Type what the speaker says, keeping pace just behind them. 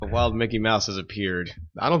wild Mickey Mouse has appeared.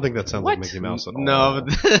 I don't think that sounds like Mickey Mouse at all. No,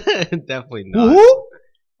 definitely not.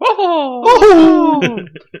 Oh!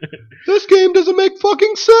 This game doesn't make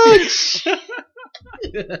fucking sense!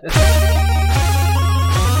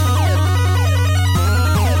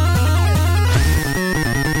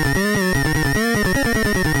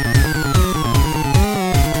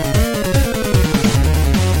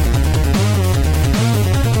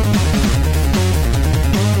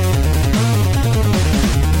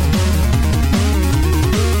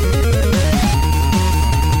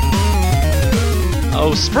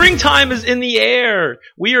 Oh, springtime is in the air!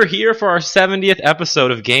 We are here for our 70th episode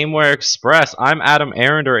of GameWare Express. I'm Adam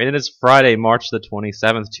Arender, and it is Friday, March the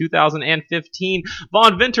 27th, 2015.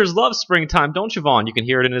 Vaughn Venters loves springtime, don't you, Vaughn? You can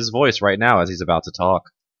hear it in his voice right now as he's about to talk.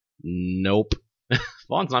 Nope.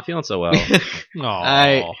 Vaughn's not feeling so well.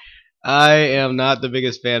 I am not the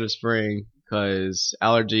biggest fan of spring because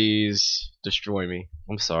allergies destroy me.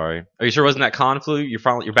 I'm sorry. Are you sure it wasn't that con flu?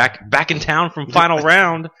 You're back in town from final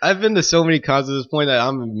round. I've been to so many cons at this point that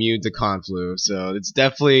I'm immune to con flu, so it's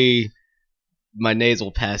definitely my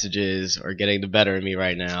nasal passages are getting the better of me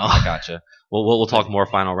right now. I gotcha. We'll talk more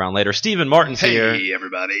final round later. Steven Martin's here. Hey,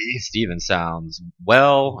 everybody. Steven sounds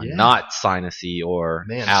not sinusy or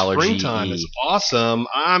Man, allergy. springtime is awesome.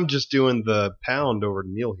 I'm just doing the pound over to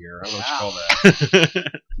Neil here. I don't know what you call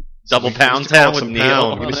that. Double pound Just call town it with some Neil.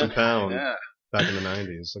 Pound. Give me some pound. Yeah. Back in the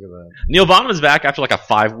 90s. Look at that. Neil Bonham is back after like a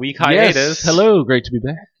 5-week hiatus. Yes. Hello, great to be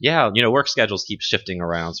back. Yeah, work schedules keep shifting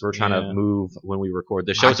around, so we're trying to move when we record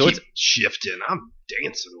the show. I So keep shifting. I'm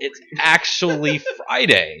dancing. it's actually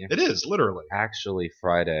Friday. It is, literally. Actually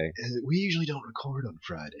Friday. We usually don't record on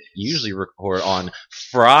Fridays. You usually record on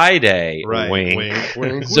Friday. Right. Wink. Wink,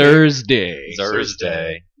 wink. Thursday.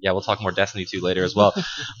 Thursday. Yeah, we'll talk more Destiny 2 later as well.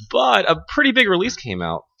 But a pretty big release came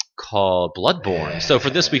out called Bloodborne. So for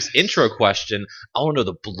this week's intro question, I want to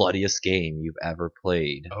know the bloodiest game you've ever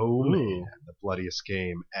played. Oh, man. The bloodiest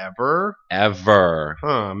game ever? Ever.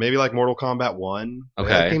 Huh. Maybe like Mortal Kombat 1. Okay.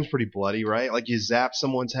 That game's pretty bloody, right? Like you zap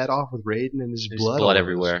someone's head off with Raiden and there's blood all over the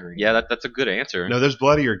everywhere. screen. Yeah, that's a good answer. No, there's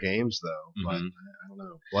bloodier games, though. But Mhm. I don't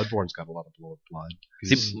know. Bloodborne's got a lot of blood.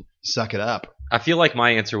 See, Suck it up. I feel like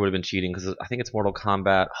my answer would have been cheating because I think it's Mortal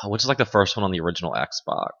Kombat, which is like the first one on the original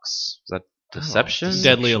Xbox. Is that Deception?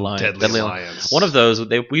 Deadly Alliance. Deadly Alliance. One of those.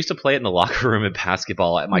 We used to play it in the locker room at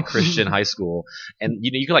basketball at my Christian high school, and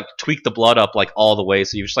you could like tweak the blood up like all the way,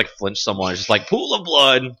 so you just like flinch someone, it's just like pool of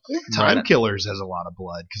blood. Time Killers has a lot of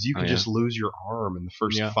blood because you can Oh, just lose your arm in the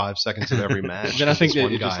first Yeah. 5 seconds of every match. Then I think This that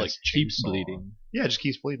one it just guy's like keeps chainsaw. bleeding. Yeah, it just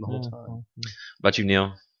keeps bleeding the whole time. About you,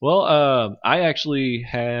 Neil? Well, I actually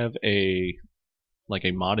have a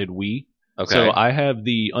modded Wii. Okay. So I have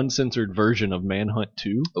the uncensored version of Manhunt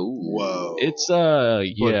 2. Whoa. It's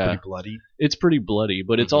Pretty yeah, bloody. it's pretty bloody,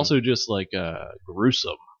 but it's Mhm. also just like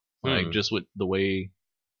gruesome. Like Hmm. just with the way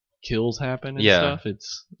kills happen and Yeah. stuff.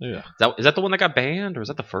 It's Is that the one that got banned, or is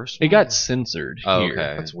that the first one? It got censored Oh, here.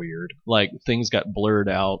 okay. That's weird. Like things got blurred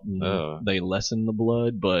out and Oh. they lessened the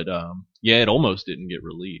blood, but yeah, it almost didn't get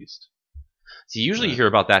released. So you usually hear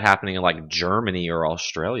about that happening in like Germany or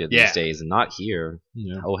Australia these Yeah. days, and not here.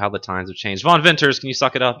 Yeah. Oh, how the times have changed. Vaughn Venters, can you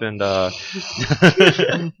suck it up and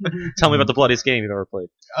tell me about the bloodiest game you've ever played?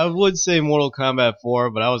 I would say Mortal Kombat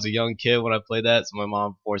 4, but I was a young kid when I played that, so my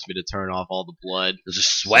mom forced me to turn off all the blood. It was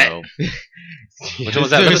just sweat. So- Which one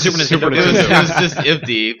was that? It Was that the Super it was, Nintendo? it was just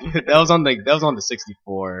empty. That was on the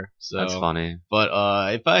 64. So. That's funny.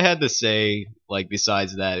 But if I had to say, like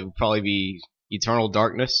besides that, it would probably be Eternal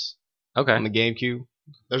Darkness Okay. on the GameCube.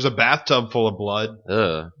 There's a bathtub full of blood,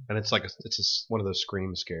 Ugh. and it's like one of those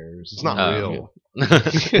scream scares. It's not Oh. real.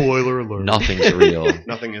 Spoiler alert. Nothing's real.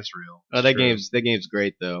 Nothing is real. Oh, that It's true. game's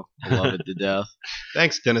great though. I love it to death.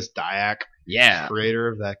 Thanks, Dennis Dyack, Yeah. creator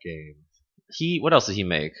of that game. What else did he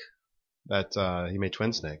make? That he made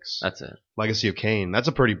Twin Snakes. That's it. Legacy of Kain. That's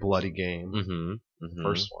a pretty bloody game. Mm-hmm.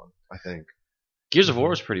 First one, I think. Gears of War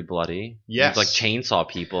was pretty bloody. Yes. It's like chainsaw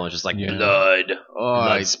people and it's just like Yeah. blood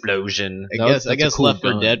Oh, explosion. That's I a guess cool Left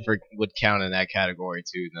 4 gun. Dead would count in that category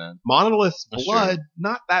too. Then Monolith's That's blood,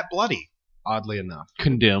 not that bloody. Oddly enough.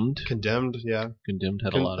 Condemned. Condemned, yeah. Condemned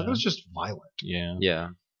had a lot That of was just violent. yeah. Yeah.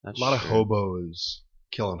 That's A lot of true. hobos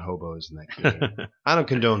killing hobos in that game. I don't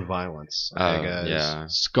condone violence. Okay, Oh, guys. yeah.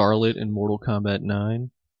 Scarlet in Mortal Kombat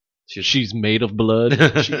 9. She's- She's made of blood.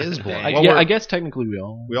 She is blood. I, Well, yeah, we're- I guess technically we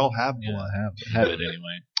all have yeah, blood. have it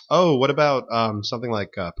anyway. Oh, what about something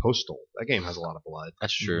like Postal? That game has a lot of blood.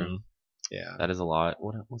 That's true. Mhm. Yeah. That is a lot.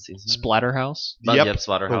 What's the Splatterhouse. Yep. Yep, The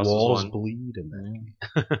Splatterhouse walls was one. bleed in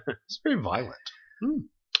that game. It's very violent.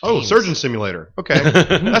 Oh, Games. Surgeon Simulator. Okay.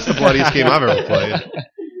 That's the bloodiest game I've ever played.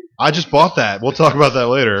 I just bought that. We'll talk about that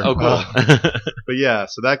later. Oh, cool. But yeah,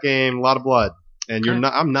 so that game, a lot of blood. And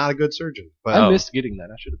I'm not a good surgeon. But I missed getting that.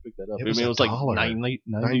 I should have picked that up. It was it was like $1.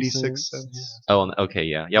 96 cents. Oh, okay,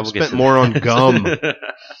 yeah. We'll get Spent to more on gum.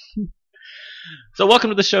 So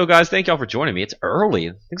welcome to the show, guys. Thank y'all for joining me. It's early.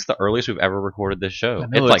 I think it's the earliest we've ever recorded this show. I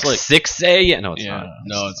know, It's like it's 6 a.m. No, it's Yeah. not.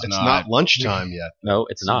 No, it's It's not. not lunchtime yet. No,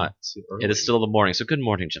 it's not. It's It is still the morning. So good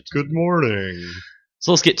morning, gentlemen. Good morning.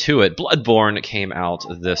 So let's get to it. Bloodborne came out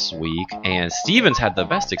this week, and Steven's had the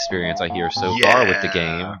best experience I hear so far with the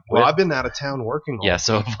game. Well, I've been out of town working. Yeah,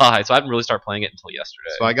 so have I. So I didn't really start playing it until yesterday.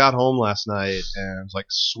 So I got home last night and I was like,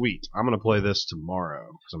 sweet, I'm going to play this tomorrow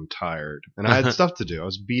because I'm tired. And I had stuff to do. I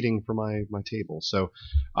was beating for my table. So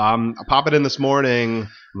I pop it in this morning.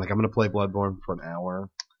 I'm like, I'm going to play Bloodborne for an hour,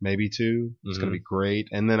 maybe 2. It's going to be great.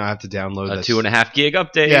 And then I have to download a this. 2.5 gig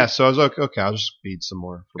update. Yeah, so I was like, okay, I'll just beat some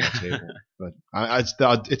more for my table. But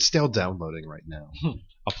it's still downloading right now.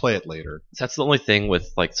 I'll play it later. That's the only thing with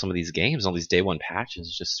like some of these games, all these day one patches.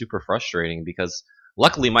 It's just super frustrating because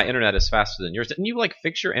luckily my internet is faster than yours. Didn't you like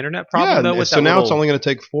fix your internet problem though? With so that now little, it's only going to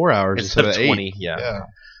take 4 hours instead of 8. 20. Yeah. Yeah.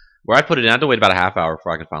 Where I put it in, I had to wait about a half hour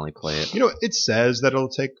before I could finally play it. You know, it says that it'll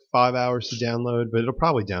take 5 hours to download, but it'll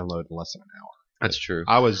probably download in less than an hour. That's true.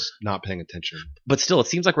 I was not paying attention. But still, it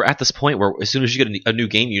seems like we're at this point where as soon as you get a new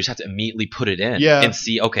game, you just have to immediately put it in and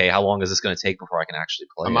see, okay, how long is this going to take before I can actually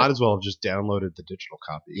play it? I might as well have just downloaded the digital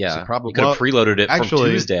copy. Yeah, probably you could have preloaded it from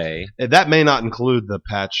Tuesday. That may not include the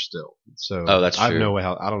patch still. So that's true. I have no way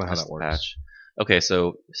I don't know how That's that the works. patch. Okay,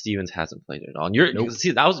 so Stevens hasn't played it at all. And you're see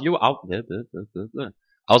that was you. I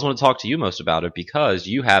was want to talk to you most about it because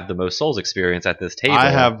you have the most Souls experience at this table. I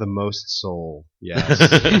have the most soul. Yes.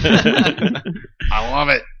 I love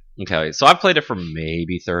it. Okay, so I've played it for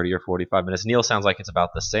maybe 30 or 45 minutes. Neil sounds like it's about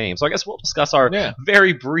the same. So I guess we'll discuss our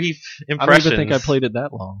very brief impressions. I don't even think I played it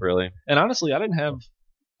that long. Really? And honestly, I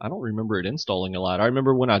don't remember it installing a lot. I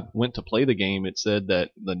remember when I went to play the game, it said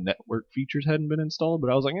that the network features hadn't been installed,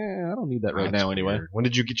 but I was like, I don't need that right now anyway. When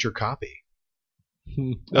did you get your copy?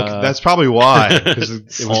 Okay, that's probably why, because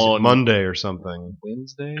it was on Monday or something.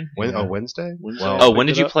 Wednesday? Wednesday? Well, when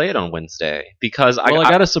did you play it on Wednesday? Because I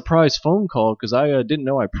got a surprise phone call because I didn't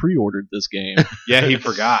know I pre-ordered this game. Yeah, he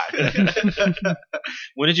forgot.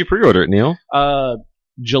 When did you pre-order it, Neil?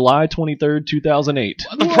 July 23rd, 2008.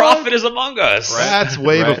 The Prophet is among us. That's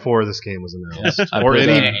way before this game was announced. Yeah, or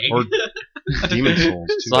Demon Souls,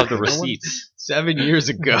 too. Still have the receipts. 7 years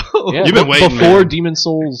ago. Yeah, You've been waiting before man. Demon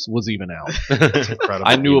Souls was even out. That's incredible.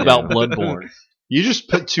 I knew about Bloodborne. You just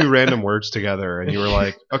put 2 random words together, and you were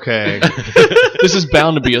like, okay, This is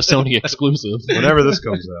bound to be a Sony exclusive. whenever this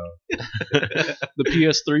comes out. The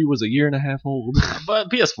PS3 was a year and a half old. But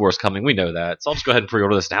PS4 is coming. We know that. So I'll just go ahead and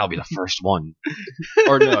pre-order this now. It'll be the first one.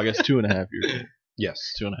 Or no, I guess 2.5 years old.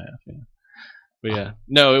 Yes. 2.5, yeah. But yeah.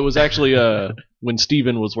 No, it was actually when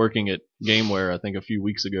Steven was working at Gameware, I think a few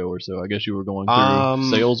weeks ago or so. I guess you were going through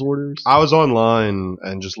sales orders. I was online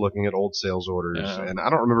and just looking at old sales orders, and I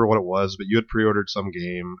don't remember what it was, but you had pre-ordered some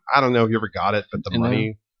game. I don't know if you ever got it, but the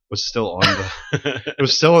money was still on the. It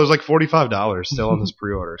was like $45 still on this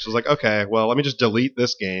pre-order. So I was like, okay, well, let me just delete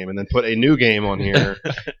this game and then put a new game on here.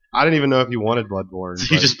 I didn't even know if you wanted Bloodborne.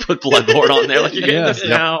 So you just put Bloodborne on there, like you're getting this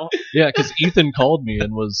now. Yeah, because Ethan called me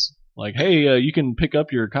and was like, hey, you can pick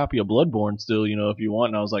up your copy of Bloodborne still, if you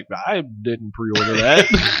want. And I was like, I didn't pre-order that.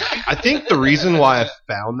 I think the reason why I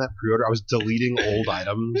found that pre-order, I was deleting old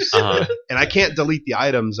items. And I can't delete the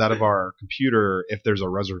items out of our computer if there's a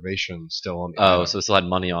reservation still on the item. So it still had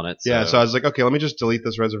money on it. So. Yeah, so I was like, okay, let me just delete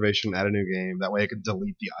this reservation, add a new game. That way I could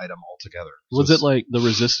delete the item altogether. Was it like the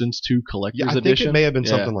Resistance 2 Collector's Edition? I think it may have been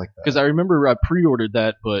something like that. Because I remember I pre-ordered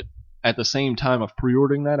that, but at the same time of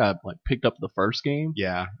pre-ordering that, I picked up the first game.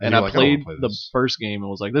 Yeah. And I played the first game and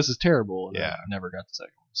was like, this is terrible. And I never got the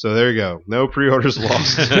second one. So there you go. No pre-orders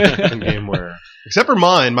lost in GameWare. Except for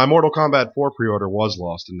mine. My Mortal Kombat 4 pre-order was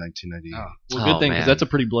lost in 1998. Well, good thing, because that's a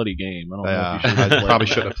pretty bloody game. I don't know if you should I probably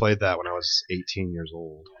shouldn't have played that when I was 18 years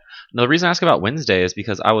old. No, the reason I ask about Wednesday is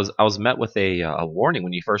because I was met with a warning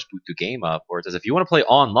when you first boot the game up, where it says if you want to play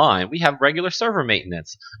online, we have regular server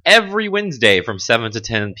maintenance every Wednesday from 7 to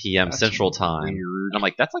 10 p.m. Central Time. Weird. And I'm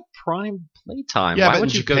like, that's like prime playtime. Yeah, Why but would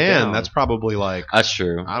in you Japan, go down? that's probably like That's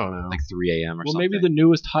true. I don't know, like 3 a.m. or something. Well, maybe the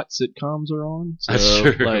newest hot sitcoms are on. So, That's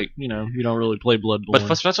true. you don't really play Bloodborne. But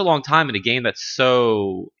for such a long time in a game that's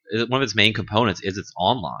so one of its main components is it's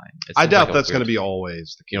online. I doubt that's going to be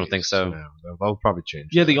always the case. You don't think so? No, they'll probably change.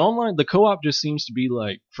 Yeah, the co-op just seems to be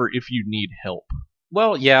like for if you need help.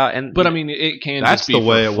 Well, yeah, but I mean, it can. That's just be the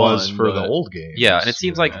way for it was fun, for the old game. Yeah, and it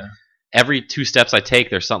seems like every 2 steps I take,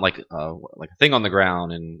 there's something like a thing on the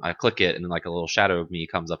ground, and I click it, and then like a little shadow of me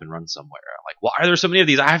comes up and runs somewhere. I'm like, why are there so many of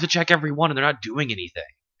these? I have to check every one, and they're not doing anything.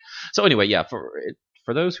 So anyway, yeah,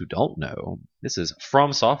 for those who don't know, this is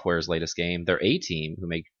From Software's latest game. They're a team who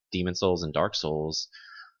make Demon Souls and Dark Souls,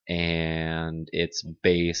 and it's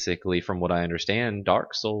basically, from what I understand,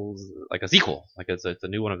 Dark Souls, like a sequel, like it's a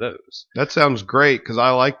new one of those. That sounds great because I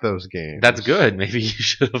like those games. That's good. Maybe you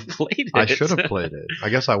should have played it. I should have played it. I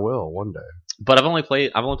guess I will one day. But I've only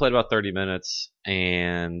played about 30 minutes,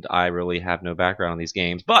 and I really have no background on these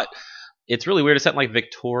games. But it's really weird. It's set in like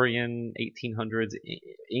Victorian 1800s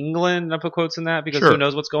England. I put quotes in that because Sure. who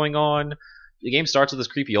knows what's going on. The game starts with this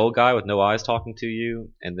creepy old guy with no eyes talking to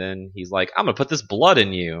you, and then he's like, I'm going to put this blood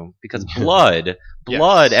in you, because blood,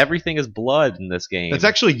 Yes. everything is blood in this game. That's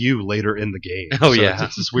actually you later in the game. Oh, so yeah.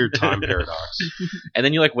 It's this weird time paradox. And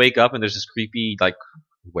then you like wake up and there's this creepy like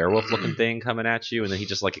werewolf looking thing coming at you, and then he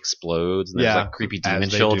just like explodes, and there's Yeah, like creepy as demon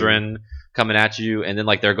they children coming at you, and then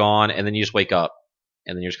like they're gone, and then you just wake up,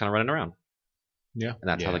 and then you're just kind of running around. Yeah. And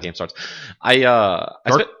that's how Yeah. the game starts. I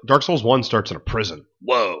Dark Souls 1 starts in a prison,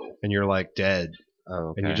 whoa. and you're like dead. Oh,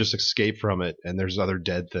 okay. And you just escape from it, and there's other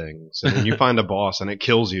dead things, and then you find a boss, and it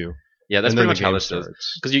kills you. Yeah, that's and pretty then much the how game this is.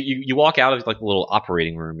 starts. Because you walk out of like the little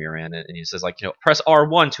operating room you're in, and it says like, press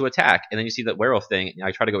R1 to attack, and then you see that werewolf thing, and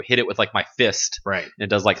I try to go hit it with like my fist, Right. and it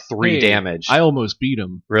does like 3 Hey, damage. I almost beat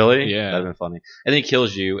him. Really? Yeah. That'd been funny. And then he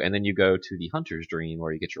kills you, and then you go to the Hunter's Dream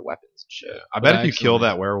where you get your weapons and shit. I bet But if you kill actually-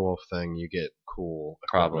 that werewolf thing, you get cool.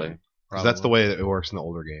 Probably. equipment. 'Cause that's the way that it works in the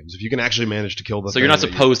older games. If you can actually manage to kill the So you're not thing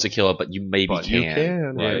that supposed to kill it, but you maybe but can. you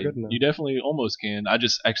can. Yeah, Right. Good enough. you definitely almost can. I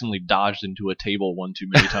just accidentally dodged into a table one too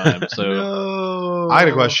many times. So No. I had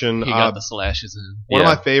a question. he got the slashes in. One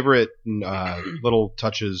Yeah. of my favorite little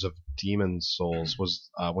touches of Demon Souls was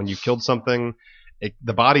when you killed something,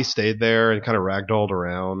 the body stayed there and kind of ragdolled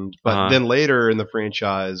around. But then later in the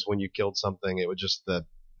franchise, when you killed something, it would just the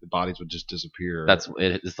bodies would just disappear.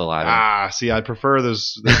 It's the latter. See, I prefer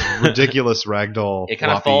this ridiculous ragdoll. It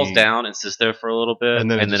kind of floppy- falls down and sits there for a little bit, And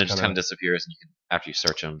then it it just just kind of disappears, and you can after you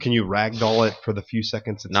search them. Can you ragdoll it for the few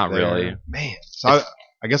seconds it's Not there? really. Man. So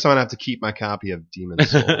I guess I'm going to have to keep my copy of Demon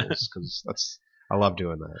Souls because I love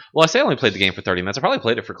doing that. Well, I say I only played the game for 30 minutes. I probably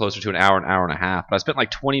played it for closer to an hour and a half. But I spent like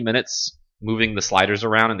 20 minutes moving the sliders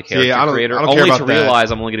around in the character I don't creator, care only about to that. realize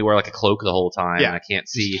I'm only going to wear like a cloak the whole time, Yeah. and I can't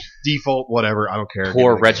see Default, whatever. I don't care. poor Give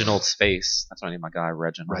me the Reginald's face. That's what I name my guy,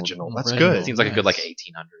 Reginald. Reginald. That's Reginald. good. Seems like a good like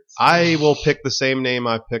 1800s. I will pick the same name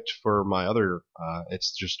I picked for my other.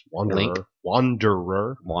 It's just Wanderer. Link?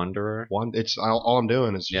 Wanderer. Wanderer. It's all I'm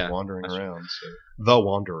doing is just Yeah, wandering that's around. So. The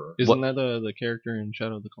Wanderer. Isn't that the character in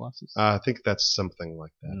Shadow of the Colossus? I think that's something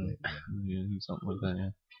like that. Mm. maybe. Yeah, something like that. Yeah.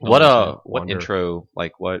 What Wanderer. intro,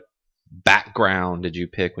 like what background did you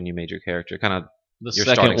pick when you made your character? Kind of The your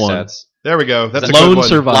second starting one. sets. There we go. That's a Lone good one.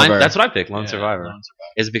 Survivor. That's what I picked. Lone Yeah, Survivor. Lone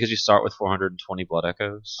Is it because you start with 420 blood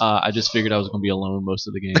echoes? I just figured I was going to be alone most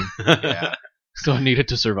of the game, Yeah. so I needed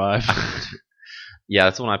to survive. Yeah,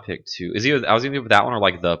 that's the one I picked too. I was either with that one or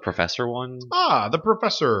like the professor one. The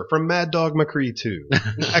Professor from Mad Dog McCree 2.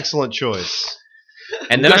 Excellent choice.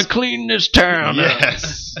 And then I, clean this town.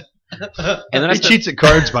 Yes. and then I He spent, cheats at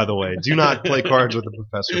cards, by the way. Do not play cards with the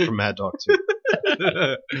Professor from Mad Dog 2.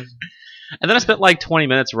 and then I spent like 20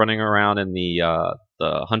 minutes running around in the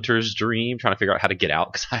hunter's dream trying to figure out how to get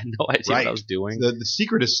out because I had no idea what Right. I was doing. The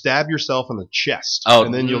secret is stab yourself in the chest, Oh,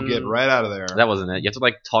 and then you'll get right out of there. That wasn't it. You have to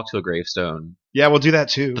like talk to a gravestone. Yeah, we'll do that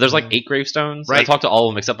too. But there's like 8 gravestones. And I Right. talked to all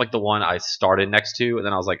of them except like the one I started next to, and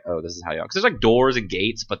then I was like, oh, this is how you. Because there's like doors and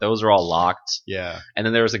gates, but those are all locked. Yeah. And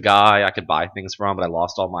then there was a guy I could buy things from, but I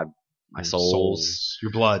lost all my Your souls,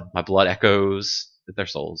 Your blood. my blood echoes. They're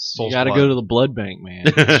souls. Soul's You got to blood. go to the blood bank, man.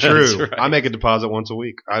 That's True. right. I make a deposit once a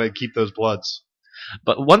week. I keep those bloods.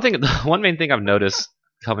 But one main thing I've noticed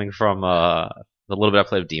coming from the little bit I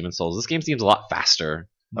played of Demon Souls, this game seems a lot faster.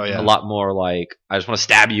 Oh yeah. A lot more like I just want to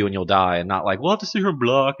stab you and you'll die, and not like we'll have to see her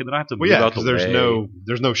block and then I have to Well, move yeah, out the because way.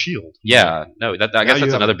 there's no shield. Yeah, no, that I Now guess you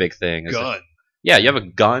that's have another a big thing. is that- Gun. yeah, you have a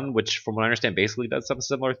gun, which from what I understand, basically does some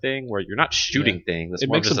similar thing where you're not shooting things. It's It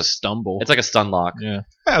more makes just them stumble. it's like a stun lock. Yeah.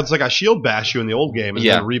 Yeah, it's like I shield bash you in the old game and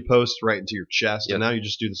Yeah. then repost right into your chest, Yep. and now you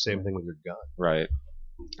just do the same thing with your gun. Right.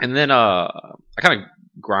 And then I kind of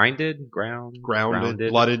grounded,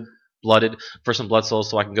 blooded for some blood souls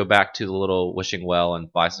so I can go back to the little wishing well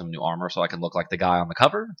and buy some new armor so I can look like the guy on the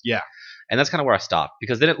cover. Yeah. And that's kind of where I stopped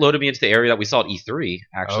because then it loaded me into the area that we saw at E3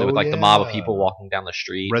 actually Oh, with like the mob of yeah. people walking down the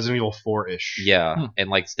street. Resident Evil 4-ish. Yeah, Hmm. and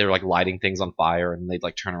like they were like lighting things on fire and they'd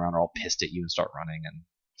like turn around and all pissed at you and start running and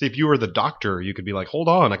See, if you were the doctor, you could be like, hold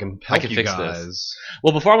on, I can help you fix guys. this.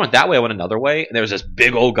 Well, before I went that way, I went another way, and there was this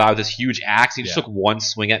big old guy with this huge axe. He just Yeah. took one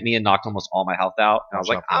swing at me and knocked almost all my health out. And I was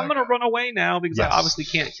Watch like, out for I'm that going to run away now because I Yes. obviously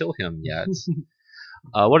can't kill him yet.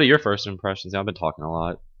 What are your first impressions? I've been talking a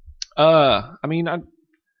lot. I mean, I don't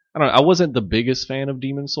know. I wasn't the biggest fan of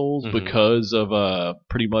Demon Souls Mhm. because of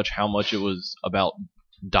pretty much how much it was about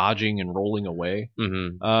dodging and rolling away.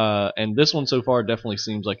 Mm-hmm. And this one so far definitely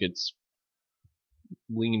seems like it's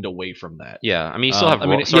leaned away from that. Yeah, I mean, you still have I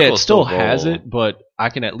mean, circles it still roll. has it, but I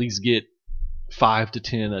can at least get 5 to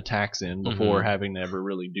 10 attacks in before Mhm. having to ever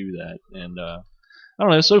really do that. And I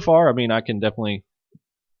don't know. So far, I mean, I can definitely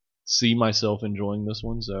see myself enjoying this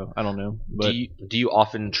one. So I don't know. But Do you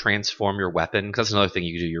often transform your weapon? Because that's another thing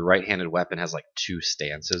you can do. Your right-handed weapon has like 2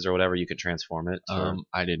 stances or whatever. You can transform it.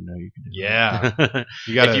 I didn't know you could do Yeah. that.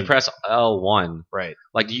 You gotta, If you press L1, right.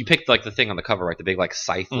 like you picked like the thing on the cover, right? The big like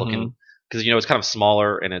scythe Mhm. looking. Because it's kind of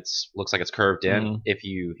smaller and looks like it's curved in. Mhm. If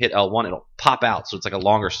you hit L1, it'll pop out, so it's like a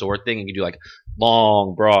longer sword thing. And you can do like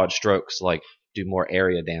long, broad strokes, to, like do more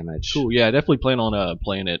area damage. Cool. Yeah, I definitely plan on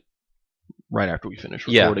playing it right after we finish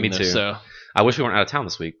Yeah, recording me this. too. So I wish we weren't out of town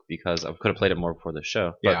this week because I could have played it more before the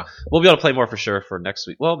show. But Yeah. we'll be able to play more for sure for next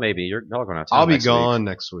week. Well, maybe y'all are going out of town. I'll be next week. gone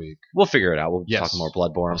next week. We'll figure it out. We'll Yes. talk more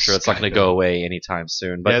Bloodborne. I'm I'll sure it's not going Skype to go it. away anytime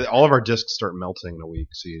soon. But Yeah, all of our discs start melting in a week,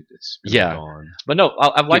 so it's gonna be Yeah. gone. But no,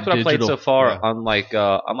 I've liked Get what I played digital. so far. Yeah.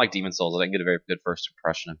 Unlike Demon Souls, I didn't get a very good first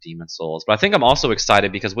impression of Demon Souls. But I think I'm also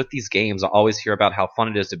excited because with these games, I always hear about how fun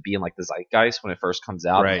it is to be in like the zeitgeist when it first comes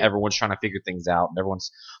out. Right. And everyone's trying to figure things out, and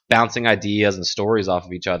everyone's bouncing ideas and stories off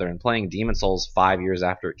of each other. And playing Demon Souls 5 years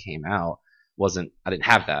after it came out I didn't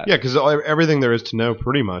have that. Yeah, because everything there is to know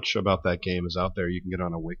pretty much about that game is out there. You can get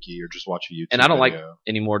on a wiki or just watch a YouTube And I don't like video.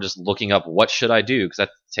 anymore just looking up what should I do because that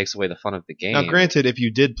takes away the fun of the game. Now, granted, if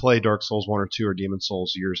you did play Dark Souls 1 or 2 or Demon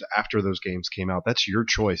Souls years after those games came out, that's your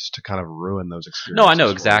choice to kind of ruin those experiences. No, I know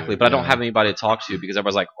for exactly, you. but I don't Yeah. have anybody to talk to because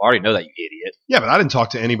everyone's like, I already know that, you idiot. Yeah, but I didn't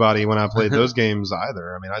talk to anybody when I played those games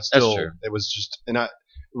either. I mean, true. it was just, and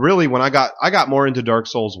really when I got more into Dark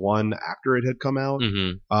Souls 1 after it had come out.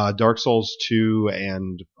 Mm-hmm. Dark Souls 2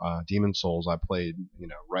 and Demon Souls I played,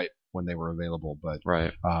 right when they were available. But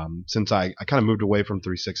Right. since I kind of moved away from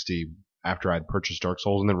 360 after I'd purchased Dark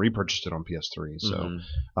Souls and then repurchased it on PS3. So,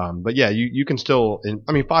 Mhm. but yeah, you can still,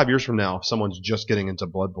 5 years from now, if someone's just getting into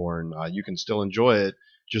Bloodborne, you can still enjoy it.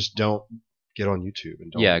 Just don't get on YouTube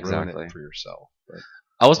and don't Yeah, ruin exactly. it for yourself. But,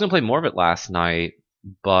 I was gonna play more of it last night,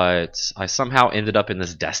 but I somehow ended up in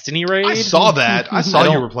this Destiny raid. I saw that. I saw I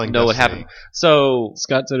you don't were playing know what Destiny. happened. So,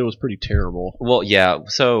 Scott said it was pretty terrible. well, yeah.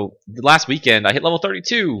 So the last weekend I hit level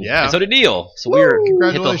 32. Yeah. And so did Neil. So Woo! we're hit the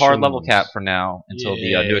Congratulations. hard level cap for now until the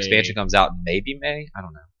new Yay. expansion comes out. Maybe May. I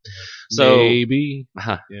don't know. So Maybe.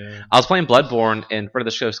 I Yeah. was playing Bloodborne, and friend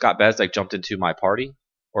of the show Scott Bezdek jumped into my party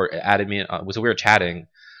or added me. So we were chatting.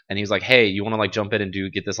 And he was like, "Hey, you want to like jump in and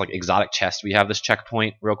get this like exotic chest? We have this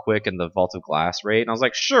checkpoint real quick in the Vault of Glass raid." And I was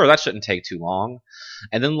like, "Sure, that shouldn't take too long."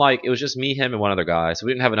 And then like it was just me, him, and one other guy, so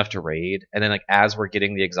we didn't have enough to raid. And then like as we're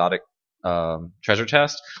getting the exotic treasure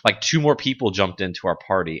chest, like 2 more people jumped into our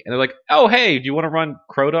party, and they're like, "Oh, hey, do you want to run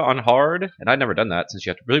Crota on hard?" And I'd never done that since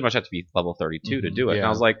you really much have to be level 32 to do it. And yeah. I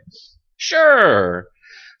was like, "Sure."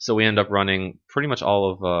 So we ended up running pretty much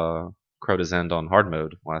all of Crota's End on hard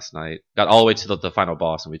mode last night. Got all the way to the final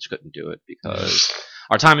boss, and we just couldn't do it because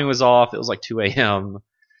our timing was off. It was like 2 a.m.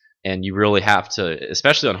 And you really have to,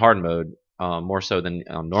 especially on hard mode, more so than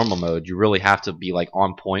normal mode, you really have to be like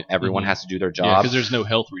on point. Everyone Mhm. has to do their Yeah, job. because there's no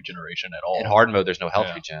health regeneration at all. In hard mode, there's no health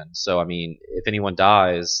Yeah. regen. So, I mean, if anyone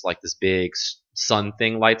dies, like this big sun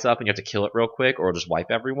thing lights up and you have to kill it real quick or just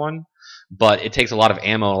wipe everyone. But it takes a lot of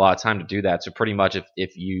ammo and a lot of time to do that. So pretty much if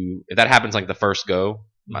that happens like the first go,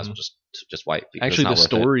 might as well just wipe. because Actually, the it's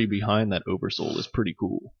not worth it. story behind that Oversoul is pretty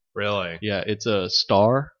cool. Really? Yeah, it's a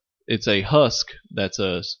star. It's a husk. It's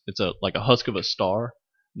like a husk of a star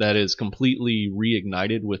that is completely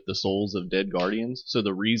reignited with the souls of dead guardians. So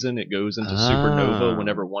the reason it goes into supernova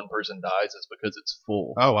whenever one person dies is because it's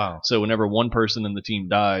full. Oh, wow. So whenever one person in the team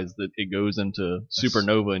dies, that it goes into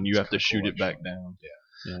supernova, and you have to kinda shoot cool, it back actually.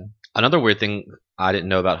 down. Another weird thing I didn't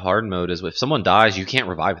know about hard mode is if someone dies, you can't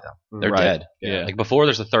revive them. They're Right. dead. Yeah. Like before,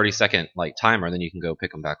 there's a 30-second like timer, then you can go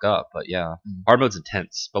pick them back up. But yeah, Mm. hard mode's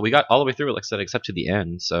intense. But we got all the way through it, like I said, except to the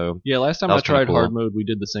end. So Yeah, last time That I was kinda tried cool. hard mode, we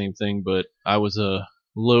did the same thing, but I was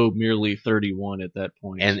low merely 31 at that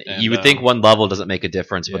point. and you would think one level doesn't make a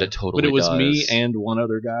difference, but yeah. it totally But it was does. me and one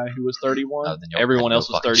other guy who was 31. Oh, then you'll Everyone have no else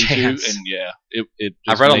was fucking 32, chance. and yeah, it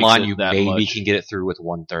I've just read makes online it you that maybe much. can get it through with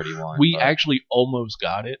 131. We but actually almost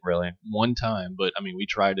got it really. one time, but I mean, we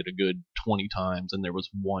tried it a good 20 times, and there was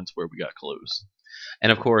once where we got close.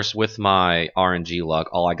 And of course, with my RNG luck,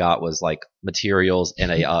 all I got was like materials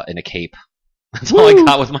and a cape. That's all I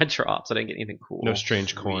got with my drops. I didn't get anything cool. No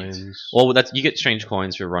strange coins. Well, you get strange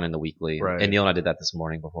coins for running the weekly. Right. And Neil and I did that this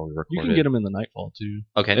morning before we recorded. You can get them in the Nightfall too.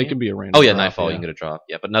 Okay. They can be a random. Oh yeah, drop, Nightfall. yeah. You can get a drop.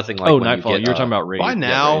 Yeah, but nothing like. Oh, when Nightfall. You You're talking about raid. By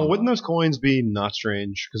now, raid. wouldn't those coins be not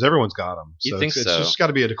strange? Because everyone's got them. So You think it's so? just got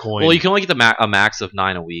to be a coin. Well, you can only get a max of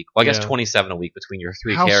 9 a week. Well, I guess Yeah. 27 a week between your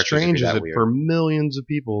 3 How characters. strange if you're is that it weird. for millions of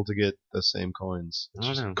people to get the same coins?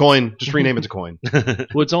 I don't know. Coin. Just rename it to coin.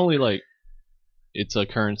 Well, it's only like it's a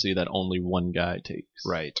currency that only one guy takes.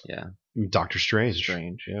 Right. Yeah. Doctor Strange.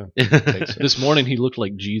 Strange. Yeah. This morning he looked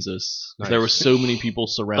like Jesus. Nice. There were so many people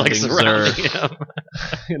surrounding, Like surrounding Xur him.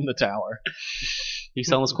 in the tower. He's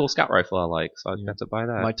selling this cool scout rifle I like, so I got to buy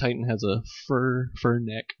that. My Titan has a fur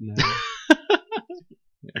neck now.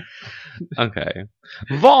 Okay.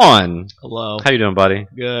 Vaughn! Hello. How you doing, buddy?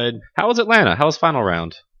 Good. How was Atlanta? How was final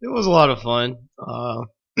round? It was a lot of fun.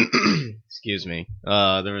 Excuse me.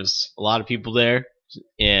 There was a lot of people there,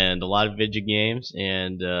 and a lot of video games,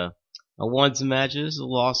 and I won some matches, I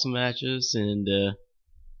lost some matches, and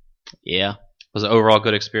yeah, Was it an overall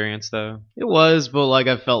good experience, though? it was. But like,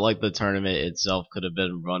 I felt like the tournament itself could have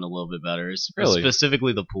been run a little bit better. Really?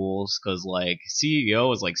 Specifically the pools, because like CEO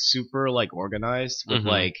was like super like organized with Mhm.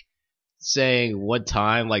 like saying what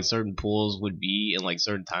time like certain pools would be in like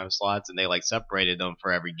certain time slots, and they like separated them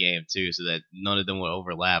for every game too, so that none of them would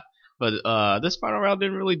overlap. But this final round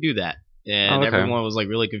didn't really do that, and Oh, okay. everyone was like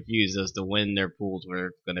really confused as to when their pools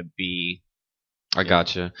were gonna be, I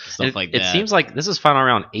gotcha. stuff It, like it that. seems like this is final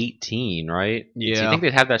round 18, right? So you Yeah. think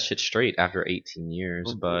they'd have that shit straight after 18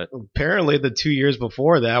 years, but Apparently the 2 years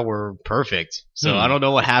before that were perfect. So I don't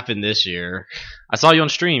know what happened this year. I saw you on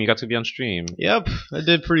stream. You got to be on stream. Yep, I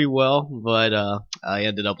did pretty well, but I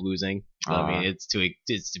ended up losing. So, Aw. I mean, it's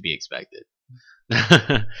to be expected.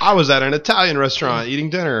 I was at an Italian restaurant eating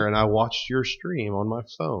dinner, and I watched your stream on my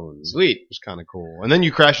phone. Sweet. It was kind of cool. And then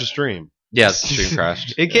you crashed the stream. Yeah, the stream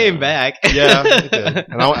crashed. It came back. Yeah, it did.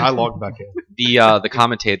 And I logged back in. The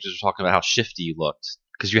commentators were talking about how shifty you looked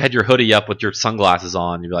because you had your hoodie up with your sunglasses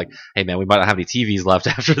on. You'd be like, "Hey man, we might not have any TVs left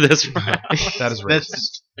after this round." That is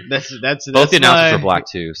racist. That's Both the announcers my, were black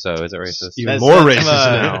too, so is it racist? Even that's- more that's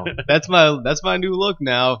racist my- now. That's my new look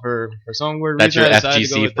now for some weird That's reason. your I decided to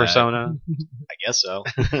go FGC with that. persona. I guess so.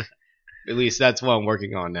 At least that's what I'm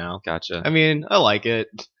working on now. Gotcha. I mean, I like it.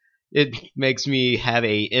 It makes me have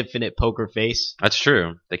a infinite poker face. That's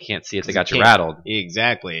true. They can't see it. They got you Can't- rattled.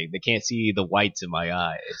 Exactly. They can't see the whites in my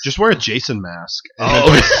eyes. Just wear a Jason mask and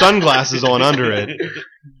then put sunglasses on under it.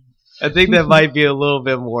 I think that might be a little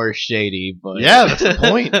bit more shady, but Yeah, that's the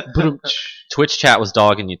point. Twitch chat was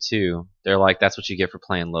dogging you too. They're like, "That's what you get for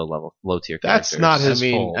playing low tier characters." That's not his I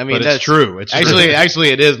mean, fault. I mean, but that's it's true. It's actually, true. actually,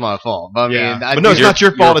 it is my fault. But I Yeah. mean, I But no, do- it's not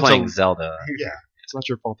your You fault. were It's playing a, Zelda. it's not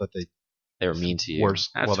your fault that They were mean to you. worse.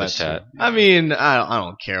 That's Well, Twitch that's chat. I mean, I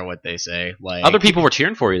don't care what they say. Like Other people were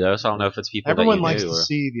cheering for you though, so I don't know if it's people everyone that you likes knew. to Or,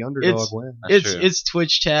 see the underdog It's- win. That's true. it's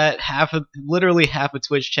Twitch chat. Literally half of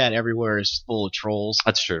Twitch chat everywhere is full of trolls.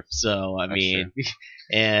 That's true. So I That's mean,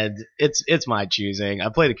 and it's my choosing. I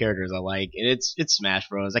play the characters I like, and it's Smash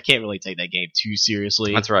Bros. I can't really take that game too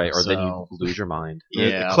seriously. That's right. Or then So- you lose your mind.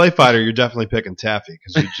 Yeah. Clay Fighter, you're definitely picking Taffy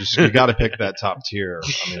because you got to pick that top tier.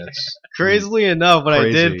 I mean, it's Crazily enough, when I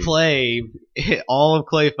Crazy. did play all of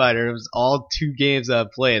Clay Fighter, it was all 2 games I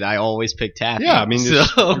played. I always picked Taffy. yeah. I mean, so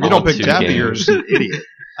if you All don't pick 2 Taffy, games. you're just an idiot.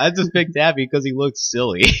 I just picked Taffy because he looked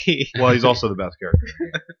silly. Well, he's also the best character.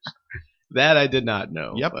 That I did not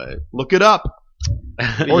know. Yep. But Look it up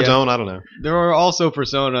or Yeah. don't. I don't know. there were also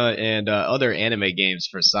Persona and other anime games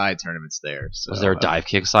for side tournaments there. So, Was there a dive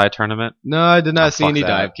kick side tournament? No, I did not Oh, see fuck any that.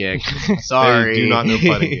 dive kick. Sorry. They do not know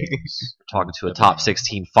fighting games. Talking to a top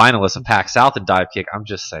 16 finalist of PAC South in dive kick. I'm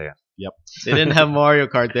just saying. They didn't have Mario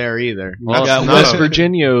Kart there either. Well, I got got West no-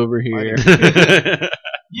 Virginia over here.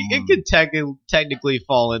 It could technically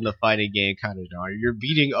fall in the fighting game kind of genre. You're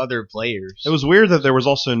beating other players. It was weird that there was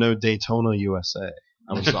also no Daytona USA.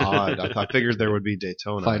 That was odd. I figured there would be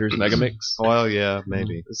Daytona. Fighters Megamix. Well, yeah,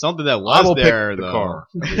 maybe. something that I was will there pick the though. car.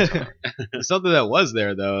 Something that was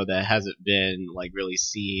there though that hasn't been like really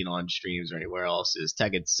seen on streams or anywhere else is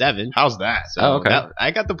Tekken 7. How's that? So Oh, okay.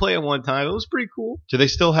 I got to play it one time. It was pretty cool. Do they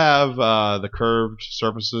still have the curved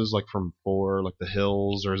surfaces like from 4, like the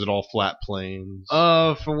hills, or is it all flat plains?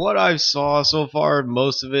 From what I've saw so far,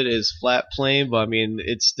 most of it is flat plane, but I mean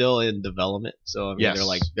it's still in development. So I mean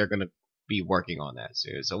Yes. they're gonna be working on that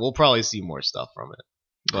soon. So we'll probably see more stuff from it.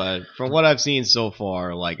 But from what I've seen so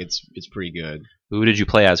far, like it's pretty good. Who did you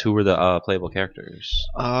play as? Who were the playable characters?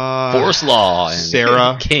 Force. Force Law and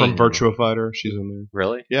Sarah King. from Virtua Fighter, she's in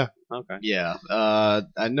Really? Yeah. Okay. Yeah.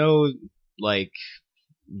 I know like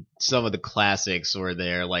some of the classics were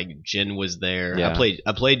there. Like Jin was there. Yeah.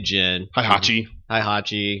 I played Jin. Heihachi.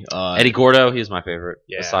 Heihachi. Eddie Gordo, he's my favorite.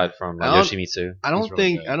 Yeah. Aside from I don't- Yoshimitsu. I don't He's really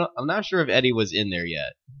think good. I'm not sure if Eddie was in there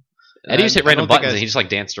yet. Eddie just hit I random don't think buttons I- and he just like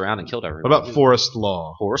danced around and killed everyone. What about Forest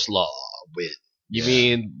Law? Forest Law? You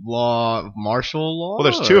mean martial law? Well,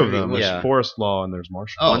 there's two of Or- them. There's Yeah. Forest Law and there's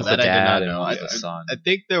Martial Oh, Law. One's that the I did not dad know. and one's the son. I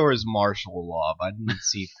think there was martial law, but I didn't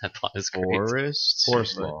see That plot is great. Forest.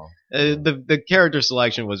 Forest But, Law. the character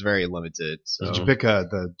selection was very limited. So. Did you pick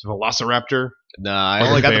the Velociraptor? Nah, I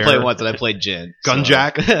only got to Bear. play once, and I played Jin. so-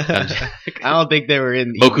 Gunjack? I don't think they were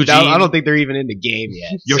in. Mokujin? I don't think they're even in the game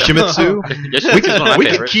yet. so- Yoshimitsu? Yoshimitsu's one of my We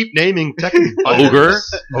can favorites. keep naming Tekken. Ogre?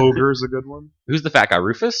 Ogre's a good one. Who's the fat guy?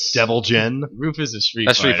 Rufus? Devil Jin. Rufus is Street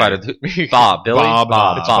That's Street Fighter. Fighter. Bob. Billy?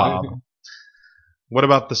 Bob. It's Bob. Bob. What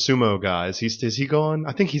about the sumo guys? Is he gone?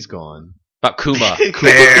 I think he's gone. About Kuma.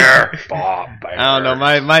 Bear. Bob. Bear. I don't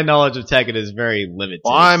know. My knowledge of Tekken is very limited.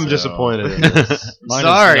 Well, I'm so- disappointed in this. Mine is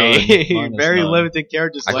Sorry, none. Mine is very none. limited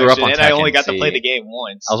character I selection, grew up on and I only Tekken, got to play see. the game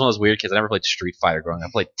once. I was one of those weird kids. I never played Street Fighter growing up.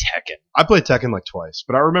 I played Tekken. I played Tekken like twice,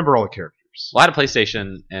 but I remember all the characters. Well, I had a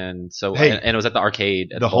PlayStation, and so Hey, and it was at the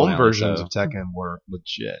arcade. At The bowling home alley, versions so- of Tekken were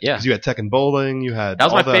legit. Yeah. 'Cause you had Tekken Bowling. You had That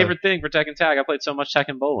was all my the- favorite thing for Tekken Tag. I played so much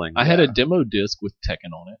Tekken Bowling. I had a demo disc with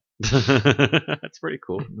Tekken on it. That's pretty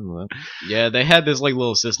cool. Yeah, they had this like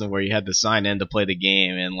little system where you had to sign in to play the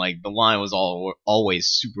game, and like the line was always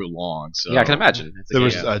super long. So Yeah, I can imagine. It's a There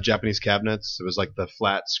was game. Japanese cabinets. It was like the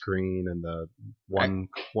flat screen and the one.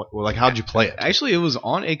 Like, how'd you play it? Actually, it was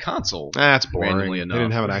on a console. That's boring. randomly They enough.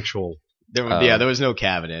 didn't have an actual. There, Oh. yeah, there was no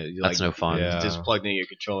cabinet. You, That's like, no fun. Yeah. You just plugged in your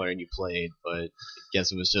controller and you played, but I guess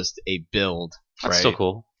it was just a build. That's right. still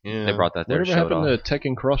cool. Yeah. They brought that there. Whatever to show it happened off. to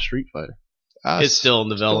Tekken Cross Street Fighter? It's still in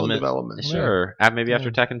development. Sure. Maybe after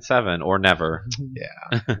Tekken 7 or never.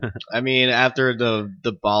 I mean, after the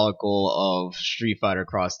debacle of Street Fighter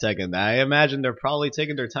Cross Tekken, I imagine they're probably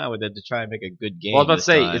taking their time with it to try and make a good game. Well, I was about to this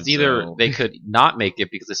say time, it's either so- they could not make it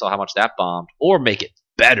because they saw how much that bombed, or make it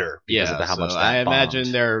better because yeah, of how so much that I imagine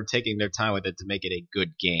bombed. they're taking their time with it to make it a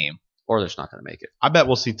good game. Or they're just not going to make it. I bet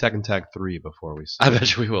we'll see Tekken Tag 3 before we see. I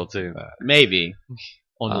bet you we will too. Maybe.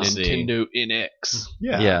 On We'll see. Nintendo NX.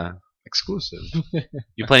 Yeah. Exclusive.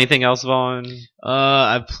 You play anything else, Vaughn?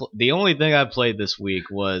 The only thing I played this week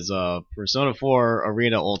was Persona 4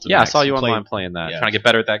 Arena Ultimate. Yeah, I saw you Played- online playing that. yeah. Trying to get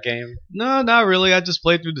better at that game. No, not really. I just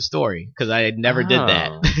played through the story because I never did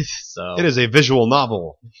that. Oh. So It is a visual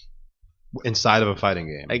novel inside of a fighting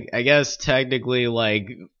game. I guess technically, like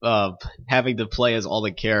having to play as all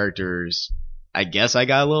the characters, I guess I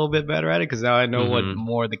got a little bit better at it because now I know what Mhm.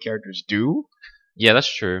 more the characters do. Yeah,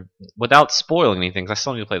 that's true. Without spoiling anything, 'cause I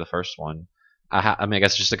still need to play the first one. I mean, I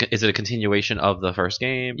guess is it a continuation of the first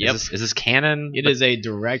game? Yep. Is this canon? It is a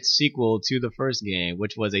direct sequel to the first game,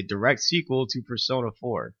 which was a direct sequel to Persona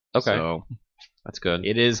 4. Okay. So That's good.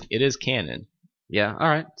 it is canon. Yeah. All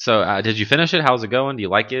right. So, did you finish it? How's it going? Do you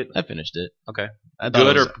like it? I finished it. Okay. I thought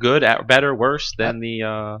Good it or was, good? Better? Worse than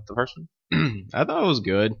the first one? I thought it was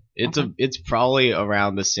good. It's probably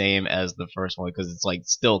around the same as the first one because it's like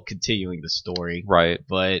still continuing the story, Right.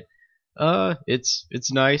 but it's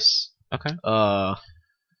nice. Okay. I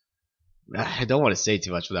don't want to say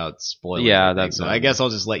too much without spoiling. Yeah, anything, that's so fine. I guess I'll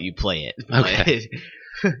just let you play it. Okay.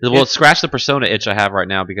 Well, scratch the Persona itch I have right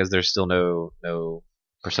now because there's still no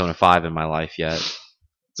Persona 5 in my life yet,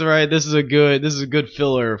 It's alright. This is a good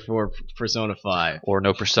filler for Persona 5. or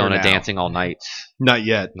no Persona now. dancing all night Not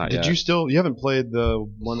yet. Not Did yet. you haven't played the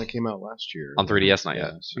one that came out last year on 3DS. Not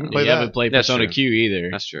yet. So you can You play haven't that. played That's Persona true. Q either.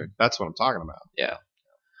 That's true. That's what I'm talking about.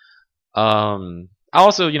 I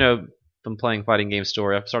also, been playing fighting game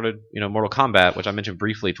story. I've started, Mortal Kombat, which I mentioned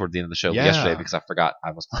briefly toward the end of the show Yeah. yesterday because I forgot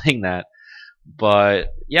I was playing that.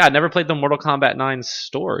 But yeah, I never played the Mortal Kombat 9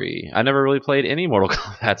 story. I never really played any Mortal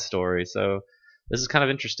Kombat story, so this is kind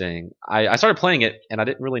of interesting. I started playing it and I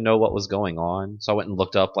didn't really know what was going on, so I went and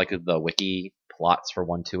looked up like the wiki plots for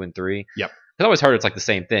 1, 2, and 3. Yep. Because I always heard it's like the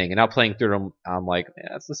same thing, and now playing through them, I'm like,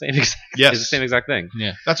 yeah, it's the same exact. Yes. It's the same exact thing.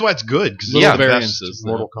 That's why it's good. Cause Yeah. it's the best Variances,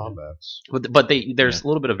 Mortal Kombat. But there's a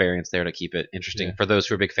little bit of variance there to keep it interesting Yeah. for those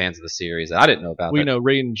who are big fans of the series. that I didn't know about. We that. know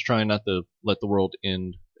Raiden's trying not to let the world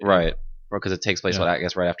end. Right. Because it takes place, Yeah. I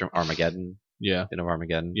guess, right after Armageddon. Yeah. End of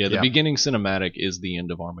Armageddon. Yeah, the Yeah. beginning cinematic is the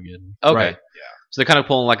end of Armageddon. Okay. Right. So they're kind of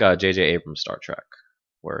pulling like a J.J. Abrams Star Trek,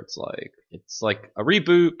 where it's like a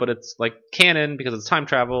reboot, but it's like canon because it's time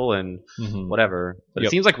travel and Mhm. whatever. But it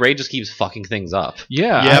Yep. seems like Ray just keeps fucking things up.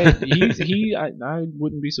 Yeah, Yep. I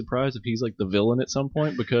wouldn't be surprised if he's like the villain at some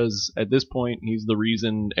point because at this point he's the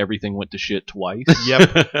reason everything went to shit twice.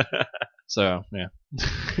 Yep. So yeah,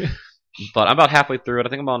 But I'm about halfway through it. I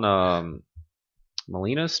think I'm on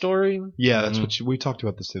Melina's story. Yeah, that's what we talked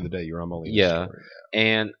about this the other day. You're on Molina's Yeah. story.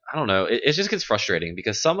 And I don't know, it just gets frustrating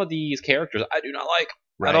because some of these characters I do not like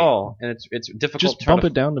Right. at all, and it's difficult. Just trying bump to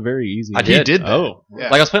it down to very easy. I did. He did that. Oh. Yeah.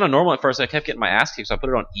 Like I was playing on normal at first, and I kept getting my ass kicked, so I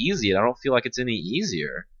put it on easy, and I don't feel like it's any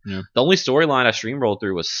easier. Yeah. The only storyline I stream rolled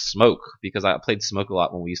through was Smoke because I played Smoke a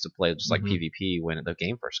lot when we used to play just like Mhm. PvP when the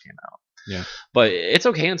game first came out. Yeah. But it's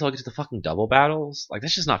okay until I get to the fucking double battles. Like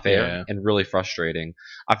that's just not fair Yeah. and really frustrating.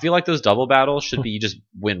 I feel like those double battles should be you just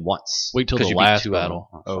win once. Wait till 'cause the you beat last 2 of them.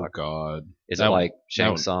 battle. Oh fuck. God. Is That it one- like Shang that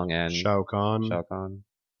one- Tsung and Shao Kahn. Shao Kahn?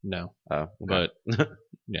 No. Oh, okay. But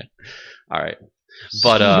yeah. All right.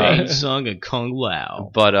 But Shang Tsung and Kung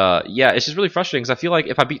Lao. yeah, it's just really frustrating because I feel like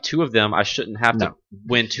if I beat 2 of them, I shouldn't have to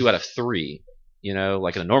win 2 out of 3. You know,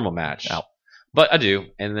 like in a normal match. Ow. But I do,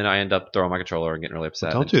 and then I end up throwing my controller and getting really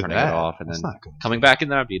upset Don't and do turning that. it off, and That's then not good. coming back and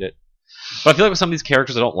then I beat it. But I feel like with some of these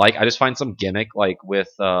characters I don't like, I just find some gimmick, like with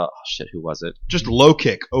oh shit, who was it? Just low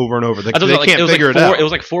kick over and over. They I don't can't know, like, it was figure like it out. It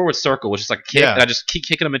was like forward circle, which is like kick, Yeah. and I just keep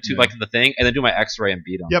kicking them into Yeah. like the thing, and then do my X-ray and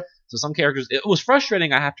beat them. Yep. So some characters, it was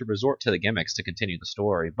frustrating. I have to resort to the gimmicks to continue the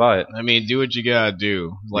story, but I mean, do what you gotta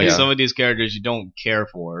do. Like Yeah. some of these characters you don't care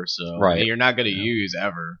for, so Right. you're not gonna use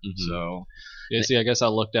ever. Mhm. So Yeah, see, I guess I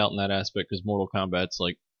lucked out in that aspect because Mortal Kombat's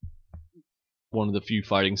like one of the few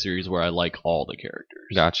fighting series where I like all the characters.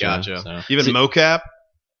 gotcha. So. Even See- mocap.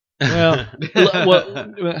 Well,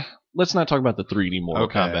 let's not talk about the 3D Mortal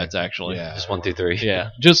Okay. Kombats, actually. Yeah. just 1 through 3. Yeah,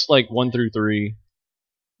 just like 1 through 3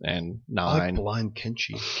 and I like 9. Blind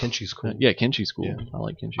Kenshi. Kenshi's cool. Yeah, Kenshi's cool. Yeah. I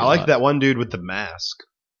like Kenshi. I like that one dude with the mask.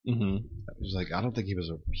 Mm-hmm. He was like, I don't think he was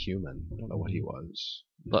a human. I don't know what he was.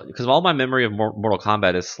 But because all my memory of Mortal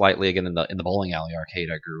Kombat is slightly again in the bowling alley arcade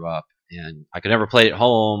I grew up, and I could never play it at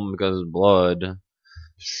home because of blood.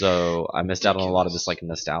 So I missed out on a lot of this like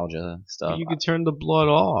nostalgia stuff. You can turn the blood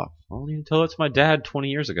off. Well, you tell it to my dad 20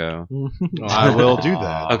 years ago. I will do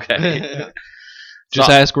that. Okay. Just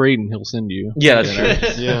So- ask Raiden; he'll send you. Yeah,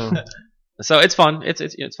 that's true. Yeah. So it's fun. It's a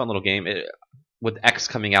fun little game. With X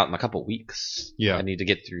coming out in a couple weeks, Yeah. I need to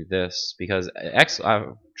get through this because X. I've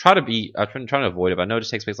been trying to avoid it. But I know it just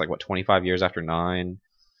takes place like 25 years after 9,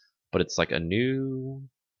 but it's like a new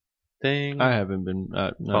thing. I haven't been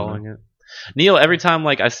Following it. Neil, every time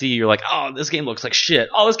like I see you, you're like, oh, this game looks like shit.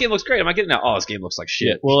 Oh, this game looks great. Am I getting it now? Oh, this game looks like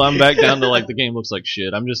shit. Well, I'm back down to like the game looks like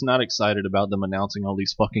shit. I'm just not excited about them announcing all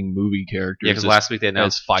these fucking movie characters. Yeah, because as- last week they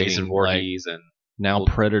announced as fighting, Jason like- Voorhees and now We'll-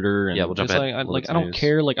 Predator and yeah, we'll jump just ahead. like, We'll I don't news.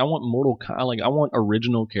 care. Like I want I want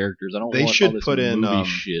original characters. I don't. They want should all this put in, movie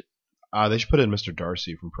shit. They should put in Mr.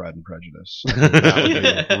 Darcy from Pride and Prejudice.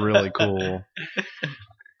 That would be really cool.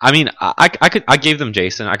 I mean, I gave them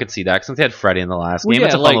Jason. I could see that since they had Freddy in the last game.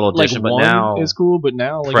 It's a fun little addition, but one now is cool. But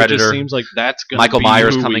now like, it Predator, just seems like that's gonna Michael be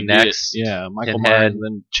Myers who we coming get. next, Yeah, Michael Pinhead. Myers, and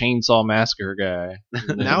then Chainsaw Massacre guy.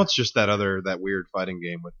 Now it's just that weird fighting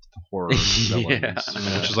game with horror villains,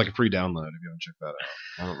 which is like a free download if you want to check that out.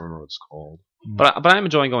 I don't remember what it's called. But I'm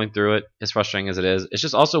enjoying going through it. As frustrating as it is, it's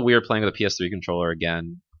just also weird playing with a PS3 controller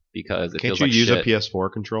again because it Can't feels you like use shit. a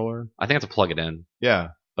PS4 controller? I think I have to plug it in, Yeah.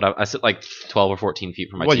 but I sit like 12 or 14 feet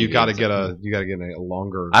from my Well, TV. you got to and get it's- a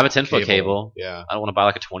longer. I have a 10-foot cable. Yeah. I don't want to buy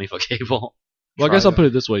like a 20-foot cable. Well, I Try guess I'll that. put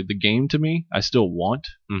it this way: the game to me, I still want,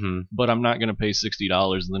 Mm-hmm. but I'm not gonna pay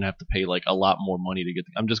 $60 and then have to pay like a lot more money to get.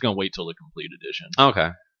 I'm just gonna wait till the complete edition. Okay,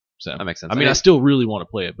 So that makes sense. I mean, I still really want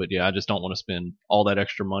to play it, but yeah, I just don't want to spend all that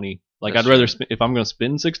extra money. Like, That's I'd rather true. if I'm going to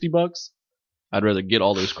spend $60, I'd rather get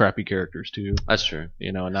all those crappy characters too, that's true.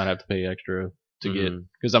 you know, and not have to pay extra to get. Mhm.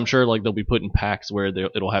 Because I'm sure like they'll be putting packs where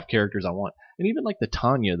it'll have characters I want, and even like the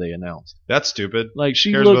Tanya they announced, That's stupid. like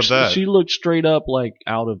she Cares looks about that? she looked straight up like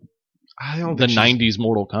out of I don't the think she's- '90s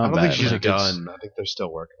Mortal I Kombat. don't think she's Like, it's- done. I think they're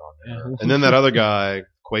still working on her. Yeah. And then that other guy,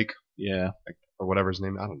 Quake Yeah, or whatever his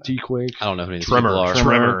name, I don't know. T-Quake, I don't know who these Tremor. people are.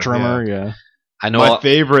 Tremor. Tremor, yeah. I know. My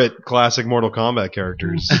favorite classic Mortal Kombat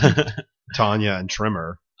characters, Tanya and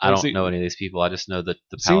Tremor. I don't See- know any of these people. I just know the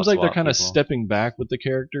Seems Palette like they're Swap kind of people. stepping back with the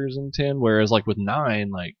characters in 10, whereas like with 9,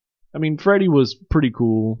 like I mean, Freddy was pretty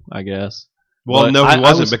cool, I guess. Well, But no, he I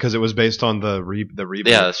wasn't was- because it was based on the reboot.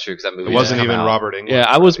 Yeah, that's true. Because that movie it wasn't didn't even come out. Robert Englund. Yeah,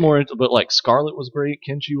 I was more into, but like Scarlet was great,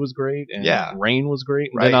 Kenshi was great, and Yeah. Rain was great.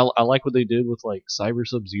 And Right. then I like what they did with like Cyber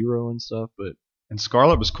Sub-Zero and stuff, but And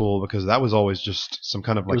Scarlet was cool because that was always just some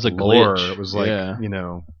kind of like was a lore. glitch. It was like Yeah. you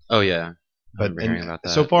know. Oh yeah. I But remember hearing about that.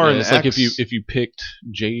 so far yeah, in it's X, like if you picked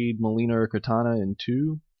Jade, Melina, or Katana in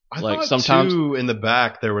 2. I like, thought sometimes- too, in the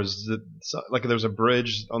back there was there was a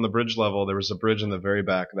bridge on the bridge level. There was a bridge in the very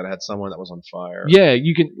back that had someone that was on fire. Yeah,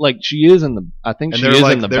 you can like she is in the. I think and she they're is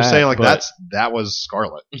like in the they're back, saying like but that was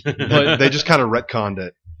Scarlet, but but they just kind of retconned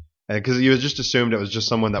it. because you just assumed it was just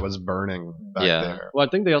someone that was burning back there. Well, I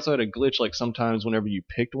think they also had a glitch, like sometimes whenever you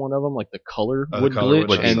picked one of them, like the color Oh, the would color glitch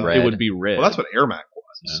would be and red. it would be red. Well, that's what Airmac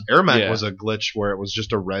was. Yeah. Airmac Yeah. was a glitch where it was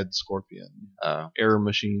just a red scorpion. Error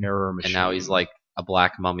machine. Error machine. And now he's like a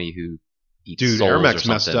black mummy who eats Dude, souls Airmac's or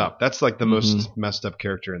messed something. up. That's like the most messed up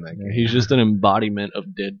character in that game. He's just an embodiment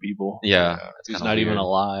of dead people. Yeah, He's kinda not even weird.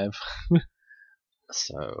 alive.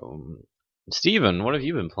 So, Steven, what have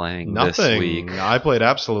you been playing this Nothing. week? I played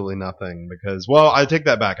absolutely nothing because, well, I take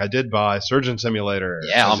that back. I did buy Surgeon Simulator.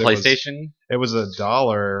 Yeah, on because PlayStation. It was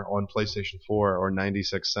 $1 on PlayStation 4 or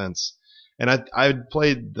 96 cents. And I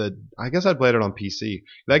played I guess I played it on PC.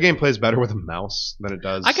 That game plays better with a mouse than it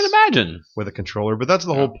does I can imagine. with a controller, but that's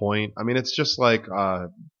the whole point. I mean, it's just like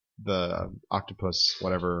the Octopus,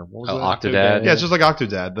 whatever. What was that? Octodad. Yeah, it's just like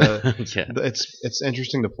Octodad. Yeah. It's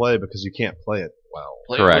interesting to play because you can't play it well.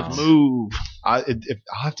 Play Correct. with Move. I'll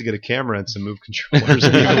have to get a camera and some Move controllers.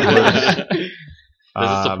 It'll be even worse.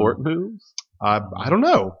 Does it support moves? I don't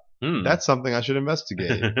know. Hmm. That's something I should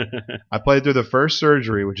investigate. I played through the first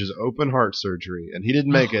surgery, which is open heart surgery, and he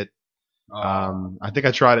didn't make it. I think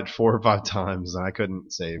I tried it 4 or 5 times and I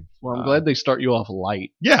couldn't save. Well, I'm glad they start you off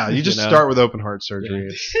light. Yeah, you just You know? start with open heart surgery.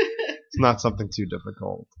 It's not something too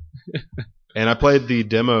difficult. And I played the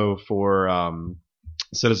demo for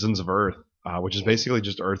Citizens of Earth, which is basically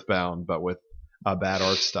just Earthbound, but with a bad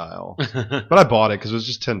art style. But I bought it because it was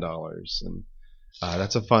just $10, and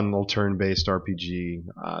that's a fun little turn-based RPG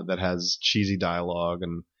that has cheesy dialogue,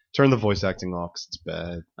 and turn the voice acting off because it's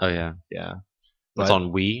bad. Oh yeah, Yeah. that's But-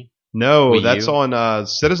 on Wii. No, Wii that's U? on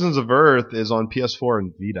Citizens of Earth is on PS4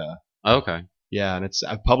 and Vita. Oh, okay. Yeah, and it's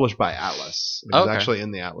published by Atlas. It was Okay. actually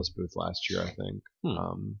in the Atlas booth last year, I think.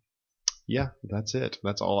 Hmm. Yeah, that's it.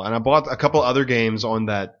 That's all. And I bought a couple other games on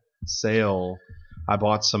that sale. I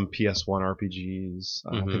bought some PS1 RPGs.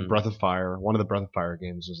 I think Breath of Fire. One of the Breath of Fire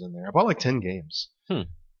games was in there. I bought like 10 games.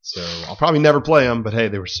 So I'll probably never play them, but hey,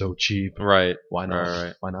 they were so cheap. Right. Why not?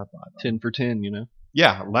 Right. Why not buy them? 10 for 10, you know?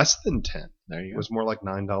 Yeah, less than 10. There you It go. was more like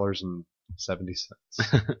 $9.70.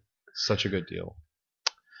 Such a good deal.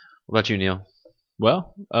 What about you, Neil?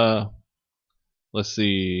 Well, let's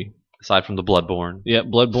see. Aside from the Bloodborne. Yeah,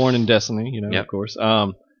 Bloodborne and Destiny, you know, Yep. of course.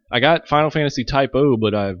 I got Final Fantasy Type O,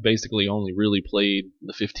 but I've basically only really played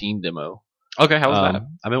the 15 demo. Okay, how was that?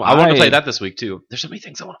 I mean, I wanted to play that this week too. There's so many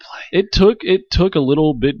things I want to play. It took a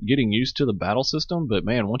little bit getting used to the battle system, but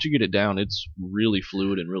man, once you get it down, it's really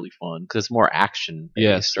fluid and really fun. Because it's more action.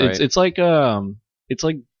 Yes, right? it's like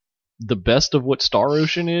the best of what Star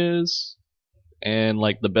Ocean is, and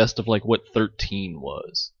like the best of like what 13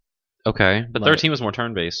 was. okay, but like- 13 was more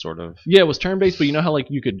turn-based, sort of. Yeah, it was turn based, but you know how like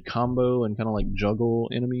you could combo and kind of like juggle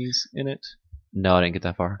enemies in it. No, I didn't get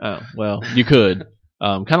that far. Oh well, you could.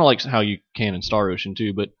 Kind of like how you can in Star Ocean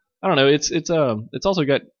too, but I don't know. It's also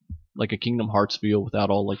got like a Kingdom Hearts feel without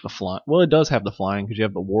all like the flying. Well, it does have the flying because you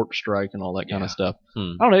have the warp strike and all that kind of stuff. I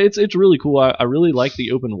don't know. It's really cool. I really like the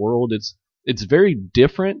open world. It's very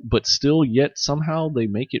different, but still yet somehow they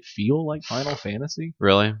make it feel like Final Fantasy.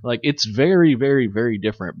 Really? Like it's very, very, very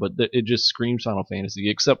different, but it just screams Final Fantasy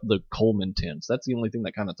except the Coleman tints. That's the only thing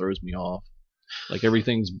that kind of throws me off. Like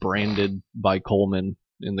everything's branded by Coleman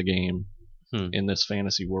in the game. In this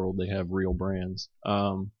fantasy world, they have real brands.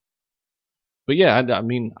 But yeah, I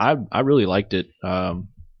mean, I really liked it.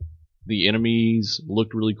 The enemies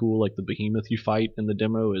looked really cool. Like the behemoth you fight in the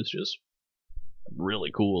demo is just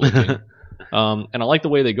really cool looking. And I like the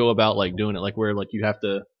way they go about like doing it. Like where like you have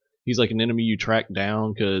to, he's like an enemy you track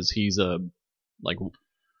down because he's a like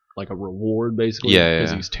a reward basically. Yeah,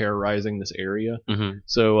 Because yeah. he's terrorizing this area. Mm-hmm.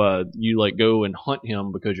 So you like go and hunt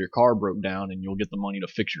him because your car broke down, and you'll get the money to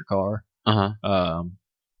fix your car. Uh-huh.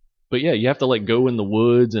 But yeah, you have to like go in the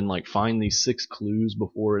woods and like find these 6 clues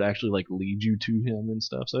before it actually like leads you to him and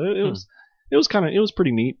stuff. So it was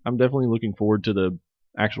pretty neat. I'm definitely looking forward to the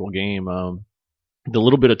actual game. The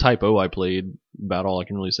little bit of Type O I played, about all I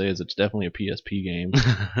can really say is it's definitely a PSP game.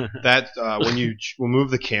 That when you move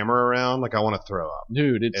the camera around, like I want to throw up.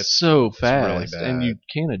 Dude, it's It's so fast, really bad. and you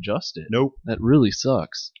can't adjust it. Nope. That really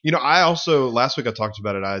sucks. You know, I also last week I talked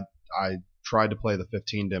about it. I tried to play the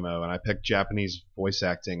 15 demo and I picked Japanese voice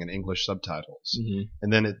acting and English subtitles. Mm-hmm.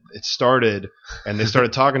 And then it started and they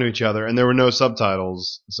started talking to each other and there were no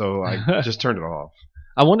subtitles, so I just turned it off.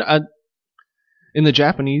 I wonder, in the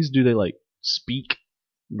Japanese, do they like speak?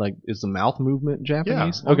 Like, is the mouth movement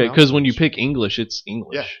Japanese? all Okay, mouth because when you movements. pick English, it's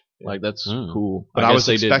English. Yeah. Like that's Mm. cool. But I guess was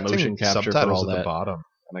they did expecting motion capture for subtitles all at the that. bottom,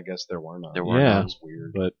 and I guess there were none. There were Yeah. It was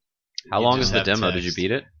weird. But How You long just is the have demo? Did text. you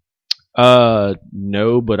beat it?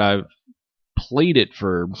 no, but I've played it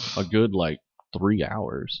for a good like 3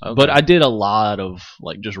 hours. Okay. But I did a lot of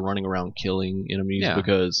like just running around killing enemies Yeah.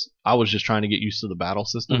 because I was just trying to get used to the battle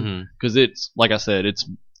system. Mhm. Because it's like I said,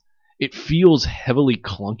 it feels heavily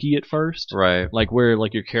clunky at first, Right. like where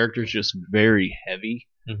like your character's just very heavy.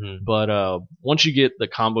 Mm-hmm. But once you get the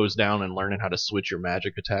combos down and learning how to switch your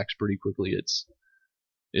magic attacks pretty quickly,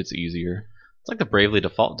 it's easier. It's like the Bravely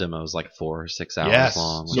Default demo is like 4 or 6 hours Yes.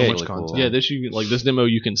 long. So Which is much really content. cool. Yeah, this demo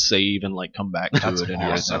you can save and like come back to it and awesome. everything.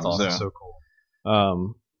 That's That's awesome. so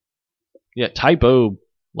cool. Yeah, Type O,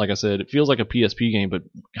 like I said, it feels like a PSP game, but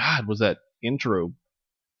God, was that intro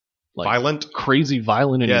like Violent. crazy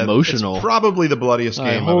violent and Yeah, emotional. It's probably the bloodiest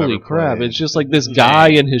Like, game I've holy ever crap! played. It's just like this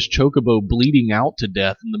guy and his chocobo bleeding out to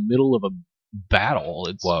death in the middle of a battle.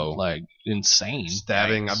 It's Whoa. like insane.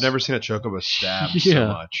 stabbing. Nice. I've never seen a chocobo stab Yeah. so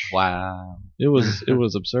much. Wow. It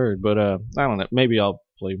was absurd, but I don't know. Maybe I'll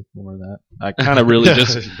play more of that. I kind of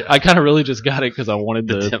really just got it because I wanted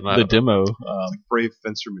The the demo. Brave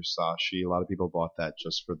Fencer Musashi. A lot of people bought that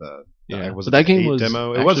just for the was but it that the game 8 was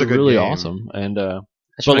demo. It actually was a good really game. awesome, and I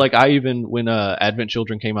but should like I even when Advent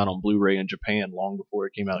Children came out on Blu-ray in Japan long before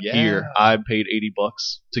it came out Yeah. here, I paid $80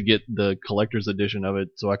 to get the collector's edition of it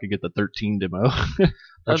so I could get the 13 demo.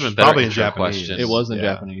 That would have been Which better probably in intro Japanese. question. It was in Yeah.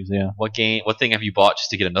 Japanese, yeah. What thing have you bought just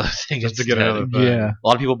to get another thing? Just to get instead? another thing. Yeah. A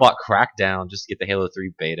lot of people bought Crackdown just to get the Halo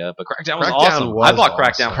 3 beta, but Crackdown was Crackdown awesome. was I bought awesome.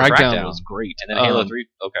 Crackdown for Crackdown was great. and then Halo Um, 3.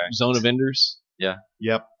 Okay, Zone of Enders,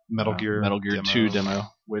 Yep. Metal Gear. Metal Gear 2 demo,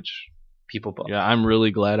 which people bought. yeah, I'm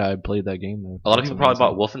really glad I played that game though. A lot of That's people probably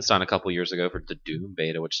amazing. bought Wolfenstein a couple years ago for the Doom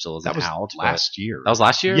beta, which still isn't That was out. but- last year. That was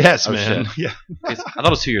last year. Yes, Oh, man. shit. Yeah. I thought it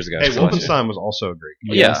was 2 years ago. Hey, Still last year. Wolfenstein was also a great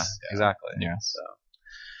game. Yeah, Yes. exactly. Yeah.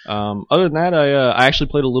 Other than that, I actually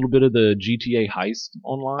played a little bit of the GTA Heist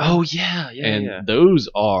online. Oh yeah, yeah, and yeah. those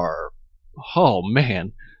are, oh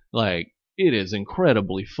man, like it is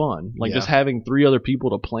incredibly fun. Like Yeah. just having 3 other people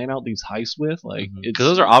to plan out these heists with, like it's Because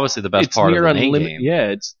those are obviously the best it's part of near the main unlimited. game.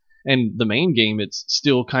 Yeah, and the main game it's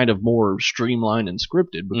still kind of more streamlined and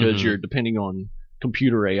scripted because Mhm. you're depending on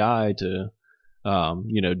computer AI to,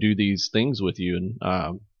 do these things with you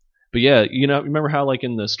and. But yeah, remember how like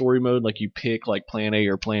in the story mode, like you pick like plan A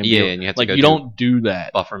or plan B. Yeah, and you have to like go you do don't do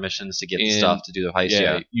that. buffer missions to get the And- stuff to do the heist.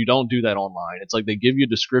 Yeah. You don't do that online. It's like they give you a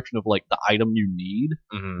description of like the item you need,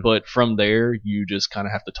 Mhm. but from there you just kind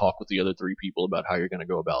of have to talk with the other 3 people about how you're going to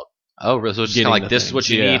go about. Oh, really? So it's just Getting kind of like the this is what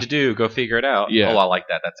things, you yeah. need to do. Go figure it out. Yeah. Oh, I like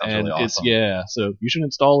that. That sounds And really it's awesome. so you should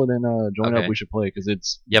install it and join Okay. up. We should play because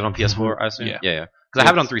it's You have it on PS4, I assume. Yeah. yeah. Because I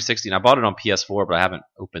have it on 360 and I bought it on PS4, but I haven't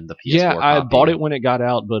opened the PS4. yeah. I copy. bought it when it got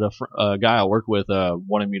out, but a guy I work with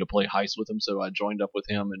wanted me to play Heist with him, so I joined up with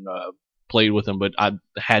him and played with him. But I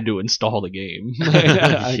had to install the game.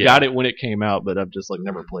 I Yeah. got it when it came out, but I've just like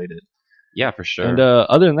never played it. Yeah, for sure. And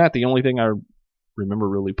other than that, the only thing I remember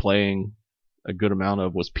really playing a good amount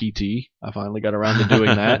of was PT. I finally got around to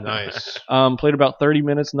doing that. Nice. Played about 30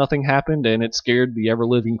 minutes, nothing happened, and it scared the ever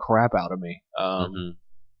living crap out of me. Mhm.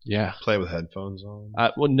 Yeah. Play with headphones on.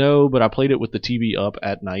 Well, no, but I played it with the TV up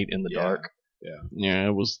at night in the Yeah. dark. Yeah. Yeah,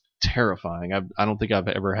 it was terrifying. I don't think I've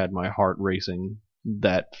ever had my heart racing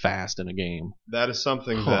that fast in a game. That is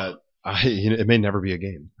something Huh. that it may never be a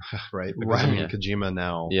game, right? Because I mean, Right. Kojima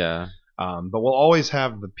now. Yeah. But we'll always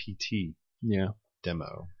have the PT Yeah.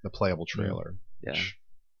 demo, the playable trailer. Yeah.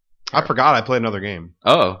 I forgot I played another game.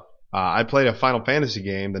 Oh. I played a Final Fantasy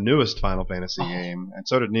game, the newest Final Fantasy game, and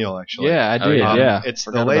so did Neil actually. Yeah, I Oh, did. yeah. Yeah. It's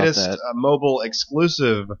Forgot the about latest that. mobile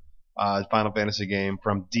exclusive Final Fantasy game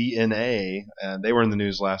from DNA, and they were in the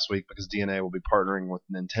news last week because DNA will be partnering with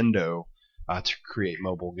Nintendo to create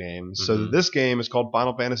mobile games. So Mhm. this game is called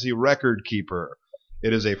Final Fantasy Record Keeper.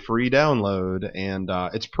 It is a free download, and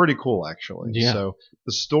it's pretty cool actually. Yeah. So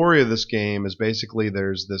the story of this game is basically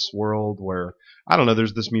there's this world where I don't know,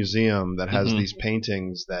 there's this museum that has Mhm. these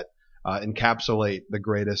paintings that encapsulate the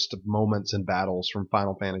greatest moments and battles from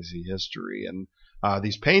Final Fantasy history. And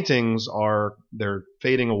these paintings they're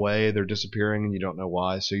fading away, they're disappearing, and you don't know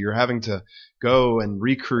why. So you're having to go and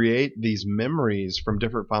recreate these memories from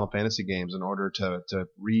different Final Fantasy games in order to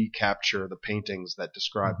recapture the paintings that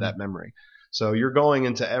describe that memory. So you're going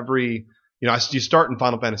into every, you start in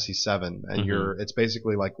Final Fantasy VII, and it's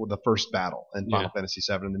basically like the first battle in Final Fantasy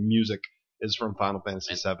VII, and the music is from Final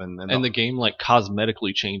Fantasy VII. And the game like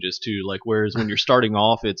cosmetically changes too. Like whereas when you're starting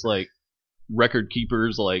off, it's like record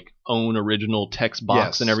keepers like own original text box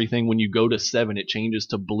Yes. and everything. When you go to 7, it changes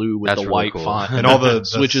to blue with That's the really white cool. font and all the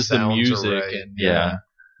switches the sounds music. array. And, Yeah.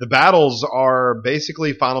 The battles are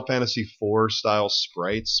basically Final Fantasy IV style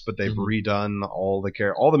sprites, but they've Mhm. redone all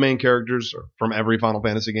the main characters from every Final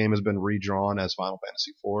Fantasy game has been redrawn as Final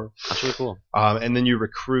Fantasy IV. That's really cool. And then you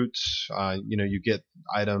recruit, you get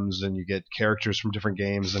items and you get characters from different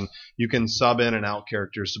games, and you can sub in and out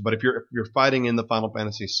characters. But if you're fighting in the Final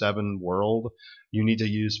Fantasy VII world, you need to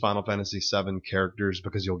use Final Fantasy VII characters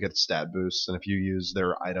because you'll get stat boosts, and if you use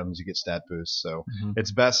their items, you get stat boosts. So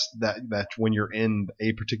it's best that when you're in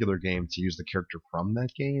a particular game to use the character from that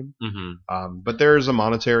game. But there's a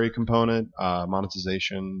monetary component,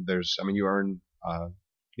 monetization. You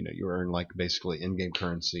earn like basically in-game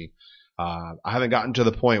currency. I haven't gotten to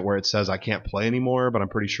the point where it says I can't play anymore, but I'm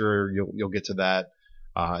pretty sure you'll get to that.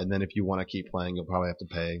 And then if you want to keep playing, you'll probably have to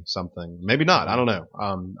pay something. Maybe not. I don't know.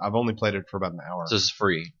 I've only played it for about an hour. So this is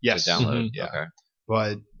free yes. to download. Yeah. Okay.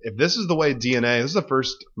 But if this is the way DNA, this is the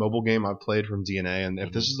first mobile game I've played from DNA, and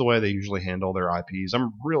if this is the way they usually handle their IPs,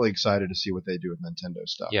 I'm really excited to see what they do with Nintendo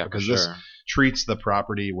stuff. Yeah, because for this sure. treats the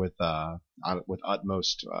property with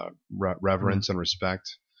utmost reverence and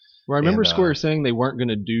respect. Well, I remember And, Square saying they weren't going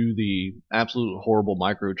to do the absolute horrible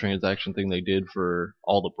microtransaction thing they did for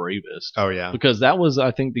All the Bravest. Oh yeah, Because that was,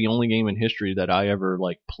 I think, the only game in history that I ever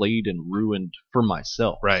played and ruined for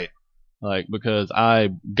myself. right. Because I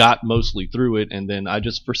got mostly through it, and then I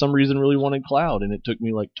just for some reason really wanted Cloud, and it took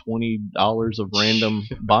me $20 of random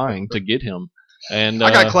buying to get him. And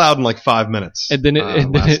I got Cloud in 5 minutes. And then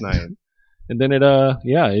last night. And then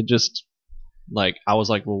it just I was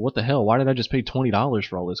like, well, what the hell? Why did I just pay $20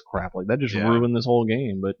 for all this crap? That just ruined this whole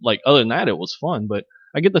game. But other than that, it was fun. But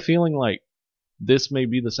I get the feeling this may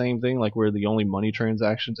be the same thing, where the only money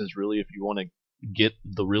transactions is really if you want to get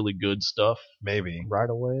the really good stuff Maybe. right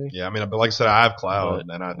away. Yeah, but like I said, I have Cloud,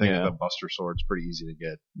 and I think the Buster Sword's pretty easy to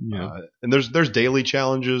get. Yeah. And there's daily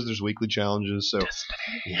challenges, there's weekly challenges, so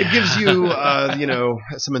it gives you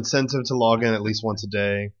some incentive to log in at least once a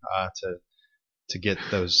day to get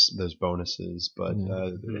those bonuses. But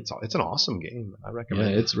it's an awesome game. I recommend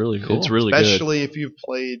it. It's really cool. It's really good. Especially if you've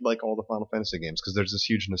played all the Final Fantasy games, because there's this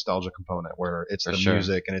huge nostalgia component where it's For the sure.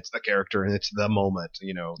 music and it's the character and it's the moment,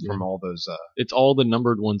 from all those. It's all the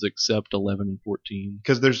numbered ones except 11 and 14.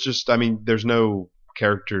 Because there's just, there's no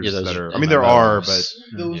characters Yeah, those that are are. There are, but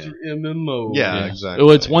Those are MMOs. yeah, exactly.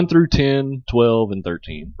 Well, it's 1 through 10, 12, and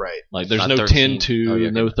 13. Right. There's Not no 13. 10 to, Oh, yeah,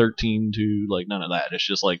 no okay. 13 to, none of that. It's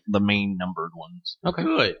just the main numbered ones. Okay.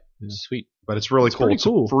 Good. Sweet. But it's really It's cool. pretty It's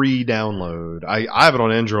cool. a free download. I have it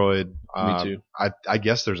on Android. Me too. I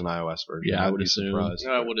guess there's an iOS version. Yeah, I I'd would be assume. surprised.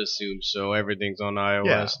 I would assume so. Everything's on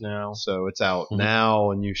iOS now. So it's out Mhm.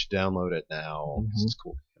 now, and you should download it now. Mhm. It's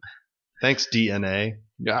cool. Thanks, DNA.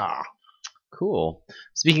 Yeah. Cool.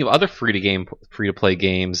 Speaking of other free to play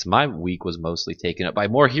games, my week was mostly taken up by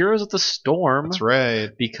more Heroes of the Storm. That's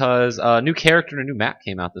right. Because a new character and a new map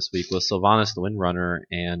came out this week with Sylvanas the Windrunner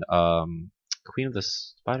and Queen of the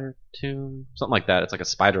Spider Tomb, something like that. It's a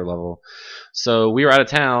spider level. So we were out of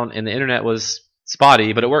town, and the internet was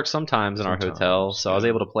spotty, but it works sometimes in our hotel. So I was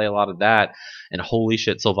able to play a lot of that, and holy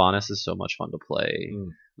shit, Sylvanas is so much fun to play.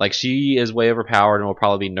 She is way overpowered and will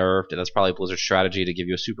probably be nerfed, and that's probably Blizzard's strategy to give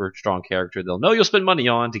you a super strong character they'll know you'll spend money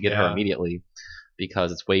on to get her immediately,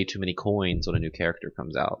 because it's way too many coins when a new character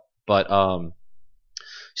comes out. But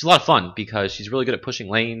she's a lot of fun because she's really good at pushing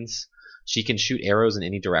lanes. She can shoot arrows in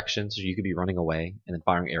any direction, so you could be running away and then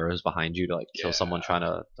firing arrows behind you to kill someone trying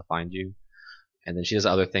to find you. And then she does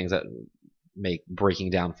other things that make breaking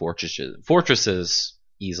down fortresses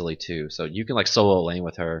easily too. So you can solo lane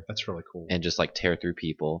with her. That's really cool. And just tear through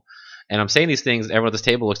people. And I'm saying these things, everyone at this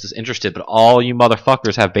table looks disinterested, but all you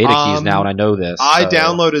motherfuckers have beta keys now, and I know this. I so.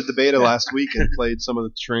 downloaded the beta last week and played some of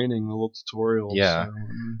the training, the little tutorials. Yeah. So,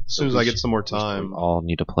 as soon as I get some more time, We all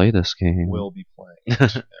need to play this game. we'll be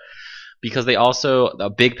playing. Because they also,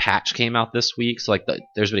 a big patch came out this week, so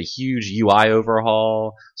there's been a huge UI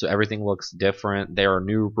overhaul, so everything looks different. There are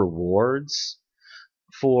new rewards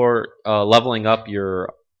for leveling up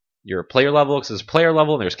your player level, because there's player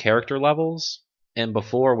level and there's character levels. And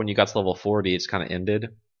before, when you got to level 40, it's kind of ended.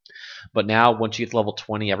 But now, once you get to level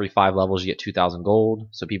 20, every 5 levels, you get 2,000 gold.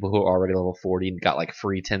 So people who are already level 40 got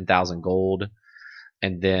free 10,000 gold.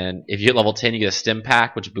 And then if you hit level 10, you get a stim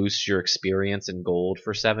pack, which boosts your experience in gold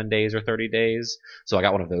for 7 days or 30 days. So I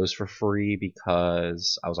got one of those for free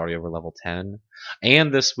because I was already over level 10.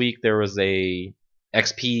 And this week there was a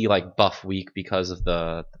XP buff week because of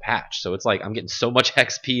the patch. So it's I'm getting so much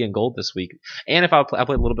XP and gold this week. And if I play a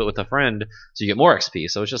little bit with a friend, so you get more XP.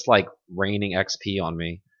 So it's just raining XP on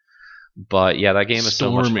me. But yeah, that game is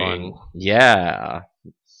so much fun. Yeah.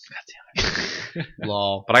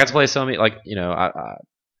 Lol. But I got to play so many,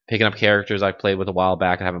 picking up characters I played with a while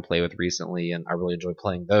back I haven't played with recently, and I really enjoy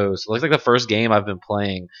playing those. So it's the first game I've been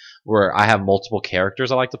playing where I have multiple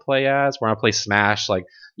characters I like to play as. Where I play Smash, I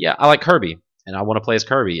like Kirby, and I want to play as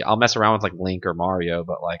Kirby. I'll mess around with Link or Mario,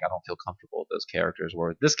 but I don't feel comfortable with those characters.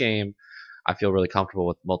 Where this game, I feel really comfortable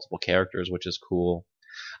with multiple characters, which is cool.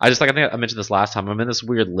 I think I mentioned this last time. I'm in this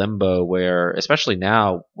weird limbo where, especially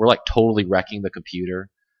now, we're like totally wrecking the computer.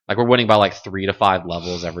 Like we're winning by like 3 to 5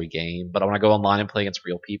 levels every game. But when I go online and play against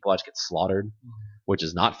real people, I just get slaughtered, which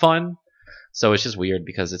is not fun. So it's just weird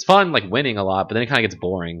because it's fun like winning a lot, but then it kind of gets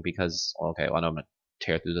boring because I know I'm gonna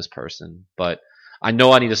tear through this person, but I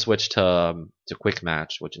know I need to switch to quick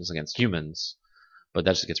match, which is against humans. But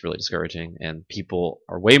that just gets really discouraging, and people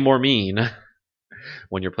are way more mean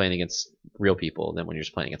when you're playing against real people than when you're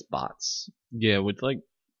just playing against bots. Yeah, with like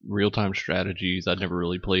real-time strategies, I'd never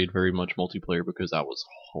really played very much multiplayer because I was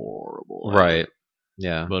horrible. Right.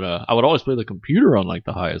 Yeah. But I would always play the computer on like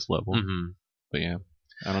the highest level. Mm-hmm. But yeah,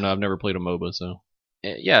 I don't know. I've never played a MOBA, so.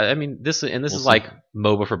 Yeah, I mean this is like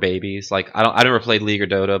MOBA for babies. Like I never played League or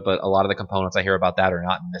Dota, but a lot of the components I hear about that are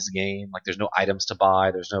not in this game. Like there's no items to buy,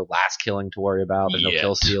 there's no last killing to worry about, there's no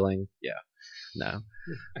kill stealing. Yeah, no.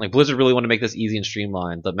 Like Blizzard really want to make this easy and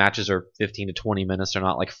streamlined. The matches are 15 to 20 minutes. They're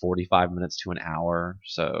not like 45 minutes to an hour,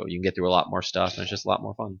 so you can get through a lot more stuff, and it's just a lot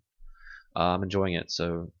more fun. I'm enjoying it,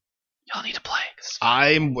 so y'all need to play.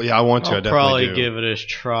 I want to. I'll I definitely probably do. give it a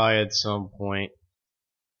try at some point.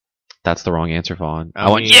 That's the wrong answer, Vaughn.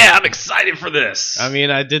 I'm excited for this. I mean,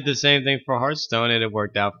 I did the same thing for Hearthstone, and it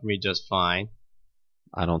worked out for me just fine.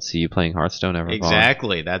 I don't see you playing Hearthstone ever.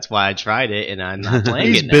 Exactly. That's why I tried it, and I'm not playing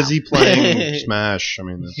He's it now. busy playing Smash. I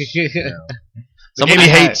mean,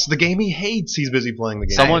 the game he hates. He's busy playing the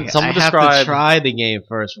game. Someone I have describe- to try the game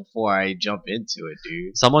first before I jump into it,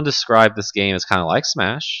 dude. Someone described this game as kind of like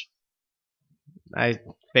Smash. I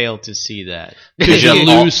failed to see that. Because you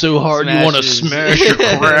lose so hard, you want to Smashes. smash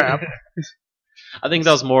your crap. I think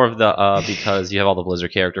that was more of the because you have all the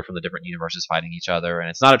Blizzard character from the different universes fighting each other, and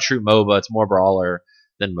it's not a true MOBA. It's more brawler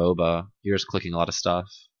than MOBA. You're just clicking a lot of stuff.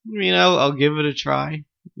 I mean, I'll give it a try.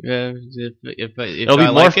 Yeah, if It'll be I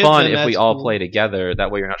more like it, fun then if we that's all cool. play together.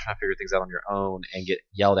 That way, you're not trying to figure things out on your own and get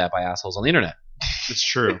yelled at by assholes on the internet. It's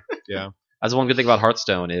true. Yeah. That's the one good thing about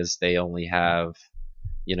Hearthstone is they only have,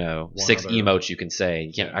 One 6 other- emotes you can say.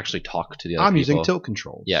 You can't actually talk to the other I'm people. using tilt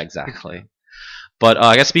controls. Yeah, exactly. But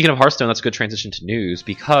I guess speaking of Hearthstone, that's a good transition to news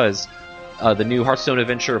because the new Hearthstone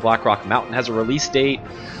adventure Blackrock Mountain has a release date,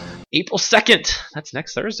 April 2nd. That's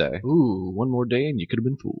next Thursday. Ooh, one more day and you could have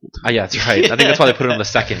been fooled. Yeah, that's right. I think that's why they put it on the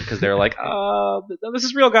 2nd because they're like, this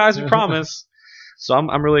is real, guys. We promise. So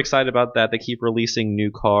I'm really excited about that. They keep releasing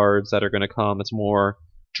new cards that are going to come. It's more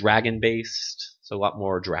dragon based. So a lot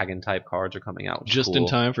more dragon-type cards are coming out. Just in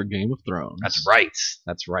time for Game of Thrones. That's right.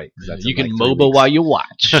 That's right. 'Cause that's You in can like 3 MOBA weeks. while you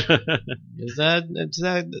watch. Is that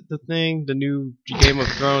the thing? The new Game of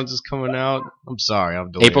Thrones is coming out. I'm sorry,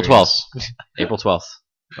 I'm delirious. April 12th. April 12th.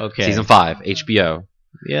 Okay. Season 5. HBO.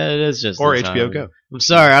 Yeah, it is just Or in HBO time. Go. I'm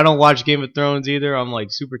sorry, I don't watch Game of Thrones either. I'm like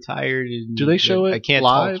super tired. And Do they show it I can't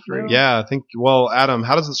live talk straight. now? Yeah, I think. Well, Adam,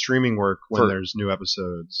 how does the streaming work when For- there's new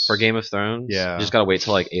episodes For Game of Thrones? Yeah. You just gotta wait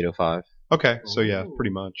till like 8:05. Okay, so yeah,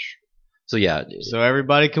 pretty much. So yeah. So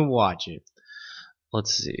everybody can watch it.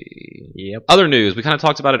 Let's see. Yep. Other news. We kind of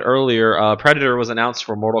talked about it earlier. Predator was announced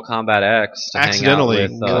for Mortal Kombat X. To Accidentally. Hang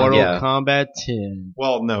out with, Mortal yeah. Kombat 10.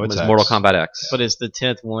 Well, no, It it's was X. Mortal Kombat X. But it's the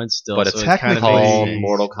 10th one still. But so it's it kind of called makes sense.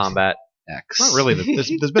 Mortal Kombat X. Not really.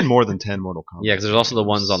 There's been more than 10 Mortal Kombat. Yeah, because there's also the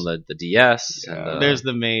ones on the DS. Yeah. And, There's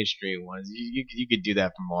the mainstream ones. You could do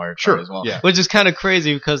that for Mario Kart Sure, as well. yeah. Which is kind of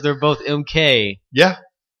crazy because they're both MK. Yeah.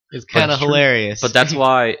 It's kind of That's true. hilarious. But that's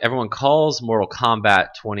why everyone calls Mortal Kombat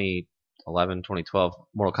 2011, 2012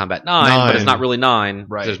 Mortal Kombat 9, but it's not really 9.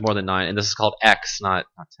 Right. There's more than 9, and this is called X, not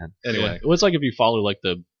 10. Anyway. It was like if you follow like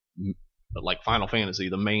the Final Fantasy,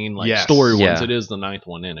 the main Yes. story Yeah. ones. It is the 9th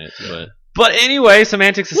one in it, but But anyway,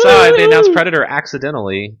 semantics aside, they announced Predator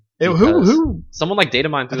accidentally. because Who? Someone like data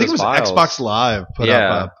mined I through think it those was files. Xbox Live put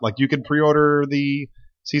Yeah. up. Like you could pre-order the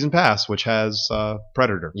season pass, which has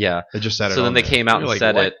Predator. Yeah. They just said it. So then on they there. came out You're and like,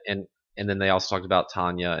 said what? it, and then they also talked about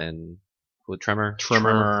Tanya and Tremor.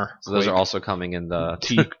 Trimmer. So those are also coming in the.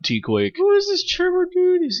 T-Quake. Who is this Trevor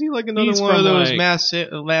dude? Is he like another He's one of from, those like-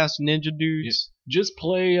 last ninja dudes? Just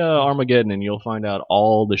play Armageddon and you'll find out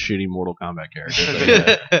all the shitty Mortal Kombat characters.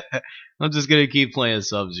 they have. I'm just gonna keep playing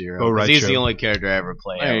Sub-Zero. Oh, right, he's Joe. the only character I ever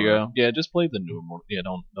play. There you ever. go. Yeah, just play the newer Mortal. Yeah,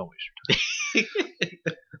 don't waste your time.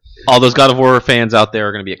 All those God of War fans out there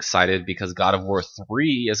are going to be excited because God of War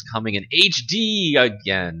 3 is coming in HD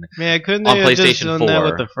again. Man, couldn't On they have just PlayStation done that 4.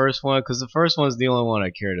 with the first one? Because the first one's the only one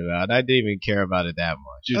I cared about. I didn't even care about it that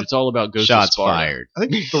much. Dude, it's all about Ghost Shots of Sparta. fired. I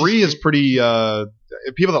think 3 is pretty.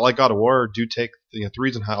 People that like God of War do take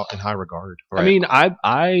 3's in high regard. I mean,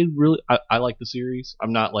 I really I like the series.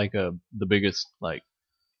 I'm not like the biggest like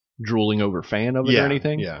drooling over fan of it or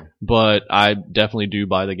anything. Yeah. But I definitely do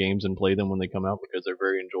buy the games and play them when they come out because they're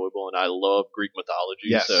very enjoyable, and I love Greek mythology,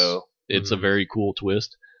 Yes. so it's a very cool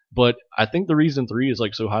twist. But I think the reason 3 is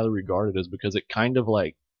like so highly regarded is because it kind of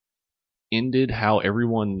like ended how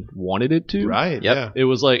everyone wanted it to. Right. Yep. Yeah. It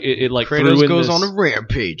was like it like Kratos threw in goes this, on a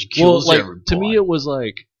rampage, well, kills like everybody. to me it was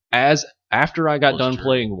like as after I got That's done true.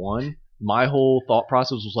 playing 1, my whole thought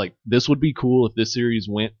process was like, this would be cool if this series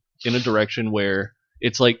went in a direction where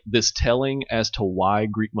it's like this telling as to why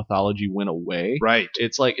Greek mythology went away. Right.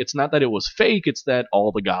 It's like it's not that it was fake, it's that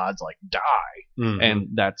all the gods like die, Mhm. and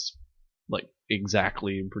that's like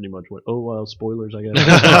exactly pretty much what. Oh well, spoilers, I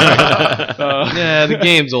guess. Yeah, the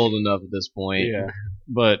game's old enough at this point. Yeah.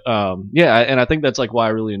 But yeah, and I think that's like why I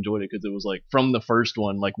really enjoyed it because it was like from the first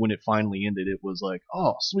one, like when it finally ended, it was like,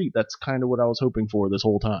 oh sweet, that's kind of what I was hoping for this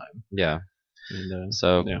whole time. Yeah. And,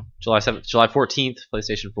 So yeah. July 7th, July 14th,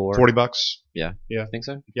 PlayStation 4. $40. Yeah. Yeah. I think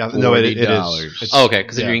so. Yeah. No, it is. $40. It's- Oh, okay,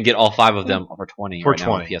 because yeah. you can get all 5 of them for 20 For right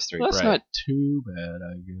now on 20. PS3. That's Right. not too bad,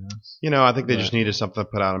 I guess. You know, I think they Right. just needed something to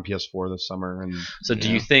put out on PS4 this summer, and So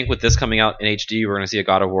do you think with this coming out in HD, we're going to see a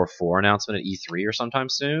God of War 4 announcement at E3 or sometime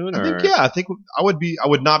soon? I think or I think I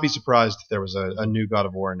would not be surprised if there was a new God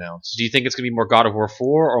of War announced. Do you think it's going to be more God of War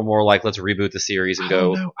 4 or more like let's reboot the series and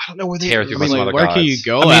go? I don't know where they tear through I some mean, other like, where gods. can you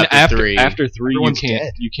go I mean, after 3? after 3, Everyone's you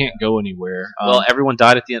dead. can't go anywhere. Well, everyone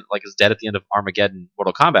died at the end, like is dead at the end of Armageddon,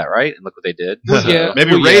 Mortal Kombat, right? And look what they did. yeah.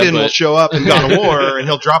 Maybe Well, yeah, Raiden will but- show up in God of War and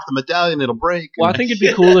he'll drop the medallion, it'll break. Well, I and- think it'd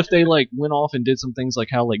be cool if they like went off and did some things like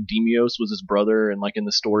how like Demios was his brother, and like in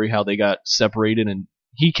the story how they got separated and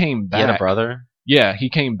he came He had a back. brother. Yeah, he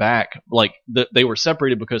came back. Like they were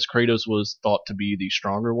separated because Kratos was thought to be the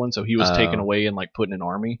stronger one, so he was Oh. taken away and like put in an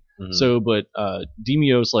army. Mhm. So, but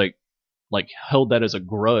Demios like held that as a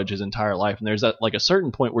grudge his entire life, and there's that like a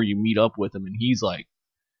certain point where you meet up with him, and he's like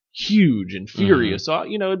huge and furious. So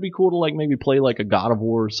you know, it'd be cool to like maybe play like a God of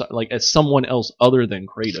War, like as someone else other than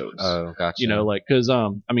Kratos. Oh, gotcha. You know, like because I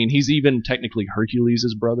mean, he's even technically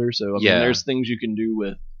Hercules' brother, so I mean, Yeah. there's things you can do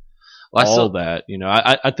with Well, I all still- that. You know,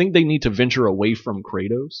 I think they need to venture away from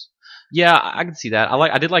Kratos. Yeah, I can see that.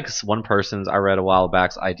 I did like this one person's I read a while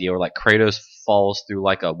back's idea where like Kratos falls through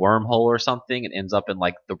like a wormhole or something and ends up in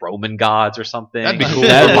like the Roman gods or something. That'd be cool. The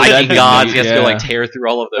That'd Viking be gods. neat, He has to go yeah. like tear through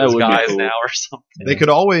all of That those would be guys cool. now or something. They could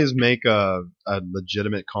always make a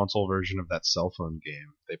legitimate console version of that cell phone game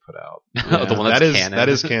they put out. The one that's canon. That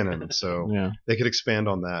is canon. So Yeah. they could expand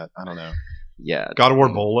on that. I don't know. Yeah. God of War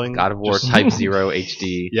bowling. God of War Just- Type 0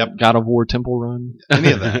 HD. Yep. God of War Temple Run.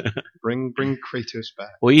 Any of that. Bring Kratos back.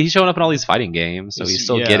 Well, he's showing up in all these fighting games, so he's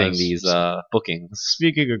still Yes. getting these bookings.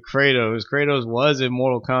 Speaking of Kratos was in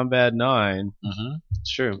Mortal Kombat 9. Mm-hmm.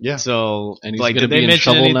 It's true. Yeah. So, And he's like, gonna did be they in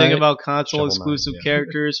mention Shovel anything Knight? about console Shovel exclusive Knight, yeah.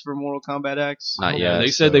 characters for Mortal Kombat X? Not Yeah, yet. they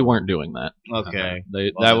said they weren't doing that. Okay.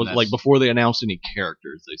 They Well, that then was that's- like before they announced any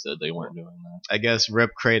characters. They said they weren't doing that. I guess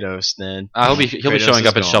rip Kratos then. I hope he'll be Kratos showing is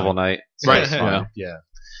up in gone. Shovel Knight. So Right. that's fine. Yeah.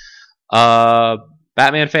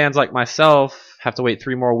 Batman fans like myself have to wait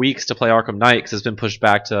 3 more weeks to play Arkham Knight because it's been pushed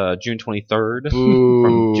back to June 23rd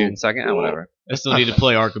from June 2nd. Whatever. I still need to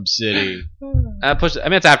play Arkham City.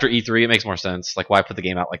 It's after E3. It makes more sense. Like, why put the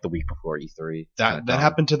game out like the week before E3? That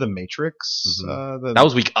happened to the Matrix. That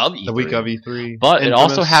was week of E3. the week of E3. But it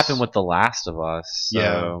also Infamous. happened with The Last of Us. So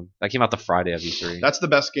Yeah. that came out the Friday of E3. That's the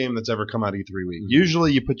best game that's ever come out E3 week.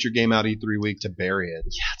 Usually you put your game out E3 week to bury it.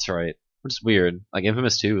 Yeah, that's right. Which is weird. Like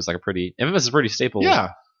Infamous 2 is like Infamous is pretty staple. Yeah.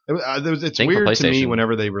 It's Thing for weird to me PlayStation.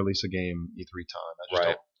 whenever they release a game E3 time. I just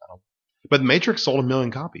Right. don't. But Matrix sold 1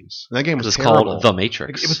 million copies. And that game was It's terrible. called The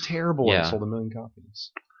Matrix. It was terrible when Yeah. it sold 1 million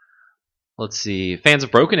copies. Let's see. Fans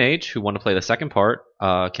of Broken Age who want to play the second part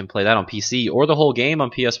can play that on PC or the whole game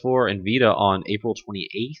on PS4 and Vita on April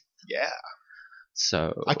 28th. Yeah.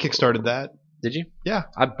 So I kickstarted that. Did you? Yeah.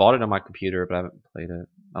 I bought it on my computer, but I haven't played it.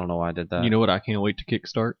 I don't know why I did that. You know what I can't wait to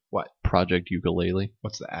kickstart? What? Project Ukulele.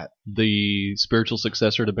 What's that? The spiritual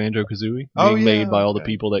successor to Banjo Kazooie, Oh, being yeah, made by all the okay.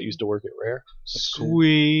 people that used to work at Rare.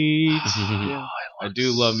 Sweet. Yeah. I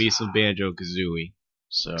do love me some Banjo Kazooie.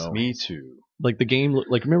 So Me too. Like the game,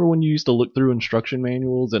 like remember when you used to look through instruction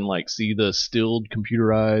manuals and like see the stilled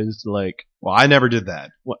computerized like Well, I never did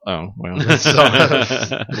that. what? Oh well.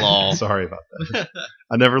 lol. Sorry about that.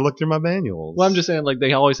 I never looked through my manuals. Well, I'm just saying, like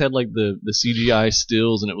they always had like the CGI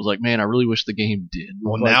stills, and it was like, man, I really wish the game did.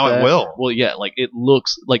 Well, look like now it that. will. Well, yeah, like it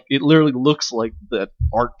literally looks like the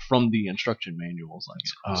art from the instruction manuals. Like,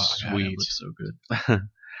 oh, God, sweet. it looks so good.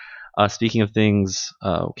 Speaking of things,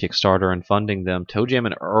 Kickstarter and funding them, Toe Jam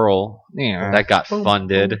and Earl, Yeah, that got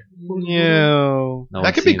funded. No. No that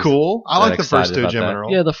one could be seems cool. I that like the first excited two about Jim that. and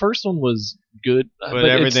Earl. yeah. The first one was good, But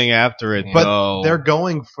everything after it, But though. they're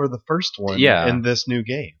going for the first one Yeah. in this new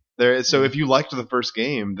game. So if you liked the first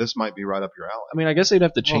game, this might be right up your alley. I mean, I guess they'd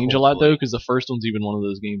have to change a lot hopefully. though, because the first one's even one of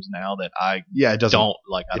those games now that I Yeah, it doesn't. don't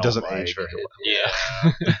like. I It don't doesn't like. age very well. Yeah.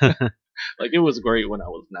 Like it was great when I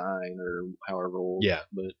was 9 or however old. Yeah.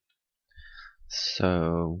 But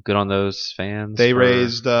So good on those fans. They for-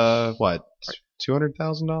 raised what,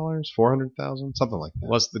 $200,000, $400,000, something like that.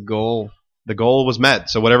 What's the goal? The goal was met.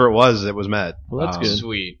 So whatever it was met. Well, that's good.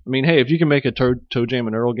 Sweet. I mean, hey, if you can make a Toe Jam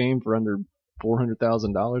and Earl game for under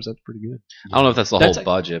 $400,000, that's pretty good. I don't know if that's the That's- whole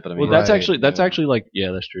budget, but I mean, Well, that's Right, actually like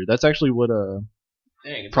that's true. That's actually what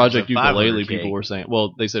Dang, it's Project a 500K. Ukulele people were saying.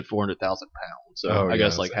 Well, they said 400,000 pounds, so Oh, I yeah,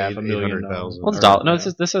 guess it's like half a million. 800,000. well, it's Or- No,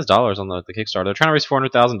 this says dollars on the Kickstarter. They're trying to raise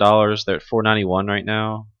 $400,000. They're at $491 right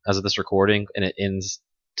now as of this recording, and it ends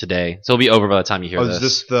today. So it'll be over by the time you hear Oh, this. is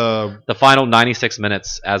this the final 96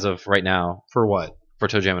 minutes as of right now for what? for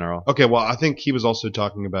Toe Jam and Earl. Okay, well, I think he was also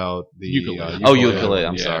talking about the Ukulele. Oh, ukulele.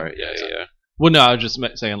 I'm Yeah. sorry. Yeah. Well, no, I was just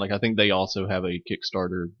saying like I think they also have a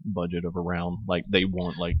Kickstarter budget of around like they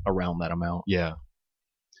want like around that amount. Yeah.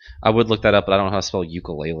 I would look that up, but I don't know how to spell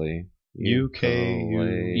ukulele. ELELELE.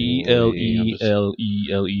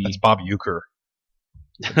 That's Bob Euchre.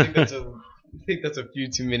 I think that's a few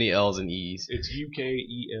too many L's and E's. It's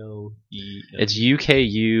UKELE. It's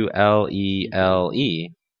UKULELE.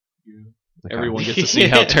 Okay. Everyone gets to see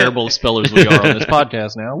how terrible spellers we are on this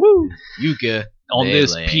podcast now. Woo! Yuka. On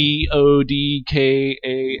this Lele.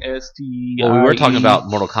 PODKAST. Well, we were talking about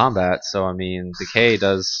Mortal Kombat, so I mean, the K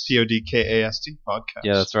does. PODKAST podcast.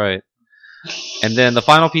 Yeah, that's right. And then the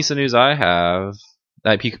final piece of news I have,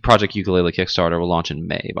 that Project Ukulele Kickstarter will launch in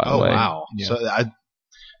May, by the Oh way. wow! Yeah. So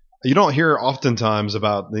you don't hear oftentimes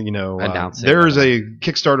about Announcing there's that. a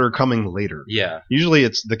Kickstarter coming later. Yeah. Usually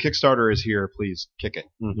it's the Kickstarter is here. Please kick it.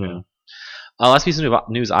 Mm-hmm. Last piece of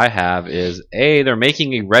news I have is A, they're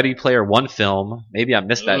making a Ready Player One film. Maybe I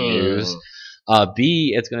missed that news.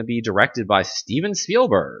 B, it's going to be directed by Steven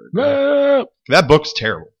Spielberg. That book's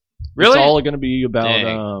terrible. Really? It's all going to be about.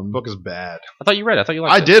 Dang. The book is bad. I thought you read it. I thought you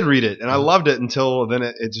liked I it. did read it and I loved it until then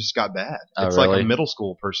it just got bad. Oh, It's like really? a middle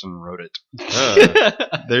school person wrote it. Ugh.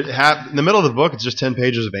 In the middle of the book, it's just 10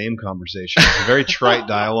 pages of AIM conversation. It's a very trite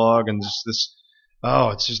dialogue and just this. Oh,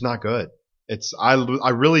 it's just not good. I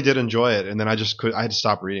really did enjoy it, and then I had to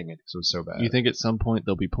stop reading it because it was so bad. You think at some point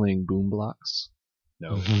they'll be playing Boom Blocks?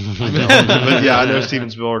 No, I don't. But yeah, I know Steven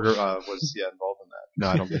Spielberg was involved in that. No,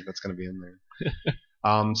 I don't think that's going to be in there.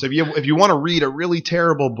 So if you want to read a really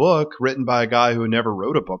terrible book written by a guy who never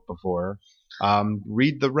wrote a book before,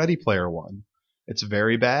 read the Ready Player One. It's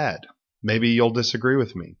very bad. Maybe you'll disagree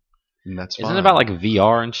with me, and that's fine. Isn't it about like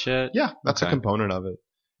VR and shit? Yeah, that's Okay. a component of it.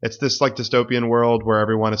 It's this like dystopian world where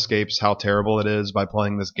everyone escapes how terrible it is by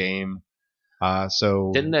playing this game. So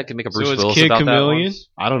Didn't that make a So Bruce it's Willis Kid about Chameleon? that once?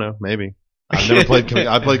 I don't know. Maybe I've never played.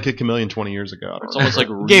 I played Kid Chameleon 20 years ago. I don't It's know. almost like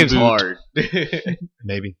a Game's reboot. hard.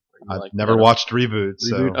 Maybe I've Like never that. watched Reboot.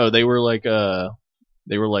 So Reboot? Oh, they were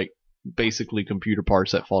like basically computer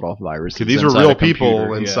parts that fought off viruses. these are inside real a computer,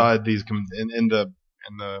 people yeah. inside these in the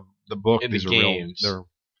book. In the these are games. real.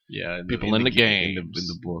 Yeah, People in the game, games. in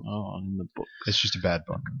the book. Oh, in the book. It's just a bad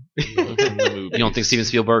book. You don't think Steven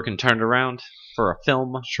Spielberg can turn it around for a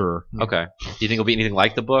film? Sure. Okay. Do you think it'll be anything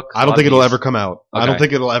like the book? I don't think it'll ever come out. I don't Okay.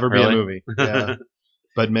 think it'll ever be Really? a movie. Yeah.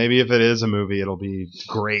 But maybe if it is a movie, it'll be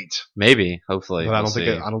great. Maybe, hopefully. But I We'll don't think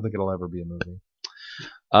see. I don't think it'll ever be a movie.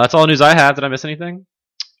 That's all the news I have. Did I miss anything?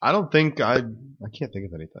 I don't think I can't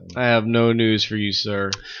think of anything. I have no news for you,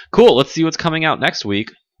 sir. Cool. Let's see what's coming out next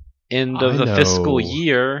week. End of I the know. fiscal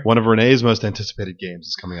year. One of Renee's most anticipated games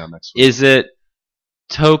is coming out next week. Is it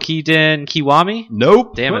Tokiden Kiwami?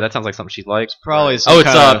 Nope. Damn it, that sounds like something she'd like. Probably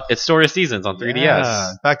Oh, it's Story of Seasons on 3DS.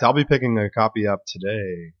 Yeah. In fact, I'll be picking a copy up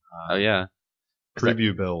today. Oh yeah.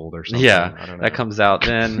 Preview build or something. Yeah, I don't know. that comes out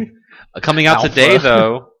then. Coming out Alpha. today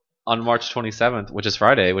though, on March 27th, which is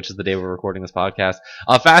Friday, which is the day we're recording this podcast.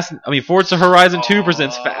 Forza Horizon 2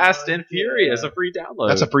 presents Fast and Furious, a free download.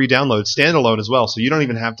 That's a free download, standalone as well, so you don't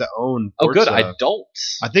even have to own. Oh, good. Forza. I don't.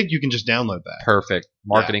 I think you can just download that. Perfect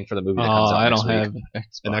marketing for the movie that comes out I next don't week. have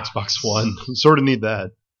An Xbox One. Sort of need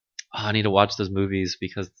that. Oh, I need to watch those movies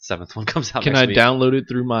because the seventh one comes out Can next I week. download it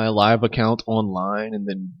through my live account online and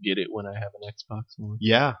then get it when I have an Xbox One?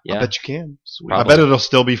 Yeah, Yeah. I bet you can. Sweet. I bet it'll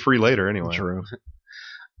still be free later anyway. True.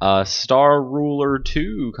 Star Ruler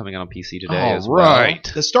 2 coming out on PC today All as well. right.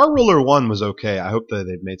 The Star Ruler 1 was okay. I hope that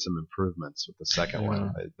they've made some improvements with the second Yeah.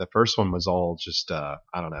 one. The first one was all just, I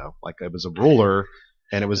don't know, like it was a ruler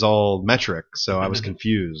and it was all metric, so I was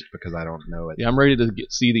confused because I don't know it. Yeah, I'm ready to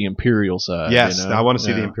see the Imperial side. Yes, you know? I want to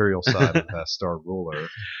see the Yeah. Imperial side of Star Ruler.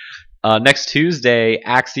 Next Tuesday,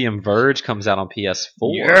 Axiom Verge comes out on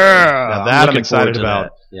PS4. Now that I'm excited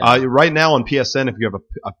about. Yeah. Right now on PSN, if you have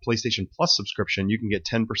a PlayStation Plus subscription, you can get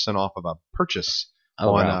 10% off of a purchase.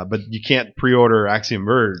 Wow. But you can't pre-order Axiom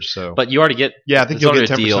Verge. So, But you already get yeah, I think it's you'll already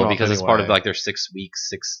get 10% a deal off because it's part of anyway. like their 6 weeks,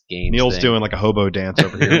 6 games. Neil's thing. doing like a hobo dance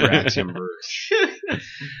over here for Axiom Verge.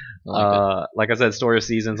 Like I said, Story of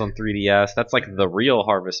Seasons on 3DS. That's like the real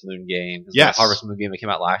Harvest Moon game. Yes. The Harvest Moon game that came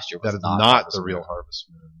out last year was That is not not Harvest the real Moon. Harvest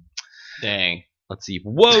Moon. Dang. Let's see.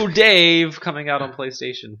 Whoa, Dave coming out on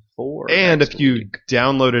PlayStation 4. And next if you week.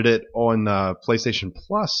 downloaded it on PlayStation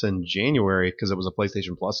Plus in January, because it was a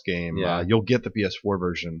PlayStation Plus game, Yeah. you'll get the PS4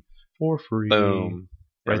 version for free. Boom.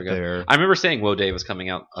 There we Right go. there. I remember saying Whoa, Dave was coming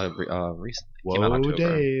out recently. Came out in Whoa, October.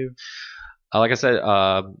 Dave. Like I said,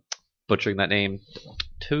 butchering that name,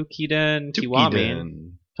 Tokiden Kiwami,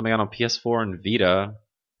 Tukiden. coming out on PS4 and Vita.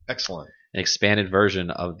 Excellent. An expanded version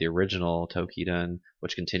of the original Tokiden,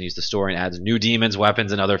 which continues the story and adds new demons,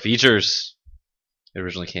 weapons, and other features. It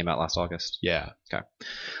originally came out last August. Yeah.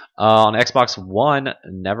 On Xbox One,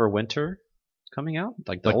 Neverwinter is coming out.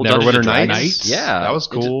 Like the Like old Neverwinter Dungeons and Dragons. Nights? Yeah. That was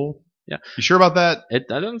cool. Yeah. You sure about that?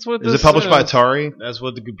 That's what Is this it published by says. Atari? That's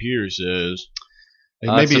what the computer says. It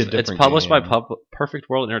may be a It's different published by game. Perfect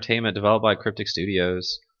World Entertainment, developed by Cryptic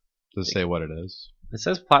Studios. Does it say what it is? It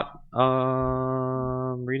says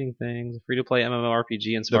reading things, free to play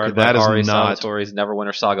MMORPG inspired Okay, by that is Ari not- Salvatore's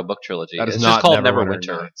Neverwinter Saga book trilogy. That is It's not just called Neverwinter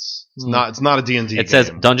Neverwinter. Nights. It's not a D&D game. It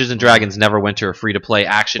says Dungeons and Dragons Neverwinter free to play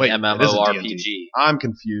action Wait, it is a MMORPG. D&D. I'm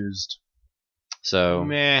confused. So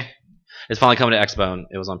Meh. it's finally coming to Xbone.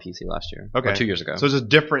 It was on PC last year. Okay. Or 2 years ago. So it's a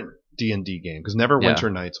different D&D game because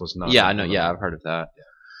Neverwinter Nights was not. yeah, I know. Yeah, I've heard of that.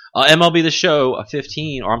 MLB The Show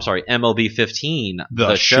 15, or I'm sorry, MLB 15,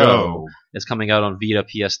 The show. is coming out on Vita,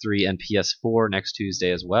 PS3, and PS4 next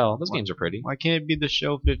Tuesday as well. Those games are pretty Why can't it be the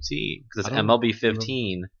show 15? because it's I don't MLB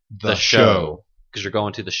 15, The show, because you're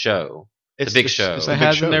going to the show. It's big show. It's So a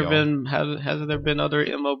big show, y'all. hasn't there been other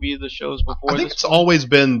MLB the shows before I think this? it's always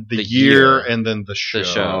been the The year year. and then the show. The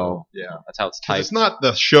show. Yeah. That's how it's 'Cause typed. it's not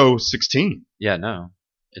the show 16. Yeah, no.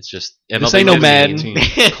 It's just This ain't no 15,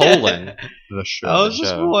 Madden. colon. The show. I was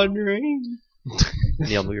just show. wondering.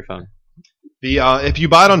 Neil, move your phone. If you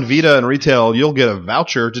buy it on Vita and retail, you'll get a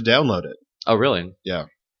voucher to download it Oh, really? Yeah.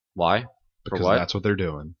 Why? because what? that's what they're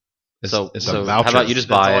doing. It's So a voucher. how about you just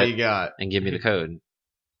That's buy all it you got. and give me the code?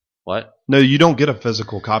 What? No, you don't get a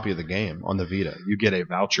physical copy of the game on the Vita. You get a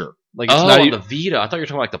voucher. Like it's Oh, not on even, the Vita. I thought you were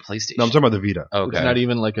talking about like the PlayStation. No, I'm talking about the Vita. Okay. it's not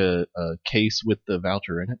even like a case with the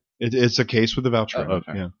voucher in it. It's a case with the voucher. Oh, in it,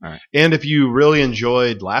 okay. Yeah. All right. And if you really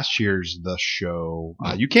enjoyed last year's The Show,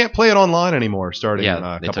 you can't play it online anymore starting Yeah, in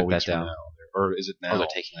a they couple took that weeks from down. now. Or is it now? Oh, they're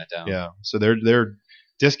taking that down. Yeah. So they're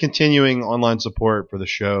discontinuing online support for the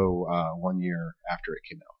show 1 year after it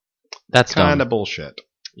came out. That's Kind dumb. of bullshit.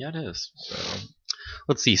 Yeah, it is. So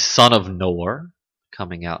Let's see. Son of Nor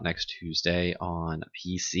coming out next Tuesday on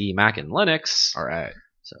PC, Mac, and Linux. all right.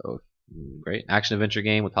 So great action adventure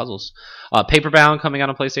game with puzzles. Paperbound coming out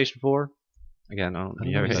on PlayStation 4. Again, I don't.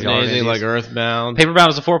 You ever hit Isn't y'all anything these? like Earthbound? Paperbound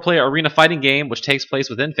is a 4-player arena fighting game which takes place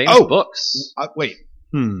within famous Oh! books. Wait.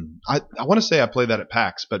 I want to say I played that at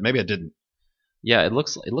PAX, but maybe I didn't. Yeah, it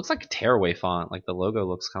looks like Tearaway font. Like the logo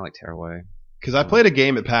looks kind of like Tearaway. Because I played a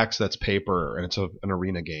game at PAX that's paper, and it's an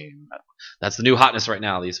arena game. That's the new hotness right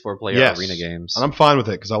now. These 4-player Yes. arena games. And I'm fine with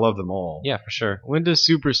it because I love them all. Yeah, for sure. When does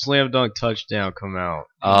Super Slam Dunk Touchdown come out?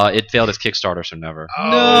 It failed as Kickstarter, so never.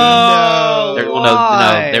 Oh, They're, no.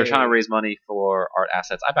 no, they're trying to raise money for art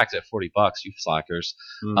assets. I backed it at $40, you slackers.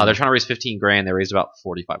 They're trying to raise $15,000. They raised about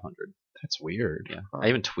 $4,500. That's weird. Yeah, Huh. I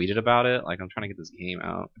even tweeted about it. Like I'm trying to get this game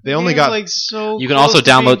out. They only Game's, got like so. You can close also to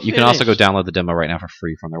being download. You can also go finished. download the demo right now for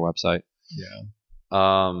free from their website. yeah.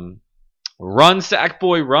 Run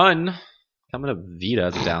Sackboy Run coming to Vita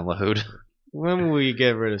as a download. When will we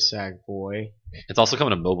get rid of Sackboy? It's also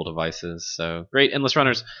coming to mobile devices. So great, Endless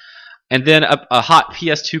Runners. And then a hot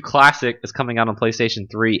PS2 classic is coming out on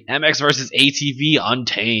PlayStation 3. MX vs ATV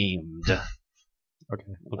Untamed. Okay.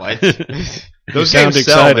 What? Those sound games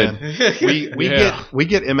sell, excited. man. We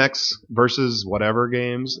get MX versus whatever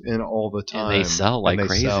games in all the time. And they sell like And they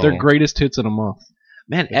crazy. sell. Their greatest hits in a month.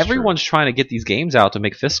 Man, That's everyone's trying to get these games out to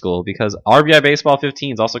make fiscal because RBI Baseball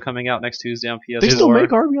 15 is also coming out next Tuesday on PS4. They still make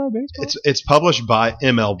RBI baseball. It's published by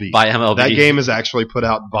MLB. by MLB. That game is actually put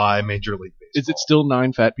out by Major League Baseball. Is it still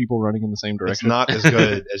 9 fat people running in the same It's direction? not as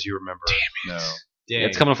good as you remember. No. Dang.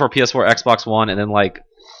 It's coming for PS4, Xbox One, and then like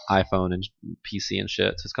iPhone and PC and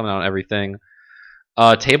shit. So it's coming out on everything.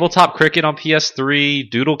 Tabletop Cricket on PS3,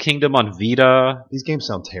 Doodle Kingdom on Vita. These games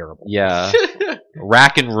sound terrible. Yeah.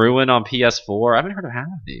 Rack and Ruin on PS4. I haven't heard of half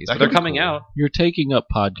of these, That but they're could be coming cool. out. You're taking up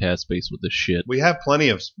podcast space with this shit. We have plenty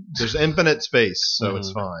of. There's infinite space, so Mhm.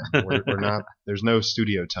 it's fine. We're not. There's no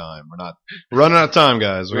studio time. We're running out of time,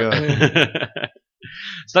 guys. We got.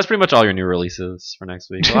 So that's pretty much all your new releases for next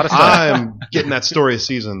week. A lot of stuff. I'm getting that Story of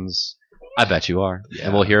Seasons. I bet you are. Yeah.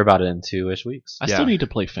 And we'll hear about it in 2-ish weeks. I Yeah. still need to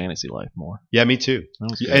play Fantasy Life more. Yeah, me too. That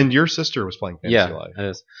was good. And your sister was playing Fantasy Yeah, Life. it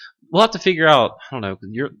is. We'll have to figure out. I don't know.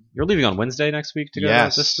 You're leaving on Wednesday next week to go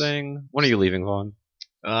Yes. to this thing. When are you leaving, Vaughn?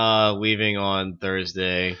 Leaving on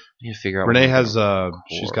Thursday. I need to figure out. Renee when we're has gonna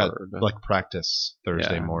she's got record. like practice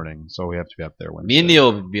Thursday Yeah. morning, so we have to be up there Wednesday. Me and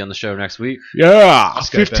Neil will be on the show next week. Yeah, Let's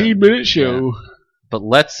get 15-minute show. But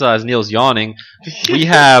let's, as Neil's yawning, we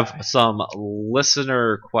have some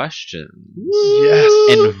listener questions Yes.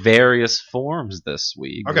 in various forms this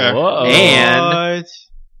week. Okay. Whoa. And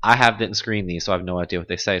I didn't screen these, so I have no idea what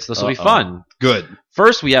they say. So this will be Uh-oh. fun. Good.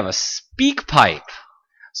 First, we have a speak pipe.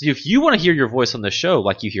 So if you want to hear your voice on the show,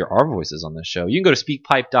 like you hear our voices on the show, you can go to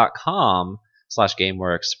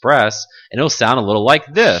speakpipe.com/GameWareExpress, and it'll sound a little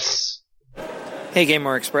like this. Hey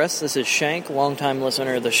Gamer Express, this is Shank, longtime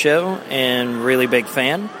listener of the show and really big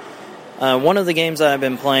fan. One of the games that I've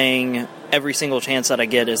been playing every single chance that I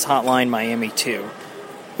get is Hotline Miami 2,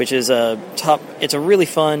 which is it's a really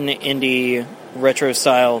fun indie retro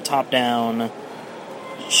style top down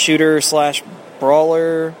shooter /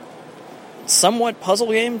 brawler, somewhat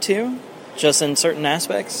puzzle game too, just in certain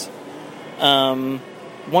aspects.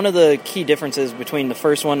 One of the key differences between the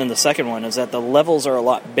first one and the second one is that the levels are a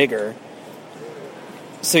lot bigger.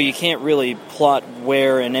 So you can't really plot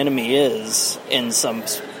where an enemy is in some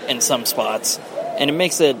spots, and it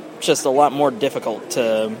makes it just a lot more difficult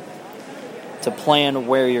to plan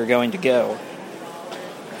where you're going to go.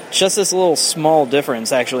 Just this little small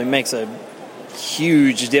difference actually makes a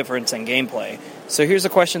huge difference in gameplay. So here's a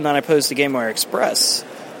question that I posed to GameWare Express: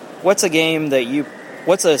 what's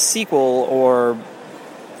a sequel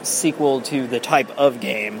to the type of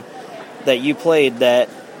game that you played that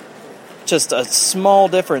just a small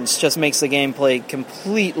difference just makes the gameplay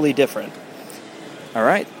completely different? All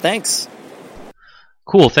right, thanks.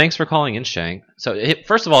 Cool, thanks for calling in, Shank. So,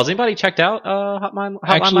 first of all, has anybody checked out Hotline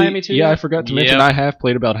Miami 2? Yeah, I forgot to mention I have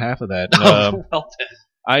played about half of that. Well then.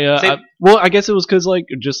 I guess it was because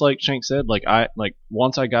just like Shank said,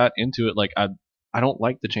 once I got into it, I don't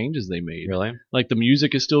like the changes they made. Really? Like the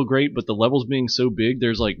music is still great, but the levels being so big,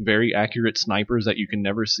 there's very accurate snipers that you can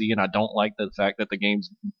never see, and I don't like the fact that the game's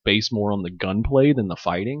based more on the gunplay than the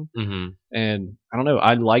fighting. Mm-hmm. And I don't know,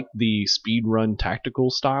 I like the speedrun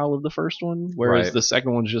tactical style of the first one, whereas Right. the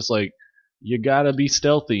second one's just you gotta be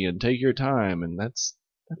stealthy and take your time, and that's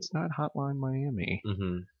not Hotline Miami.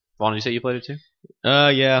 Mm-hmm. Vaughn, did you say you played it too?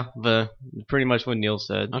 Yeah, but pretty much what Neil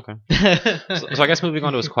said. Okay. So I guess moving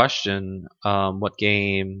on to his question, what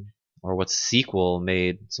game or what sequel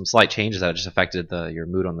made some slight changes that just affected your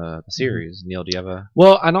mood on the series? Neil, do you have a...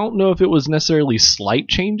 Well, I don't know if it was necessarily slight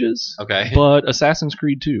changes, Okay. but Assassin's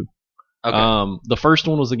Creed 2. Okay. The first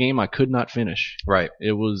one was a game I could not finish. Right.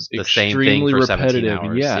 It was The same extremely thing for 17 repetitive.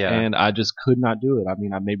 hours, Yeah, yeah. and I just could not do it. I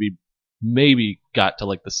mean, I maybe got to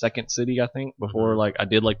the second city, I think, before I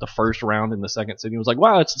did the first round in the second city. It was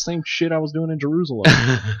wow, it's the same shit I was doing in Jerusalem.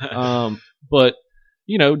 But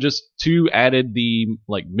just 2 added the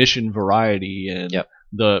mission variety and Yep.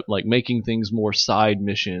 the making things more side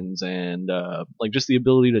missions and just the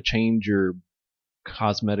ability to change your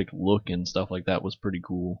cosmetic look and stuff like that was pretty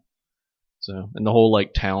cool. So, and the whole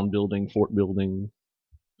town building, fort building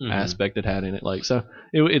Mhm. aspect it had in it, it's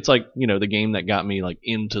the game that got me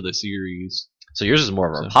into the series. So yours is more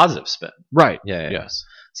of a So- positive spin. Right. Yeah. Yes.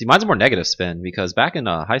 See, mine's a more negative spin because back in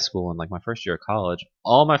high school and my first year of college,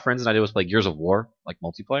 all my friends and I did was play Gears of War,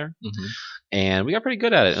 multiplayer, Mm-hmm. and we got pretty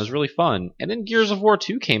good at it. It was really fun. And then Gears of War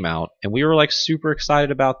 2 came out, and we were super excited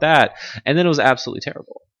about that. And then it was absolutely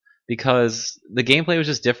terrible because the gameplay was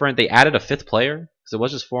just different. They added a 5th player because it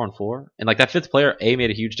was just 4-on-4, and that 5th player made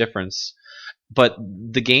a huge difference. But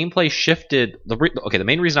the gameplay shifted. The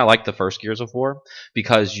main reason I liked the first Gears of War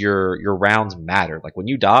because your rounds mattered. When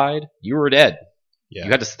you died, you were dead. Yeah.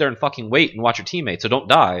 You had to sit there and fucking wait and watch your teammates, so don't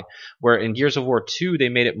die. Where in Gears of War 2, they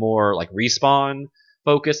made it more respawn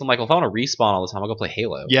focused. I'm if I want to respawn all the time, I'll go play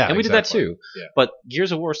Halo. Yeah, and we did exactly. that too. Yeah. But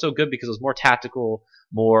Gears of War is so good because it was more tactical,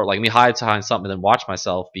 more me hide behind something and then watch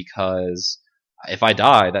myself because if I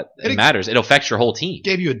die, it matters. It affects your whole team.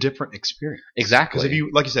 Gave you a different experience. Exactly. Because if you,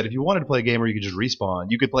 like you said, if you wanted to play a game where you could just respawn,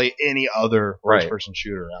 you could play any other Right. first-person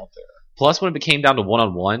shooter out there. Plus, when it came down to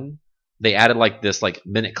one-on-one, they added like this like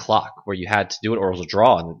minute clock where you had to do it or it was a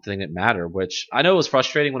draw and the thing didn't matter, which I know was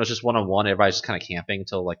frustrating when it was just 1-on-1. Everybody's just kind of camping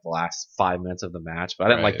until like the last 5 minutes of the match, but I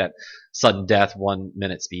didn't like that sudden death 1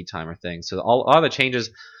 minute speed timer thing. So all the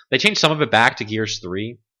changes, they changed some of it back to Gears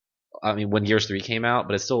 3. I mean, when Gears 3 came out,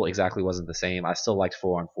 but it still exactly wasn't the same. I still liked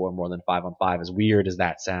 4-on-4 more than 5-on-5, as weird as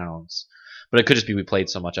that sounds. But it could just be we played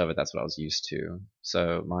so much of it, that's what I was used to.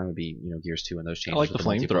 So mine would be, Gears 2 and those changes. I like the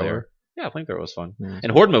flamethrower. Yeah, flamethrower was fun. Yeah.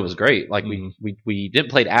 And Horde mode was great. Like, we didn't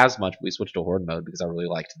play it as much, but we switched to Horde mode because I really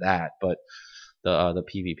liked that. But the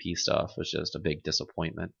PvP stuff was just a big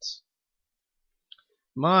disappointment.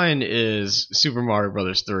 Mine is Super Mario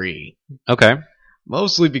Brothers 3. Okay.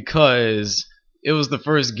 Mostly because it was the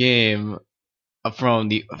first game from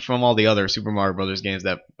all the other Super Mario Brothers games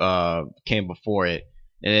that came before it,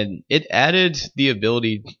 and it added the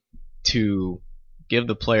ability to give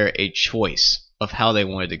the player a choice of how they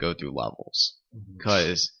wanted to go through levels.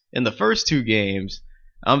 Because in the first two games,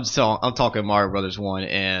 I'm talking Mario Brothers 1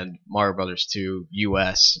 and Mario Brothers 2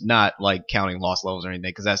 US, not like counting lost levels or anything,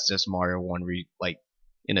 because that's just Mario 1 like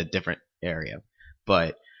in a different area.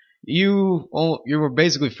 But you were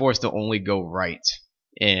basically forced to only go right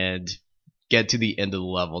and get to the end of the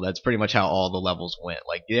level. That's pretty much how all the levels went.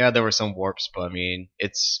 Like, yeah, there were some warps, but I mean,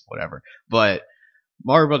 it's whatever. But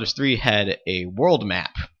Mario Brothers 3 had a world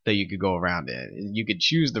map that you could go around in. You could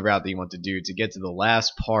choose the route that you want to do to get to the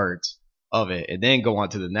last part of it and then go on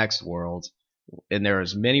to the next world. And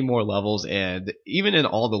there's many more levels, and even in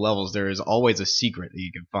all the levels, there is always a secret that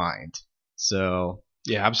you can find. So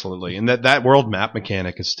yeah, absolutely. And that world map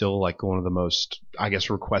mechanic is still like one of the most, I guess,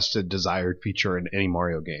 requested, desired feature in any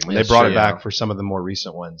Mario game. When they brought it back for some of the more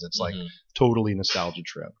recent ones, it's like totally nostalgia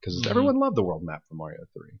trip because everyone loved the world map for Mario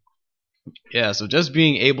 3. Yeah, so just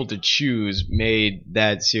being able to choose made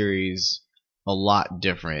that series a lot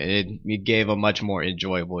different. It gave a much more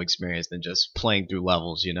enjoyable experience than just playing through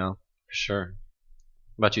levels, For sure.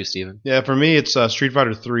 What about you, Steven? Yeah, for me, it's Street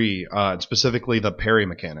Fighter 3, specifically the parry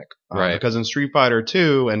mechanic. Right. Because in Street Fighter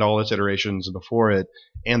 2 and all its iterations before it,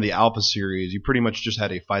 and the Alpha series, you pretty much just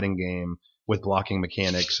had a fighting game with blocking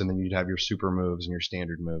mechanics, and then you'd have your super moves and your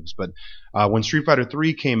standard moves. But when Street Fighter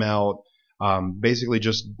 3 came out, basically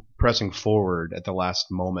just pressing forward at the last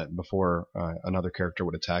moment before another character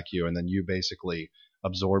would attack you, and then you basically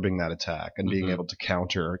absorbing that attack and being able to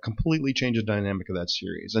counter completely change the dynamic of that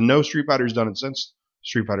series. And no Street Fighter's done it since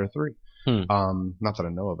Street Fighter 3. Not that I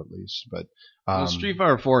know of, at least. But Street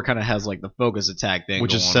Fighter 4 kind of has like the focus attack thing,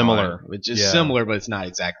 which is similar. Similar, but it's not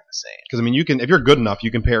exactly the same. Because I mean, if you're good enough, you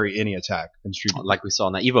can parry any attack in Street Fighter. Like we saw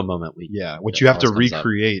in that Evo moment. Which you have to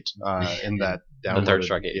recreate in that the Third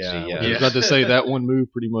Strike HD. Yeah. I was about to say that one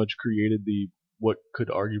move pretty much created what could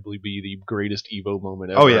arguably be the greatest Evo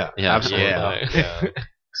moment ever. Oh yeah, absolutely. Yeah.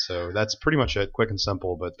 So that's pretty much it, quick and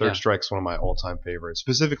simple. But Third Strike's one of my all-time favorites.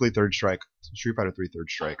 Specifically, Third Strike, Street Fighter 3 Third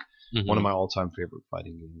Strike, one of my all-time favorite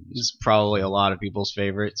fighting games. It's probably a lot of people's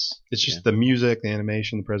favorites. It's just the music, the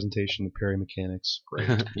animation, the presentation, the parry mechanics. Great.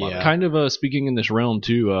 Kind of speaking in this realm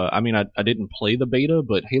too. I mean, I didn't play the beta,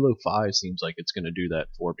 but Halo 5 seems like it's going to do that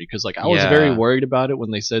for because like I was very worried about it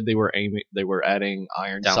when they said they were adding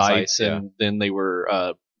iron sights and then they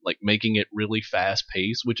were like making it really fast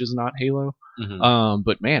paced, which is not Halo.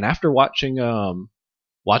 But man, after watching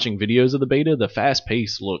videos of the beta, the fast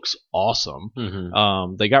pace looks awesome.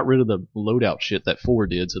 They got rid of the loadout shit that 4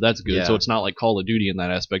 did, so that's good. So it's not like Call of Duty in that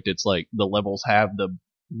aspect. It's like the levels have the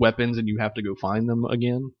weapons and you have to go find them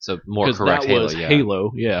again. So more correct that was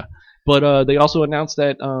Halo, yeah. But they also announced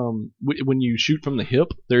that when you shoot from the hip,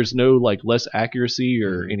 there's no like less accuracy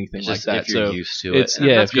or anything like that. If you're so used to it,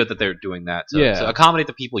 that's good that they're doing that. To accommodate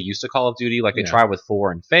the people used to Call of Duty, like they tried with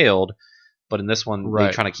 4 and failed. But in this one,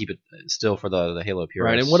 they're trying to keep it still for the Halo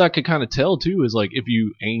purists. Right, and what I could kind of tell too is like if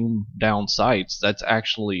you aim down sights, that's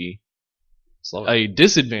actually a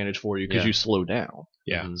disadvantage for you because you slow down.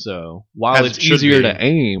 Yeah. So while it's easier to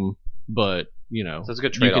aim, but so it's a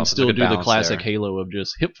good you can still do the classic Halo of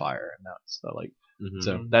just hip fire, and that's like.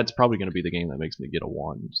 So that's probably going to be the game that makes me get a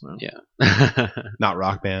 1. So. Yeah. Not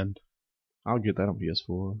Rock Band. I'll get that on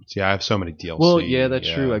PS4. See, I have so many DLC. Well, yeah, that's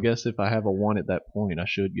true. I guess if I have a 1 at that point, I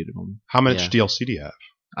should get it on. How much DLC do you have?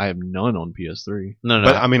 I have none on PS3. No.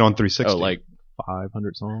 But I mean on 360. Oh, like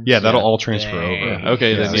 500 songs? Yeah, that'll all transfer over.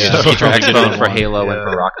 Okay, then so keep your Xbox for Halo and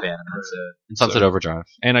for Rock Band, and that's it. And Sunset Overdrive.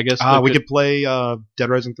 And I guess we could play Dead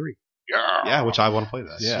Rising 3. Yeah, which I want to play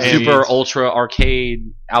that. Yeah. Super Ultra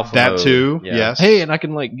Arcade Alpha That mode. too, yes. Hey, and I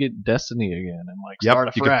can like get Destiny again and like start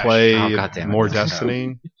afresh. You could play more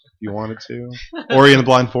Destiny if you wanted to. Ori and the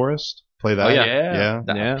Blind Forest. Play that.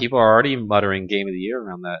 Oh, yeah. People are already muttering Game of the Year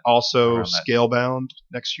around that. Also, Scalebound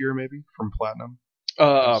next year maybe from Platinum.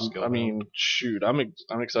 I mean, shoot, I'm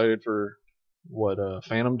excited for what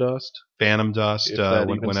Phantom Dust. Phantom Dust, If that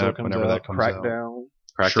even whenever, still comes whenever out. that comes out. Crackdown.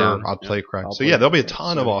 Sure, Crackdown. I'll play Crack. I'll So play yeah, there'll be a Crackdown.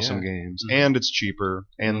 ton of So, awesome yeah. games, Mhm. and it's cheaper,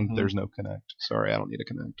 and Mhm. there's no Connect. Sorry, I don't need a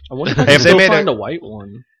Connect. I wonder if I Hey, can if they still made find a- a white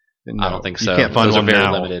one. No, I don't think you so. can't find Those one are very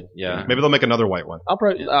now. limited. Yeah. Maybe they'll make another white one. I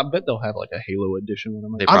bet they'll have like a Halo edition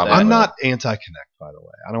one. They I'm, probably I'm will. not anti-Connect, by the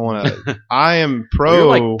way. I don't want to. I am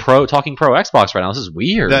You're pro. like talking pro Xbox right now. This is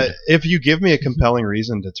weird. That if you give me a compelling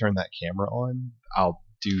reason to turn that camera on, I'll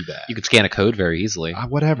do that. You could scan a code very easily.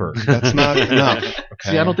 Whatever. That's not enough.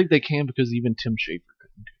 Okay? See, I don't think they can because even Tim Schafer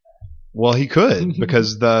couldn't do Well, he could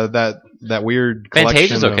because that weird collection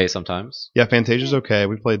Fantasia's of- okay sometimes. Yeah, Fantasia's okay.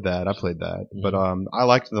 We played that. I played that. Mhm. But I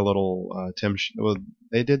liked the little well,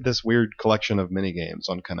 they did this weird collection of mini games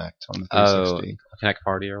on Connect on the 360. Connect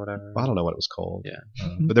Party or whatever. I don't know what it was called. Yeah.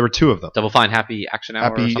 But there were two of them. Double Fine Happy Action Hour. or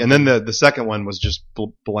Happy, something? and then the second one was just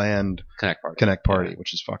bland Connect Party. Connect Party, Yeah.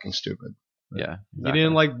 which is fucking stupid. Yeah. You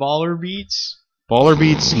didn't like Baller Beats? Baller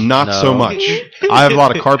Beats, not No. so much. I have a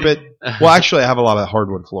lot of carpet. Well, actually, I have a lot of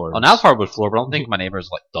hardwood floors. Oh, now it's hardwood floor, but I don't think my neighbor's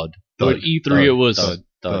like thud. But Thud, E3 thud, it was thud,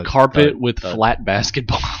 thud. carpet thud, with thud. flat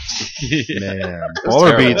basketballs. Man,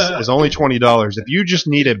 Baller terrible. Beats is only $20. If you just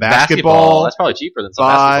need a Basketball. basketball, That's probably cheaper than some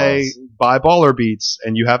buy basketballs. Baller Beats,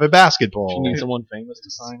 and you have a If you basketball. need someone famous to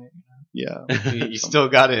sign it. Yeah. You still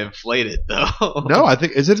got to inflate it though. No, I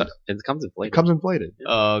think is it. It comes It inflated. comes inflated.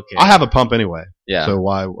 Oh, okay. I have a pump anyway. Yeah. So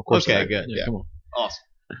why? Of course. Okay, I- good. Yeah, come on. Awesome.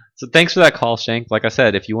 So thanks for that call, Shank. Like I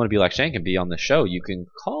said, if you want to be like Shank and be on the show, you can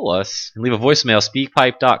call us and leave a voicemail,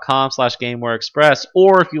 speakpipe.com/GameWareExpress,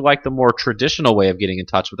 or if you like the more traditional way of getting in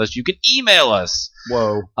touch with us, you can email us.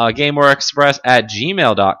 Whoa.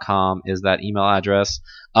 GameWareExpress@gmail.com is that email address.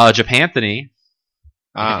 Japanthony,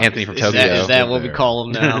 Anthony from Is Tokyo. that, is that what we call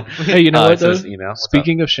them now? Hey, you know what so though? this email. What's up?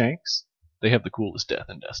 Speaking of Shanks, they have the coolest death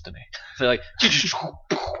in Destiny. So like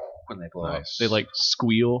when they blow up. Nice. They like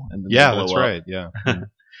squeal and then they Yeah, blow that's up. right. Yeah.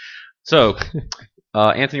 So,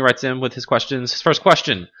 Anthony writes in with his questions. His first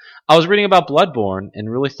question: I was reading about Bloodborne and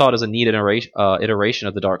really thought it was a neat iteration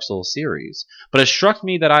of the Dark Souls series, but it struck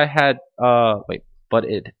me that I had thought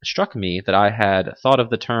of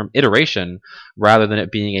the term iteration rather than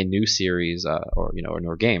it being a new series or a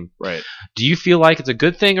newer game. Right. Do you feel like it's a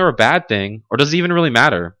good thing or a bad thing, or does it even really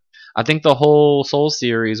matter? I think the whole Souls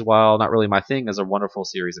series, while not really my thing, is a wonderful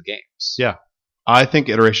series of games. Yeah. I think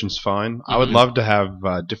iteration's fine. I would Mhm. love to have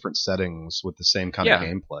different settings with the same kind of Yeah.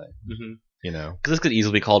 gameplay. Mm-hmm. You know. Because this could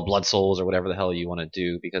easily be called Blood Souls or whatever the hell you want to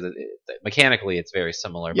do, because mechanically it's very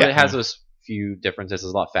similar, but Yeah. it has those few differences.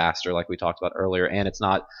 It's a lot faster, like we talked about earlier, and it's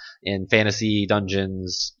not in fantasy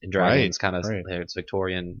dungeons and dragons kind of. right. It's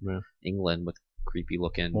Victorian Yeah. England with creepy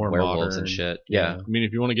looking More werewolves modern. and shit. Yeah. Yeah. I mean,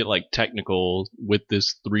 if you want to get like technical with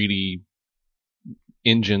this 3D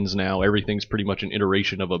engines now, everything's pretty much an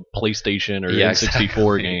iteration of a PlayStation or Yeah,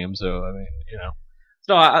 N64 exactly. game. So I mean,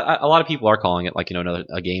 So a lot of people are calling it like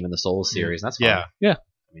a game in the Souls series. And that's fine. Yeah.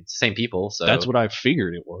 I mean, it's the same people. So that's what I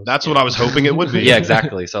figured it was. That's what I was hoping it would be. Yeah,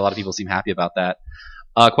 exactly. So a lot of people seem happy about that.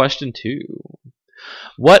 Question 2.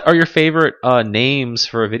 What are your favorite names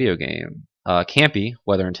for a video game? Campy,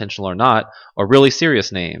 whether intentional or not, or really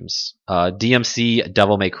serious names. DMC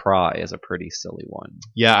Devil May Cry is a pretty silly one.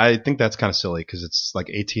 Yeah, I think that's kind of silly because it's like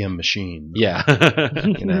ATM machine. Yeah.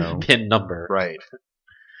 You know. Pin number. Right.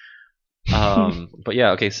 But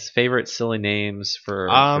yeah, okay, favorite silly names for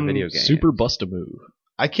video games. Super Bust-A-Move.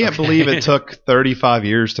 I can't Okay. believe it took 35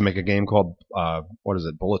 years to make a game called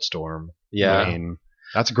Bulletstorm. Yeah. I mean,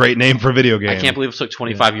 that's a great name for a video game. I can't believe it took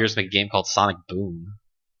 25 years to make a game called Sonic Boom.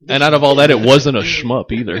 And out of all that, it wasn't a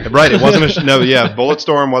shmup either. Right, it wasn't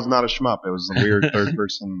Bulletstorm was not a shmup. It was a weird first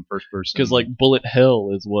person. Because like Bullet Hell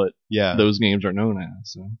is what yeah, those games are known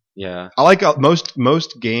as. So. Yeah. I like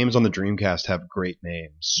most games on the Dreamcast have great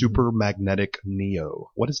names. Super Magnetic Neo.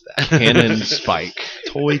 What is that? Cannon Spike.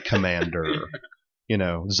 Toy Commander. You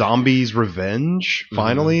know, Zombies Revenge.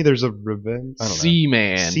 Finally, there's a revenge. I don't know.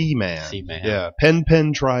 Seaman. Seaman. Seaman. Yeah. Pen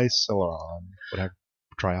Triceleron. Whatever.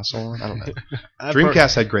 Triaceleron? I don't know. I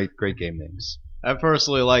Dreamcast had great game names. I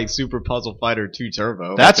personally like Super Puzzle Fighter 2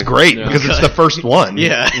 Turbo. That's great Yeah. because it's the first one.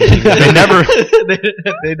 Yeah. They never-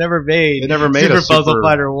 they never made Super a Puzzle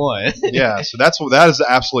Fighter 1. Yeah, so that is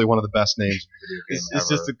absolutely one of the best names in video game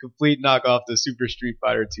It's ever. just a complete knockoff to Super Street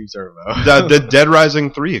Fighter 2 Turbo. the Dead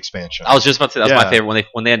Rising 3 expansion. I was just about to say that's Yeah. my favorite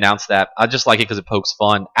when they announced that. I just like it because it pokes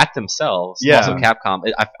fun at themselves. Yeah. Also, Capcom.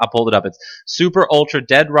 I pulled it up. It's Super Ultra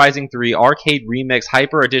Dead Rising 3 Arcade Remix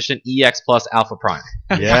Hyper Edition EX Plus Alpha Prime.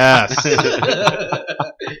 Yes.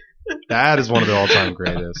 That is one of the all-time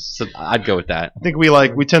greatest. So I'd go with that. I think we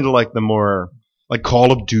tend to like the more Like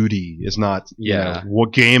Call of Duty is not,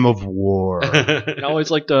 what game of war. I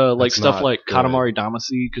always like to like That's stuff not like good. Katamari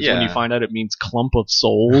Damacy because when Yeah. you find out it means clump of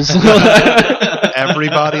souls.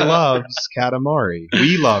 Everybody loves Katamari.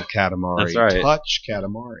 We love Katamari. That's right. Touch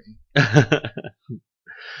Katamari.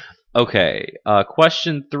 Okay,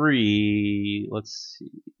 question 3. Let's see.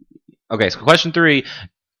 Okay, so question 3.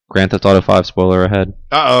 Grand Theft Auto 5 spoiler ahead.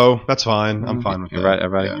 That's fine. I'm fine with that.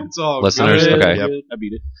 Everybody? Yeah, it's all Listeners, good. okay. Yep. I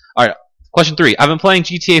beat it. Question 3. I've been playing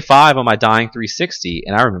GTA 5 on my dying 360,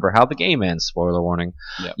 and I remember how the game ends. Spoiler warning.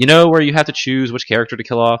 Yep. You know where you have to choose which character to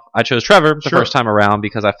kill off? I chose Trevor the Sure. first time around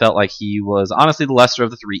because I felt like he was honestly the lesser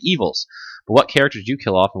of the 3 evils. But what character did you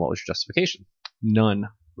kill off, and what was your justification? None.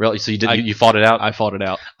 Really? So you fought it out? I fought it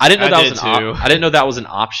out. I didn't know I that did was too. I didn't know that was an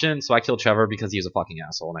option, so I killed Trevor because he was a fucking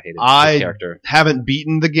asshole and I hated I- his character. Haven't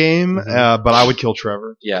beaten the game, Mhm. but I would kill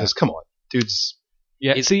Trevor. Yeah. 'Cause come on. Dude's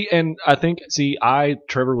Yeah.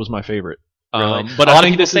 Trevor was my favorite. Really? But a I lot of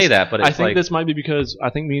think people this say is- that, but it's I think like this might be because I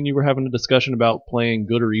think me and you were having a discussion about playing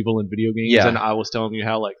good or evil in video games, Yeah. and I was telling you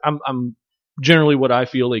how like I'm generally what I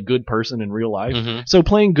feel a good person in real life. Mhm. So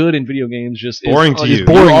playing good in video games just boring is, to is you.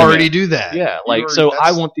 boring You to me. already do that. Yeah, You like already- so I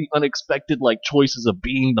that's- want the unexpected like choices of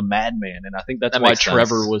being the madman, and I think that's That why makes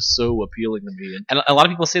Trevor sense. was so appealing to me. And And a lot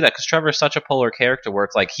of people say that because Trevor is such a polar character where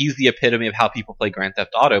it's like he's the epitome of how people play Grand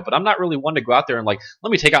Theft Auto, but I'm not really one to go out there and like,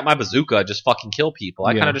 let me take out my bazooka and just fucking kill people.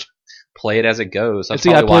 I Yeah. kind of just play it as it goes. That's see,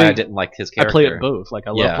 I probably why I play- didn't like his I character. play it both. Like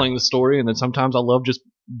I love Yeah. playing the story, and then sometimes I love just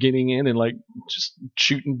getting in and like just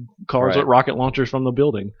shooting cars Right. with rocket launchers from the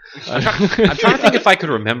building. I'm trying to think if I could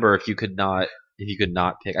remember if you could not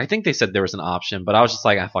pick. I think they said there was an option, but I was just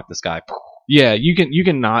like, fuck this guy. Yeah, you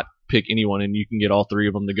can not pick anyone, and you can get all 3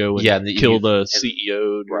 of them to go and Yeah, kill the and-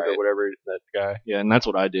 CEO dude Right. or whatever that guy. Yeah, and that's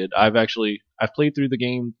what I did. I've played through the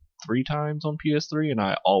game 3 times on PS3, and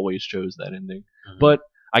I always chose that ending. Mhm. But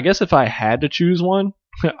I guess if I had to choose one,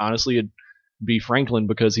 honestly, it'd be Franklin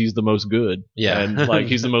because he's the most good. Yeah. and like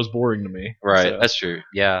he's the most boring to me. Right, So- that's true.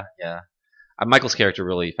 Yeah. Michael's character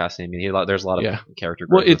really fascinated me. There's a lot of Yeah. character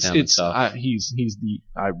growth Well, with him and it's stuff. he's the.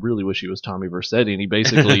 I really wish he was Tommy Vercetti, and he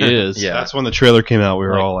basically is. Yeah. That's when the trailer came out. We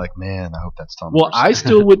were Like- all like, "Man, I hope that's Tom." Well, Mercer." I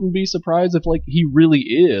still wouldn't be surprised if like he really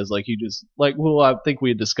is. Like he just like I think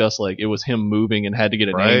we had discussed like it was him moving and had to get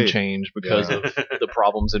a name Right. change because of the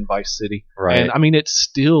problems in Vice City. Right. And I mean, it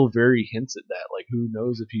still very hints at that. Like who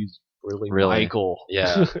knows if he's really Michael?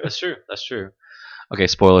 Yeah, that's true. That's true. Okay,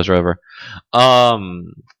 spoilers are over.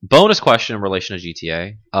 Bonus question in relation to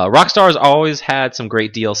GTA. Rockstar has always had some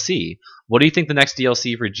great DLC. What do you think the next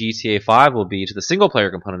DLC for GTA 5 will be to the single player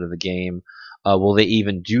component of the game? Will they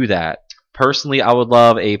even do that? Personally, I would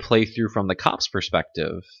love a playthrough from the cop's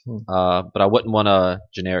perspective, but I wouldn't want a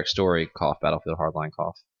generic story cough, Battlefield Hardline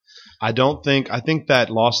cough. I don't think. I think that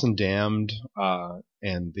Lost and Damned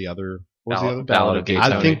and the other. What was the other? Ballad of Gay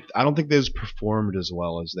Tony. I don't think those performed as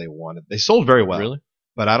well as they wanted. They sold very well, Really?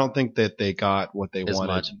 but I don't think that they got what they As wanted.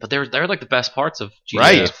 much, but they're like the best parts of GTA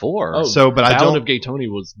Right. 4. Oh, So, but I Ballad don't. of Gay Tony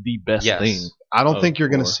was the best Yes. thing. I don't of think you're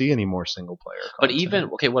going to 4. see any more single player. But content. even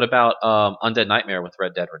okay, what about Undead Nightmare with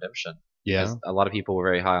Red Dead Redemption? yeah, 'Cause a lot of people were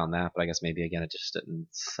very high on that, but I guess maybe again it just didn't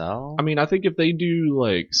sell. I mean, I think if they do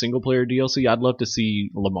like single player DLC, I'd love to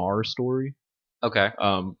see Lamar's story. Okay,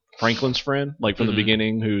 Franklin's friend, like from Mhm. the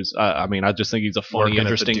beginning, who's I mean, I just think he's a funny, Working at the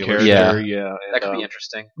interesting dealership. character. Yeah. Yeah, that could and, be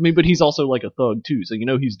interesting. I mean, but he's also like a thug too, so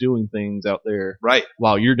he's doing things out there right.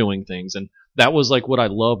 while you're doing things, and that was like what I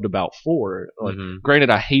loved about 4. Like, Mhm. granted,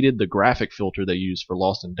 I hated the graphic filter they used for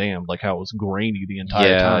Lost and Damned, like how it was grainy the entire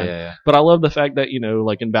Yeah, time. yeah. But I love the fact that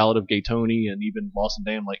like in Ballad of Gay Tony and even Lost and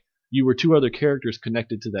Damned, like you were 2 other characters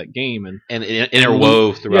connected to that game, and And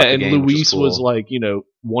interwove throughout yeah, the and game. which Luis cool. was like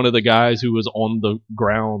one of the guys who was on the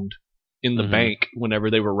ground in the Mhm. bank whenever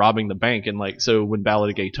they were robbing the bank, and like so when Ballad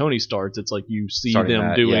of Gay Tony starts, it's like you see Starting them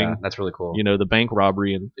that, doing yeah, that's really cool. the bank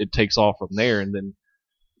robbery, and it takes off from there, and then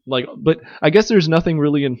like, but I guess there's nothing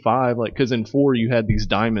really in 5, like, because in 4 you had these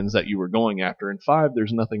diamonds that you were going after. In 5,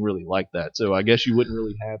 there's nothing really like that. So I guess you wouldn't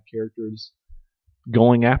really have characters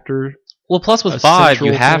going after. Well, plus with a 5,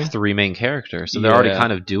 you central have thing. 3 main characters, so they're already Yeah.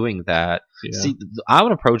 kind of doing that. Yeah. See,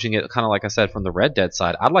 I'm approaching it kind of like I said from the Red Dead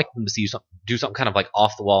side. I'd like them to see do something kind of like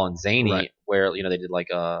off the wall and zany, Right. where they did like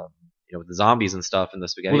with the zombies and stuff in the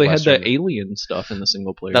spaghetti. Well, they had Western. the alien stuff in the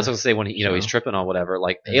single player. That's what I was saying when he's So- tripping on whatever.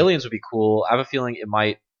 Like Yeah. aliens would be cool. I have a feeling it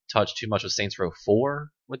might touch too much with Saints Row 4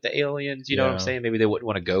 with the aliens. You know what I'm Yeah. saying? Maybe they wouldn't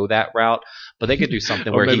want to go that route, but they could do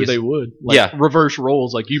something Or where maybe he's they would. Like, Yeah. reverse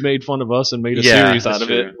roles. Like you made fun of us and made a Yeah, series that's out of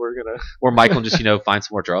true. it. We're gonna. or Michael just find some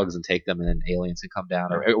more drugs and take them, and then aliens can come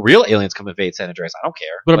down, or real aliens come invade San Andreas. I don't care.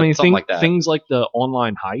 But I mean, something like that. things like the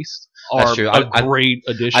online heists That's are true. a great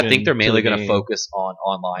addition. I think they're mainly going to focus on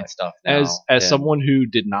online stuff now. As and someone who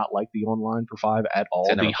did not like the online for 5 at all,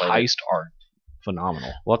 I never the played it. heists are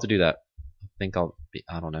phenomenal. we'll have to do that. I think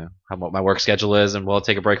I don't know what my work schedule is, and we'll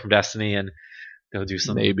take a break from Destiny and go do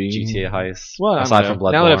some Maybe. GTA heists. Well, I aside don't from know.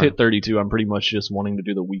 Bloodborne. Now that I've hit 32, I'm pretty much just wanting to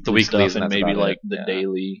do the weekly weeklies, stuff and and that's maybe about like it. the Yeah.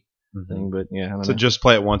 daily thing. But yeah, I don't So know. just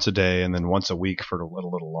play it once a day and then once a week for a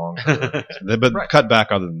little longer. But Right. cut back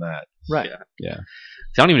other than that. Right. Yeah. I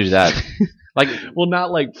don't even do that. Like, Well,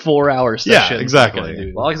 not like 4-hour Yeah, sessions. exactly. Like I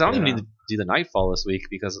do. well, because I don't even Yeah. need to do the Nightfall this week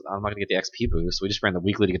because I'm not going to get the XP boost. We just ran the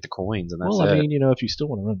weekly to get the coins, and that's Well, I it. mean, if you still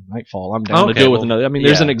want to run Nightfall, I'm down to Okay, deal with well, another. I mean,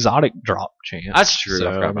 there's yeah. an exotic drop chance. That's true. So,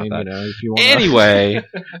 I forgot about that. if you want Anyway,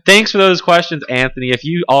 thanks for those questions, Anthony. If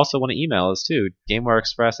you also want to email us too,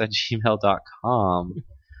 GameWareExpress@gmail.com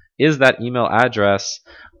is that email address.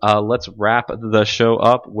 Let's wrap the show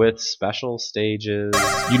up with special stages.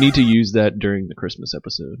 you need to use that during the Christmas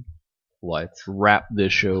episode. What? Wrap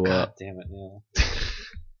this show God up. damn it, Neil.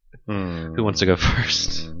 Hmm. Who wants to go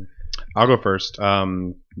first? I'll go first.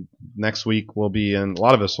 Next week we'll be in. A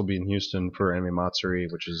lot of us will be in Houston for Anime Matsuri,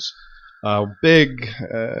 which is a big.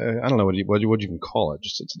 I don't know what you can call it.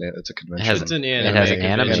 Just it's a convention. It's an It has an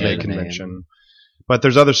anime anime convention. convention. But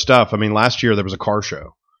there's other stuff. I mean, last year there was a car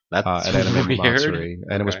show That's at Anime weird. Matsuri,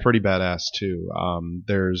 and it was Okay. pretty badass too.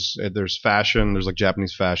 There's fashion. There's like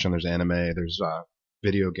Japanese fashion. There's anime. There's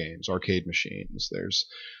video games, arcade machines. There's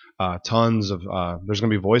tons of. There's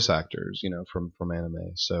going to be voice actors, from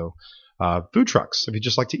anime. So. Food trucks. If you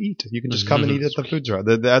just like to eat, you can just come and eat at the food truck.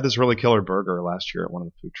 They had this really killer burger last year at one of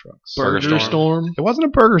the food trucks. Burger Storm. It wasn't a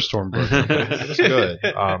Burger Storm burger. But it was good.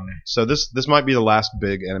 So this might be the last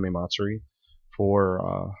big Anime Matsuri for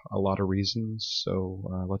a lot of reasons. So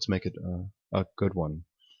let's make it a good one.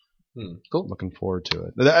 Cool. Looking forward to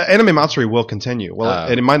it. The Anime Matsuri will continue. Well,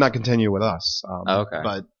 and it might not continue with us. Okay.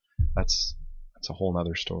 But that's a whole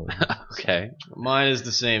nother story. Okay. Mine is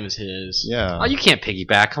the same as his. Yeah. Oh, you can't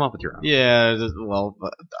piggyback. Come up with your own. Yeah. Well,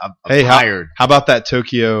 I'm Hey, tired. How about that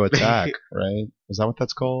Tokyo Attack? Right? Is that what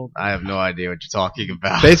that's called? I have no idea what you're talking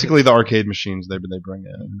about. Basically, the arcade machines they bring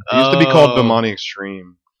in. It used to be called Bimani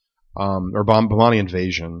Extreme, or Bimani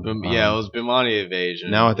Invasion. Yeah, it was Bimani Invasion.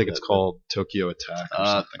 Now I think it's called Tokyo Attack or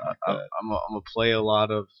something like that. I'm gonna play a lot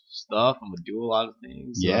of stuff. I'm gonna do a lot of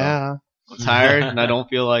things. Yeah, I'm tired and I don't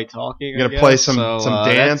feel like talking. you're I gonna play guess. some So,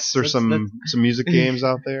 dance or that's- some music games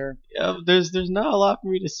out there. Yeah, there's not a lot for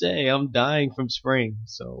me to say. I'm dying from spring.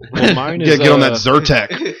 So Well, mine is Get on that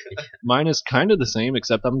Zyrtec. mine is kind of the same,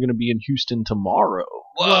 except I'm going to be in Houston tomorrow.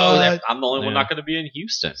 Whoa, I'm the only one Yeah. not going to be in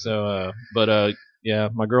Houston. So, yeah,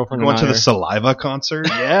 my girlfriend Going and to I the Saliva concert.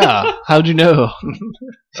 Yeah. How'd you know?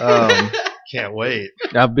 Can't wait.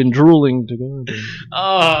 I've been drooling to go.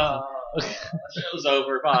 Oh, show's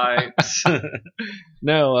over. Bye.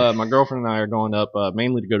 No, my girlfriend and I are going up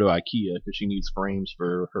mainly to go to IKEA because she needs frames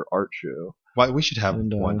for her art show. Why we should have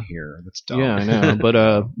And, one here. That's dumb. Yeah, I know. But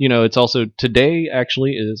it's also today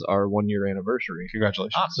actually is our 1-year anniversary.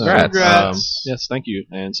 Congratulations. So, Congrats. yes, thank you.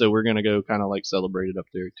 And so we're gonna go kind of like celebrate it up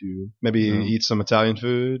there too. Maybe Yeah. eat some Italian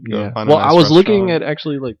food. Go Yeah. find a Well, nice I was looking restaurant. at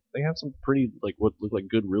actually like they have some pretty like what look like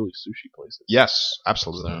good really sushi places. Yes,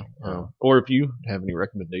 absolutely. Or if you have any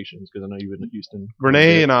recommendations, because I know you've been to Houston.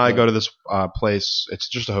 Renee and I go to this place. It's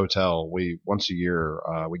just a hotel. We once a year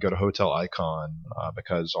we go to Hotel Icon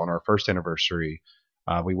because on our first anniversary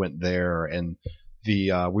we went there, and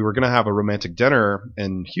we were gonna have a romantic dinner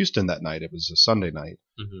in Houston that night. It was a Sunday night,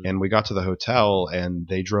 and we got to the hotel and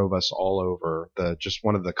they drove us all over just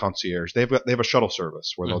one of the concierge. They have a shuttle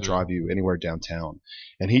service where they'll drive you anywhere downtown.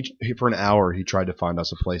 And he for an hour he tried to find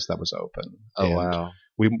us a place that was open. Oh And wow.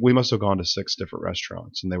 We must have gone to 6 different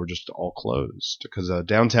restaurants, and they were just all closed because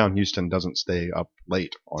downtown Houston doesn't stay up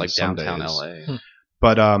late on Like Sundays. downtown LA.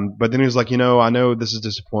 But then he was like, I know this is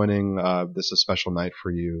disappointing. This is a special night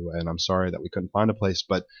for you, and I'm sorry that we couldn't find a place.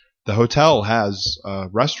 But the hotel has a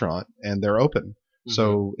restaurant, and they're open.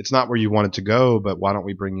 So it's not where you wanted to go, but why don't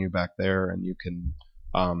we bring you back there, and you can,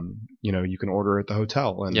 you can order at the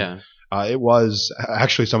hotel. And Yeah. it was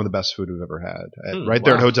actually some of the best food we've ever had, right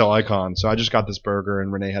there at wow. Hotel Icon. So I just got this burger,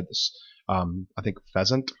 and Renee had this, I think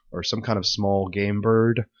pheasant or some kind of small game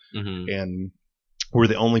bird, and we're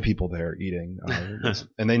the only people there eating.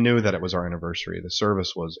 And they knew that it was our anniversary. The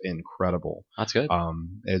service was incredible. That's good.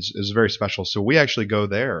 It's very special. So we actually go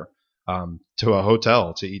there to a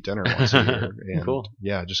hotel to eat dinner once a year. And, Cool.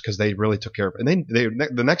 Yeah, just because they really took care of it. And they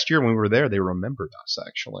the next year when we were there, they remembered us,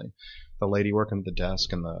 actually. The lady working at the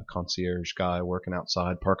desk and the concierge guy working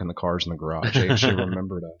outside, parking the cars in the garage. They actually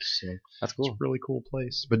remembered us. So That's it's cool. a really cool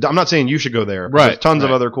place. But I'm not saying you should go there. Right, There's tons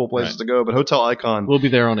of right, other cool places to go, but Hotel Icon. We'll be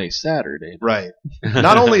there on a Saturday. Right.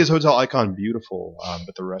 Not only is Hotel Icon beautiful,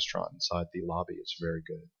 but the restaurant inside the lobby is very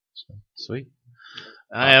good. So, Sweet.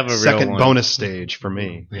 I have a real second one. bonus stage for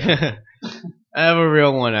me. I have a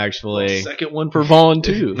real one actually. Second one for Vaughn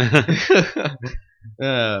too.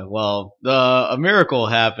 A miracle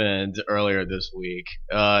happened earlier this week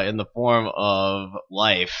in the form of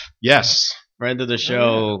Life. Yes. Friend of the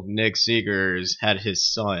show, Nick Seegers, had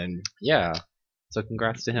his son. Yeah. So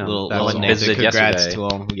congrats to him. Little Went Nathan, visited congrats yesterday.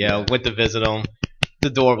 to him. Yeah, went to visit him.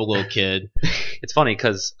 Adorable little kid. It's funny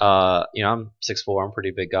because I'm 6'4", I'm a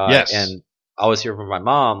pretty big guy, Yes. and I always hear from my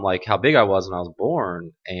mom like how big I was when I was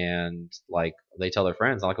born, and like they tell their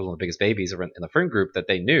friends, like I was one of the biggest babies in the friend group that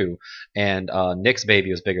they knew, and Nick's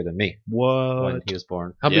baby was bigger than me What? when he was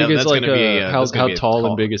born. How Yeah, big is that's like gonna be, how that's gonna be tall a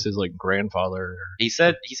and big is his like grandfather? He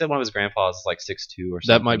said one of his grandpas is like 6'2" or something.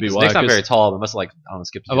 That might be why, Nick's not 'cause very tall, but must have like I don't know,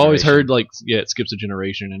 skipped. A I've always generation. heard like it skips a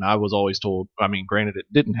generation, and I was always told. I mean, granted it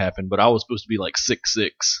didn't happen, but I was supposed to be like 6'6".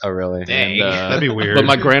 Oh really? Dang. And, That'd be weird. But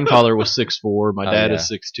my grandfather was 6'4". My Oh, dad yeah. is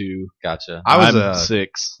 6'2". Gotcha. I was I'm a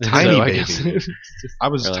 6. tiny So I baby. guess- I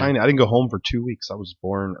was Really? tiny. I didn't go home for 2 weeks. I was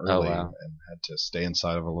born early wow. and had to stay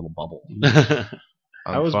inside of a little bubble.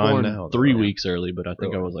 I was fine born now, 3 though. weeks early, but I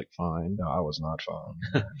think I Really? was like fine. No, I was not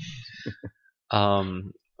fine.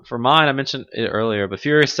 For mine, I mentioned it earlier, but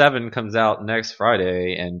Furious 7 comes out next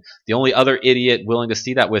Friday, and the only other idiot willing to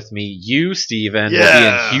see that with me, you, Steven, will be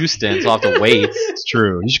Yeah. in Houston, so I'll have to wait. It's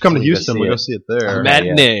true. You should come So to we go Houston. see We'll go it. see it there. Matt-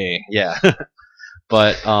 Matinee. Yeah.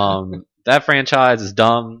 But that franchise is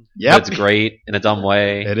dumb. Yep. But it's great in a dumb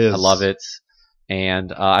way. It is. I love it.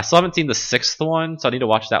 And I still haven't seen the 6th one, so I need to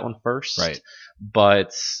watch that one first. Right.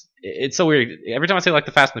 But it's so weird. Every time I say like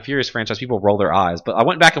the Fast and the Furious franchise, people roll their eyes. But I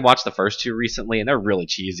went back and watched the first 2 recently, and they're really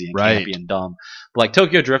cheesy and Right. campy and dumb. But like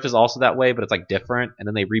Tokyo Drift is also that way, but it's like different. And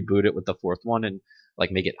then they reboot it with the 4th one and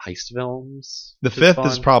like make it heist films. The which 5th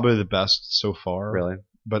is fun. probably the best so far. Really.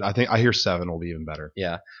 But I hear 7 will be even better.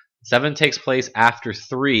 Yeah. 7 takes place after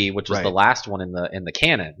 3, which was Right. the last one in the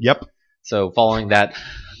canon. Yep. So following that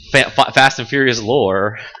Fast and Furious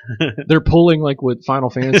lore, They're pulling like what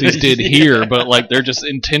Final Fantasies did here, but like they're just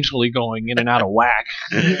intentionally going in and out of whack.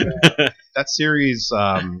 That series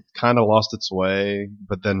kind of lost its way,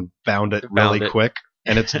 but then found it really Found it. quick.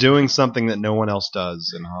 And it's doing something that no one else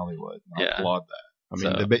does in Hollywood. I Yeah. applaud that. I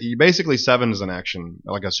mean, So- basically 7 is an action,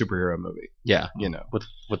 like a superhero movie, yeah, you know. with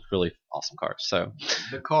really awesome cars. So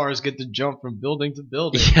The cars get to jump from building to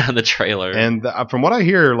building. yeah, the trailer. And from what I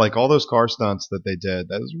hear, like all those car stunts that they did,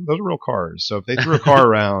 those are real cars. So if they threw a car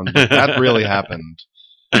around, that really happened.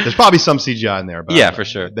 There's probably some CGI in there, but Yeah, for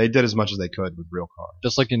sure. They did as much as they could with real cars.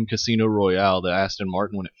 Just like in Casino Royale, the Aston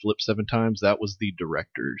Martin when it flipped 7 times, that was the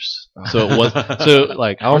directors. So it was so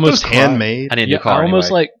like I Aren't almost those cried. handmade. I need a Yeah, new car. I almost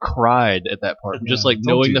anyway. like cried at that part, just like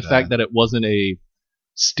don't knowing do the that. fact that it wasn't a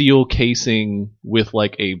steel casing with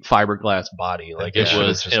like a fiberglass body, like They it should've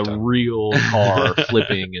was just a done- real car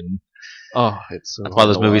flipping, and it's so That's why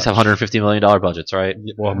those hard to movies have watch. $150 million budgets, right?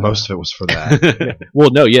 Well, most of it was for that. Well,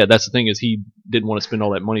 no, yeah, that's the thing is he didn't want to spend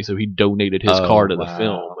all that money, so he donated his Oh, car to the wow.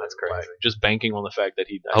 film. That's crazy. Like, just banking on the fact that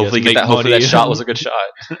he Hopefully, make hopefully that money. shot was a good shot.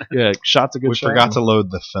 Yeah, shot's a good We shot. forgot to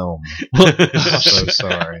load the film. I'm so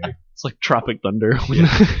sorry. It's like Tropic Thunder.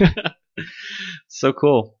 So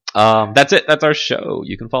cool. That's it. That's our show.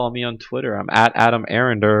 You can follow me on Twitter. I'm at Adam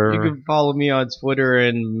Arender. You can follow me on Twitter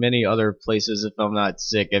and many other places if I'm not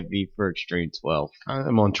sick at V for Extreme 12.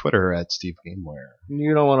 I'm on Twitter at Steve Gameware.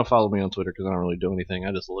 You don't want to follow me on Twitter because I don't really do anything.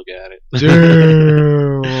 I just look at it.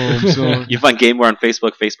 You can find Gameware on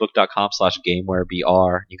Facebook,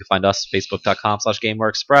 facebook.com/GamewareBR. You can find us,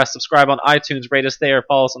 facebook.com/GamewareExpress. Subscribe on iTunes, rate us there.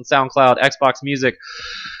 Follow us on SoundCloud, Xbox Music,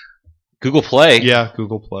 Google Play. Yeah,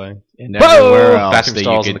 Google Play. And everywhere else Faster that you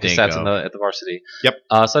installs can and the think cassettes of. at the varsity. Yep.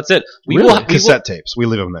 So that's it. Cassette tapes. We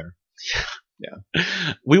leave them there.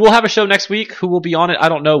 We will have a show next week. Who will be on it? I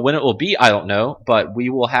don't know. When it will be, I don't know. But we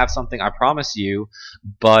will have something, I promise you.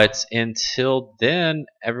 But until then,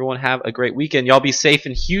 everyone have a great weekend. Y'all be safe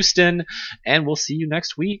in Houston, and we'll see you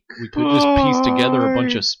next week. We could just piece together a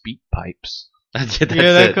bunch of speak pipes. That's Yeah,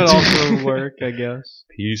 that it. could also work, I guess.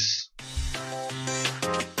 Peace.